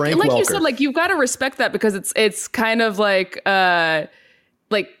 Well, like you said, like you've got to respect that because it's kind of like you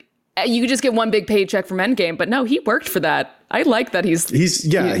could just get one big paycheck from Endgame, but no, he worked for that. I like that he's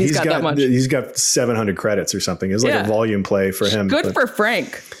got that much. He's got 700 credits or something. It's like a volume play for him. Good for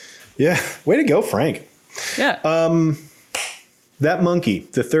Frank. Yeah, way to go, Frank. Yeah. That monkey,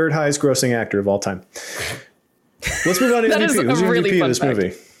 the third highest grossing actor of all time. Let's move on to That MVP. is a Who's the really MVP fun of this fact.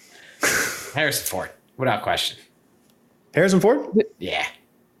 movie? Harrison Ford, without question. Harrison Ford? Yeah.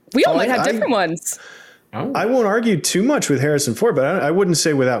 We all might have different ones. Oh. I won't argue too much with Harrison Ford, but I wouldn't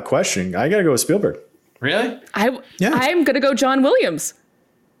say without question. I got to go with Spielberg. Really? I'm going to go John Williams.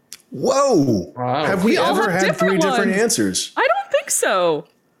 Whoa. Wow. Have we ever had three different answers? I don't think so.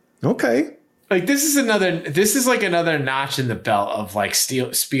 Okay. Like this is like another notch in the belt of like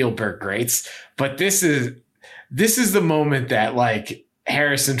Spielberg greats, but this is the moment that like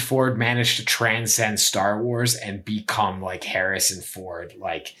Harrison Ford managed to transcend Star Wars and become like Harrison Ford,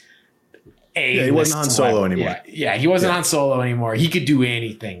 like he wasn't Han Solo anymore. Yeah, he wasn't Han Solo anymore. He could do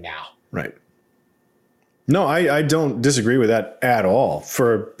anything now. Right. No, I don't disagree with that at all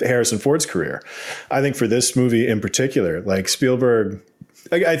for Harrison Ford's career. I think for this movie in particular, like Spielberg,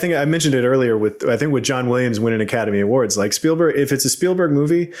 I think I mentioned it earlier with John Williams winning Academy Awards. Like Spielberg, if it's a Spielberg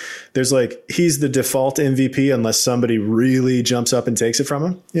movie, there's like he's the default MVP unless somebody really jumps up and takes it from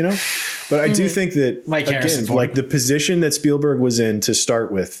him, you know. But I do think that again, like the position that Spielberg was in to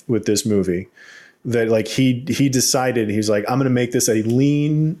start with this movie, that like he decided he's like, I'm going to make this a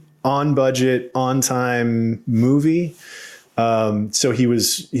lean, on budget, on time movie. So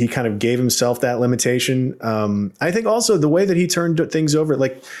he kind of gave himself that limitation. I think also the way that he turned things over,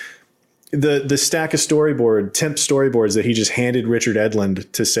 like the stack of temp storyboards that he just handed Richard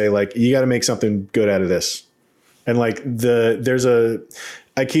Edlund to say, like, you got to make something good out of this. And like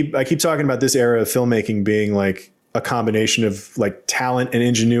I keep talking about this era of filmmaking being like a combination of like talent and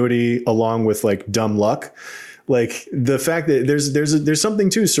ingenuity along with like dumb luck. Like the fact that there's something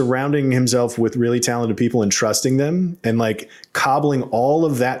too surrounding himself with really talented people and trusting them and like cobbling all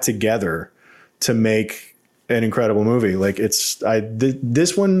of that together to make an incredible movie. Like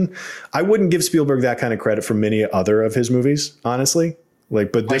this one, I wouldn't give Spielberg that kind of credit for many other of his movies, honestly.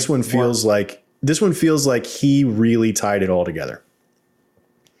 Like, but this one feels like he really tied it all together.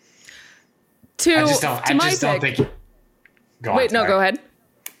 I just don't think. Go ahead.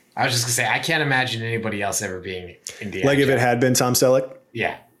 I was just gonna say I can't imagine anybody else ever being Indiana. Like if it had been Tom Selleck,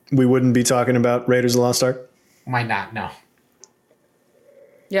 yeah, we wouldn't be talking about Raiders of the Lost Ark. Might not. No.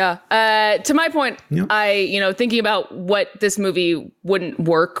 Yeah. To my point, yep. Thinking about what this movie wouldn't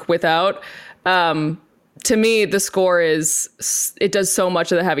work without. To me, the score it does so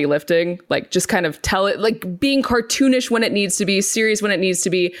much of the heavy lifting, like just kind of tell it, like being cartoonish when it needs to be, serious when it needs to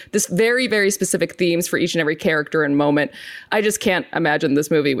be, this very, very specific themes for each and every character and moment. I just can't imagine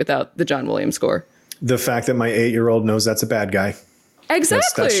this movie without the John Williams score. The fact that my 8-year-old knows that's a bad guy.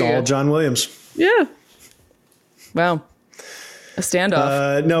 Exactly. That's all John Williams. Yeah. Wow. A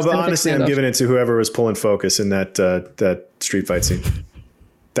standoff. No, but honestly, I'm giving it to whoever was pulling focus in that street fight scene.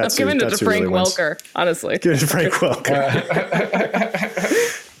 I'm giving it to Frank Welker, honestly. Give it to Frank Welker.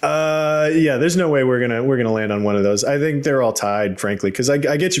 Yeah, there's no way we're gonna land on one of those. I think they're all tied, frankly, because I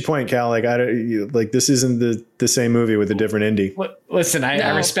get your point, Cal. Like this isn't the same movie with a different indie. Listen,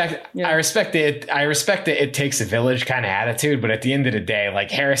 I respect it. I respect that it takes a village kind of attitude, but at the end of the day,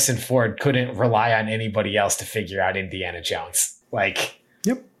 like Harrison Ford couldn't rely on anybody else to figure out Indiana Jones. Like,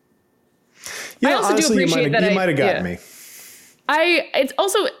 yep. Yeah, I also honestly, do appreciate that you might have gotten me.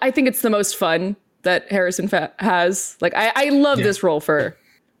 I think it's the most fun that Harrison has. Like I love this role for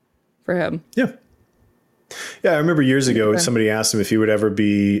him. Yeah. Yeah. I remember years ago, somebody asked him if he would ever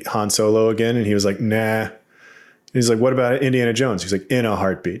be Han Solo again. And he was like, nah. He's like, what about Indiana Jones? He's like, in a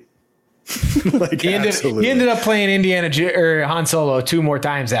heartbeat. Like, he ended up playing or Han Solo 2 more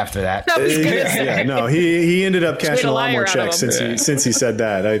times after that. Yeah, no, he ended up cashing a lot more checks since he said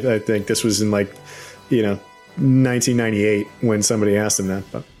that. I think this was in 1998 when somebody asked him that.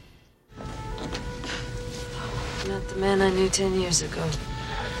 But not the man I knew 10 years ago.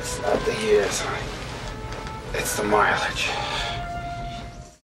 It's not the years, it's the mileage.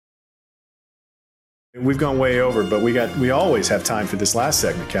 We've gone way over, but we always have time for this last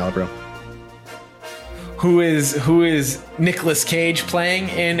segment, Calibro. Who is Nicolas Cage playing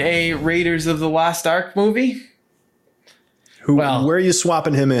in a Raiders of the Lost Ark movie? Where are you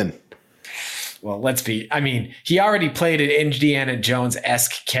swapping him in? Well, he already played an Indiana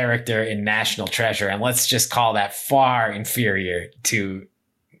Jones-esque character in National Treasure, and let's just call that far inferior to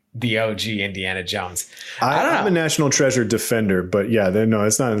the OG Indiana Jones. I'm a National Treasure defender, but yeah, no,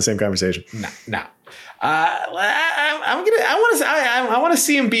 it's not in the same conversation. No. I want to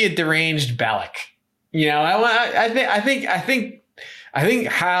see him be a deranged Belloc. You know, I think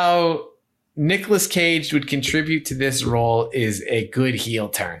how Nicolas Cage would contribute to this role is a good heel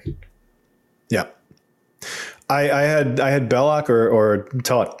turn. Yeah. I had Belloc or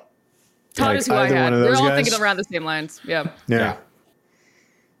Todd. Todd is who I had. We're all thinking around the same lines. Yeah.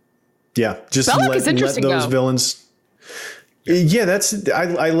 Just Belloc is interesting, let those villains. Yeah,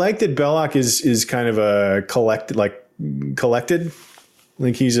 I like that Belloc is kind of a collected. Like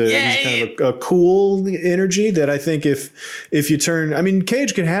he's kind of a cool energy that I think if you turn, I mean,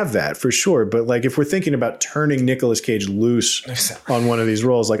 Cage could have that for sure, but like if we're thinking about turning Nicolas Cage loose on one of these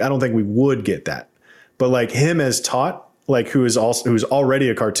roles, like I don't think we would get that. But like him as Tot, like who's already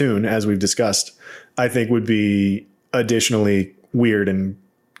a cartoon, as we've discussed, I think would be additionally weird and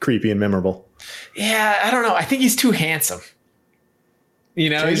creepy and memorable. Yeah, I don't know. I think he's too handsome. You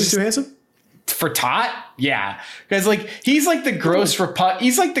know, he's too handsome for Tot. Yeah, because like he's like the gross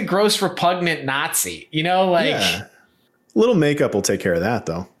repugnant Nazi. You know, like a little makeup will take care of that,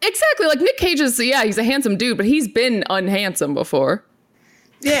 though. Exactly. Like Nick Cage is, he's a handsome dude, but he's been unhandsome before.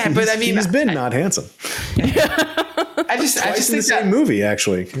 Yeah, but I mean, he's been not handsome. I just think the same movie,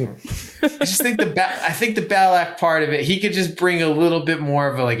 actually. I just think the Belloc part of it, he could just bring a little bit more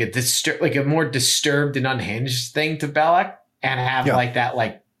of a more disturbed and unhinged thing to Belloc, and have like that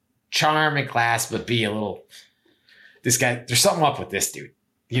like charm and class, but be a little. This guy, there's something up with this dude.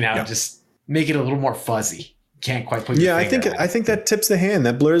 You know, just make it a little more fuzzy. Can't quite put. Your finger on it. I think that tips the hand.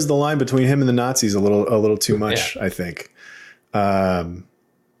 That blurs the line between him and the Nazis a little too much. I think.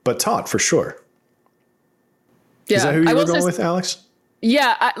 But Tot for sure. Yeah, is that who you were going with, Alex?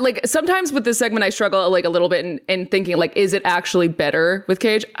 Yeah, like sometimes with this segment, I struggle like a little bit in thinking like, is it actually better with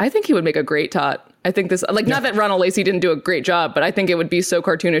Cage? I think he would make a great Tot. I think this, like, not that Ronald Lacey didn't do a great job, but I think it would be so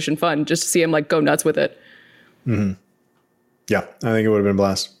cartoonish and fun just to see him like go nuts with it. Mm-hmm. Yeah, I think it would have been a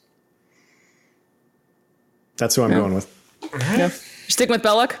blast. That's who I'm going with. Yeah. You're sticking with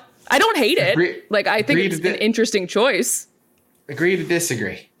Belloc? I don't hate it. I think it's an interesting choice. Agree to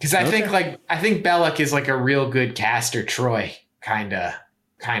disagree, because I think Belloc is like a real good Castor Troy kind of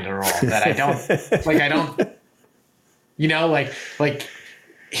role that I don't you know, like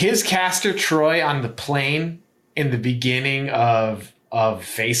his Castor Troy on the plane in the beginning of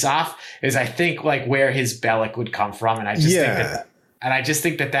Face Off is, I think, like where his Belloc would come from, and I just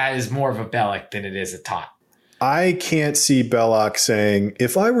think that is more of a Belloc than it is a Tot. I can't see Belloc saying,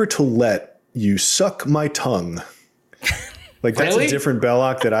 "If I were to let you suck my tongue." Like that's a different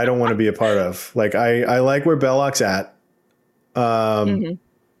Belloc that I don't want to be a part of. Like I like where Belloc's at. That's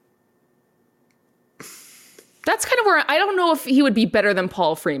kind of where I don't know if he would be better than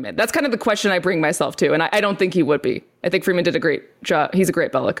Paul Freeman. That's kind of the question I bring myself to, and I don't think he would be. I think Freeman did a great job. He's a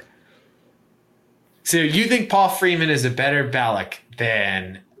great Belloc. So you think Paul Freeman is a better Belloc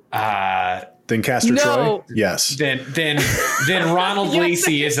than Castor Troy? Yes. Than Ronald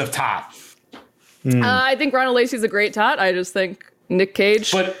Lacey is of Tot. I think Ronald Lacey's a great Tot. I just think Nick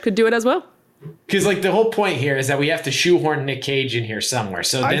Cage could do it as well. Because like the whole point here is that we have to shoehorn Nick Cage in here somewhere.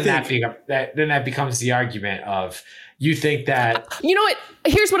 So then that becomes the argument of, you think that, you know what?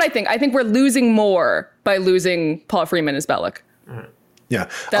 Here's what I think. I think we're losing more by losing Paul Freeman as Belloc. Yeah,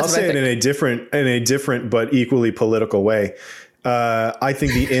 I'll say it in a different but equally political way. I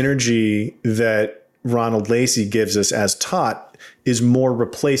think the energy that Ronald Lacey gives us as Tot is more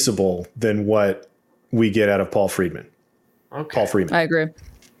replaceable than what we get out of Paul Freeman. Okay. Paul Freeman. I agree.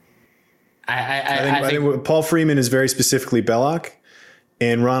 I think Paul Freeman is very specifically Belloc,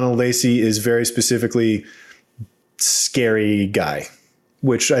 and Ronald Lacey is very specifically scary guy,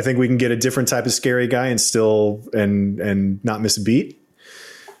 which I think we can get a different type of scary guy and still and not miss a beat.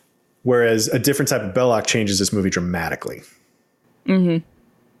 Whereas a different type of Belloc changes this movie dramatically. Mm-hmm.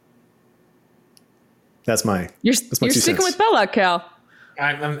 That's my. You're sticking with Belloc, Cal.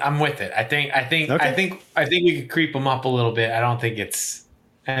 I'm with it. I think we could creep him up a little bit. I don't think it's.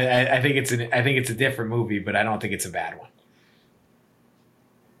 I think it's a different movie, but I don't think it's a bad one.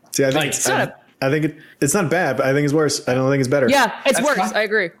 See, I think it's not bad, but I think it's worse. I don't think it's better. Yeah, it's worse. Fine. I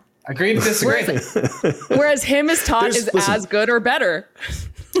agree. Agree to disagree. Whereas him as Tot is as good or better.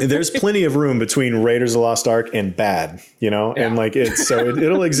 There's plenty of room between Raiders of the Lost Ark and bad, you know, and like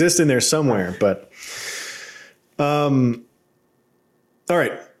it'll exist in there somewhere. But, all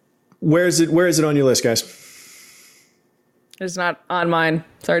right, where is it on your list, guys? It's not on mine.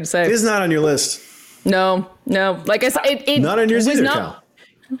 Sorry to say. It is not on your list. No. Like I said, it not on yours either, Cal.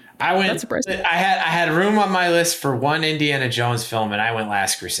 I went. That's surprising. I had room on my list for one Indiana Jones film, and I went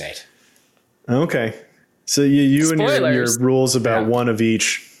Last Crusade. Okay, so you and your rules about one of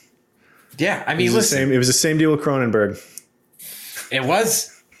each. Yeah, I mean, listen, it was the same deal with Cronenberg. It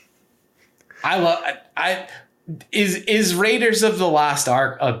was. Is Raiders of the Lost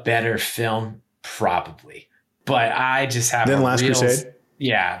Ark a better film? Probably, but I just have Last Crusade.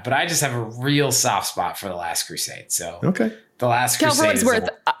 Yeah, but I just have a real soft spot for the Last Crusade. So okay, the Last Crusade. For what it's worth,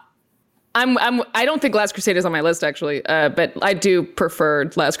 I don't think Last Crusade is on my list actually, but I do prefer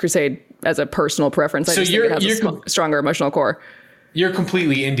Last Crusade as a personal preference. I just think it has a stronger emotional core. You're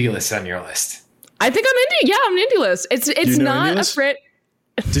completely indie-less on your list. I think I'm indie. Yeah, I'm an indie list. It's not a frit.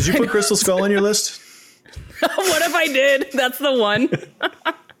 Did you put Crystal Skull on your list? What if I did? That's the one.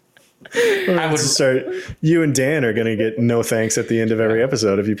 I would start. You and Dan are going to get no thanks at the end of every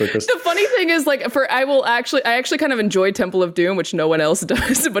episode if you put Crystal. The funny thing is, like, I actually kind of enjoy Temple of Doom, which no one else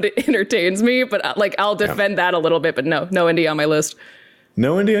does, but it entertains me. But like, I'll defend that a little bit. But no indie on my list.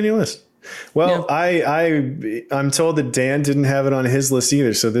 No indie on your list. Well, yeah. I'm told that Dan didn't have it on his list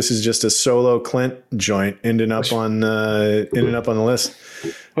either, so this is just a solo Clint joint ending up on the list,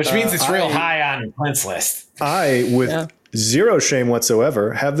 which means it's real high on Clint's list. With zero shame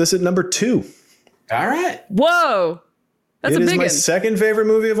whatsoever, have this at number 2. All right. Whoa, that's a big one. It is my second favorite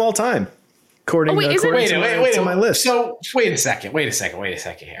movie of all time, according to my list. So wait a second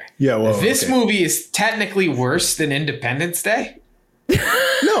here. Yeah, well, this movie is technically worse than Independence Day.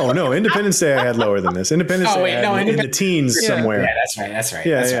 No, Independence Day I had lower than this. Independence Day in the teens somewhere. Yeah, that's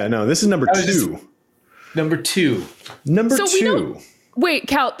right. No, this is number 2. Number 2. Number 2. Wait,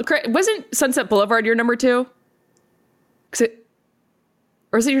 Cal, wasn't Sunset Boulevard your number 2?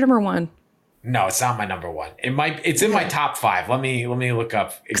 Or is it your number 1? No, it's not my number 1. It's in my top 5. Let me look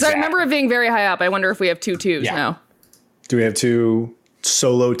up. Because I remember it being very high up. I wonder if we have 2 2s now. Do we have 2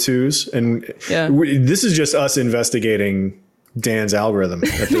 solo 2s? And this is just us investigating Dan's algorithm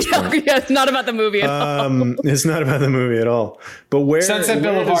at this point. Yeah, it's not about the movie at all. It's not about the movie at all. But Sunset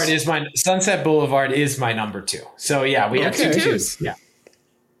Boulevard is my number 2. So yeah, we have 2 2s. Yeah.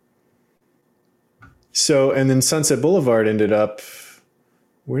 So and then Sunset Boulevard ended up.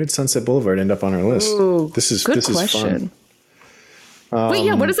 Where did Sunset Boulevard end up on our list? Ooh, this is question. Fun.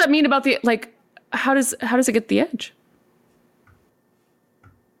 Wait, what does that mean about the how does it get the edge?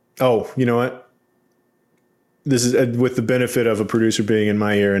 Oh, you know what? This is with the benefit of a producer being in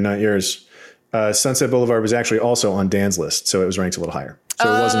my ear and not yours. Sunset Boulevard was actually also on Dan's list, so it was ranked a little higher. So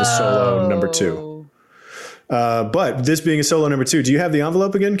it wasn't a solo number 2. But this being a solo number 2, do you have the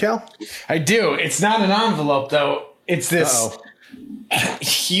envelope again, Cal? I do. It's not an envelope, though. It's this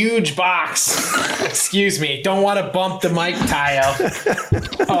huge box. Excuse me. Don't want to bump the mic, Tayo.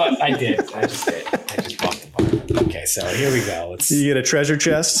 Oh, I did. I just bumped the mic. Okay, so here we go. You get a treasure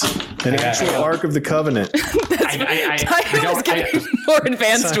chest, an actual Ark of the Covenant. Tayo's getting more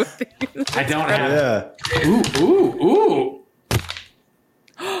advanced with these. I don't have. Yeah. Ooh.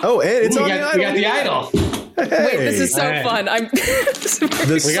 Oh, and it's on the idol. We got the idol. Hey. Wait, this is so fun.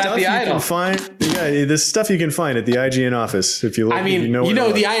 We got the idol. This stuff you can find at the IGN office if you look. I mean,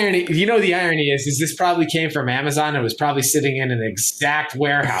 the irony. The irony is this probably came from Amazon. It was probably sitting in an exact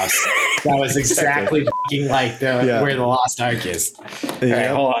warehouse that was exactly like where the Lost Ark is.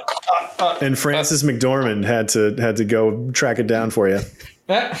 Yeah. Right, hold on. And Francis McDormand had to go track it down for you.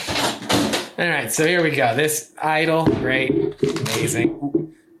 All right, so here we go. This idol, great, amazing.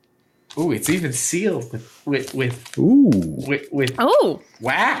 Ooh, it's even sealed with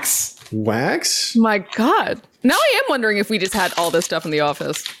wax. Wax? My God. Now I am wondering if we just had all this stuff in the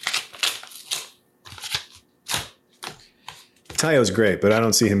office. Tayo's great, but I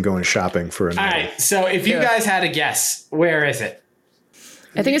don't see him going shopping for another. All right, so if you guys had a guess, where is it?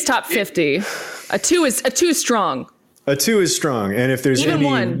 I think it's top 50. A 2 is strong. A 2 is strong, and if there's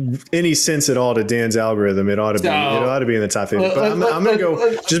any sense at all to Dan's algorithm, it ought to be in the top 50. But I'm going to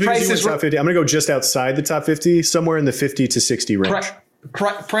go just because you went top 50. I'm going to go just outside the top 50, somewhere in the 50 to 60 range.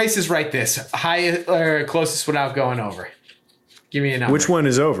 Price is right. This high or closest without going over. Give me a number. Which one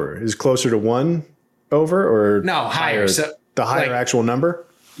is over? Is closer to 1 over or no higher? So the higher actual number.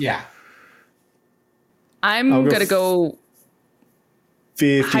 Yeah, I'm going to go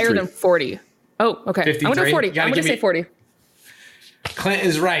 53. Higher than 40. Oh, okay. 53? I'm going to 40. I'm going to say 40. Clint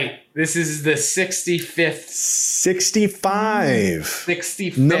is right. This is the 65th. 65.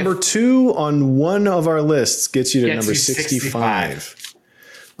 65th. Number 2 on one of our lists gets you to number 65.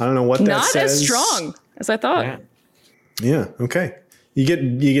 I don't know what that says. Not as strong as I thought. Yeah. Okay. You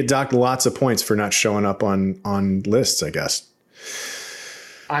get docked lots of points for not showing up on lists, I guess.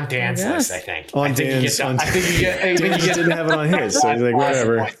 On Dan's list, I think. On Dan's. I think you didn't have it on his, so he's like,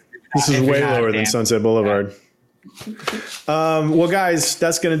 whatever. This is way lower than Sunset Boulevard. Well, guys,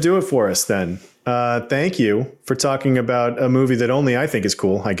 that's going to do it for us then. Thank you for talking about a movie that only I think is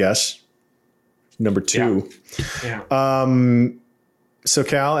cool, I guess. Number 2. Yeah. So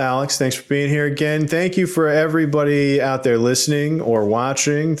Cal, Alex, thanks for being here again. Thank you for everybody out there listening or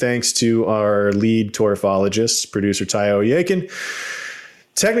watching. Thanks to our lead torfologist, producer Tayo Yakin.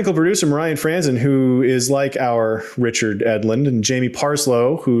 Technical producer Mariah Franzen, who is like our Richard Edlund, and Jamie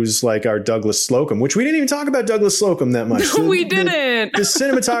Parslow, who's like our Douglas Slocum, which we didn't even talk about Douglas Slocum that much. No, we didn't. The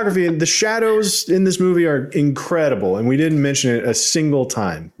cinematography and the shadows in this movie are incredible, and we didn't mention it a single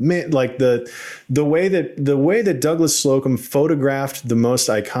time. Man, like the way that Douglas Slocum photographed the most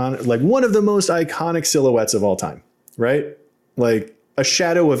iconic, like one of the most iconic silhouettes of all time, right? Like a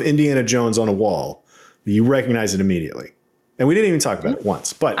shadow of Indiana Jones on a wall, you recognize it immediately. And we didn't even talk about it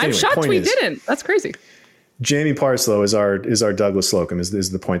once. But anyway, I'm shocked we didn't. That's crazy. Jamie Parslow is our Douglas Slocum is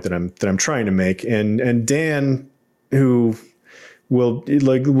the point that I'm trying to make. And Dan, who he'll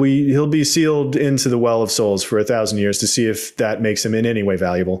be sealed into the well of souls for 1,000 years to see if that makes him in any way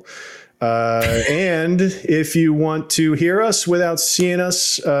valuable. And if you want to hear us without seeing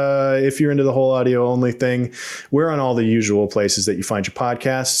us, if you're into the whole audio only thing, we're on all the usual places that you find your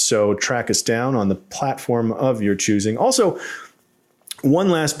podcasts. So track us down on the platform of your choosing. Also, one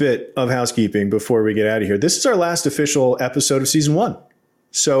last bit of housekeeping before we get out of here. This is our last official episode of season 1.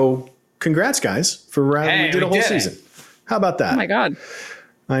 So congrats, guys, for we did a whole season. How about that? Oh my God.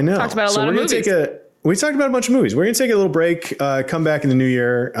 I know. Talked about a lot of movies. We talked about a bunch of movies. We're going to take a little break, come back in the new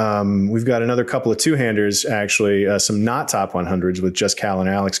year. We've got another couple of two-handers, actually, some not top 100s with just Cal and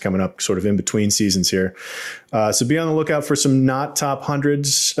Alex coming up sort of in between seasons here. So be on the lookout for some not top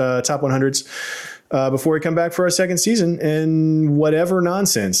 100s before we come back for our second season and whatever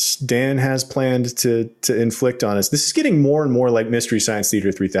nonsense Dan has planned to inflict on us. This is getting more and more like Mystery Science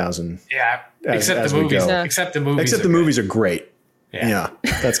Theater 3000. Yeah, except the movies. Except the movies are great. Yeah,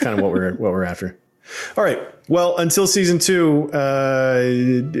 that's kind of what we're after. All right. Well, until season 2,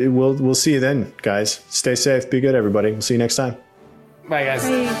 we'll see you then, guys. Stay safe. Be good, everybody. We'll see you next time. Bye, guys.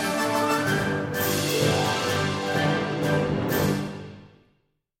 Bye.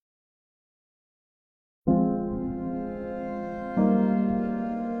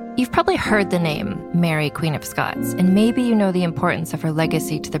 You've probably heard the name Mary, Queen of Scots, and maybe you know the importance of her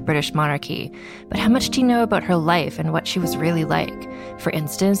legacy to the British monarchy. But how much do you know about her life and what she was really like? For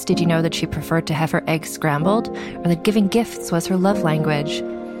instance, did you know that she preferred to have her eggs scrambled, or that giving gifts was her love language?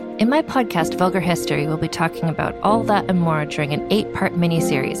 In my podcast, Vulgar History, we'll be talking about all that and more during an 8-part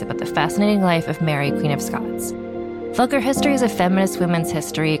miniseries about the fascinating life of Mary, Queen of Scots. Vulgar History is a feminist women's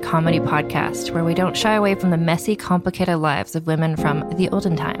history comedy podcast where we don't shy away from the messy, complicated lives of women from the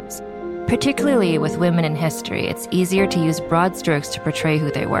olden times. Particularly with women in history, it's easier to use broad strokes to portray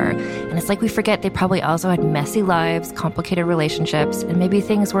who they were, and it's like we forget they probably also had messy lives, complicated relationships, and maybe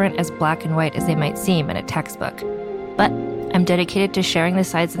things weren't as black and white as they might seem in a textbook. But I'm dedicated to sharing the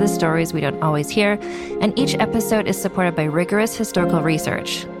sides of the stories we don't always hear, and each episode is supported by rigorous historical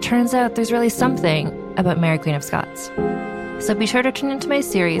research. Turns out there's really something about Mary, Queen of Scots. So be sure to tune into my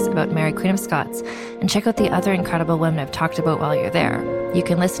series about Mary, Queen of Scots and check out the other incredible women I've talked about while you're there. You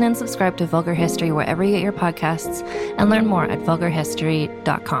can listen and subscribe to Vulgar History wherever you get your podcasts and learn more at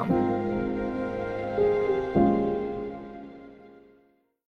vulgarhistory.com.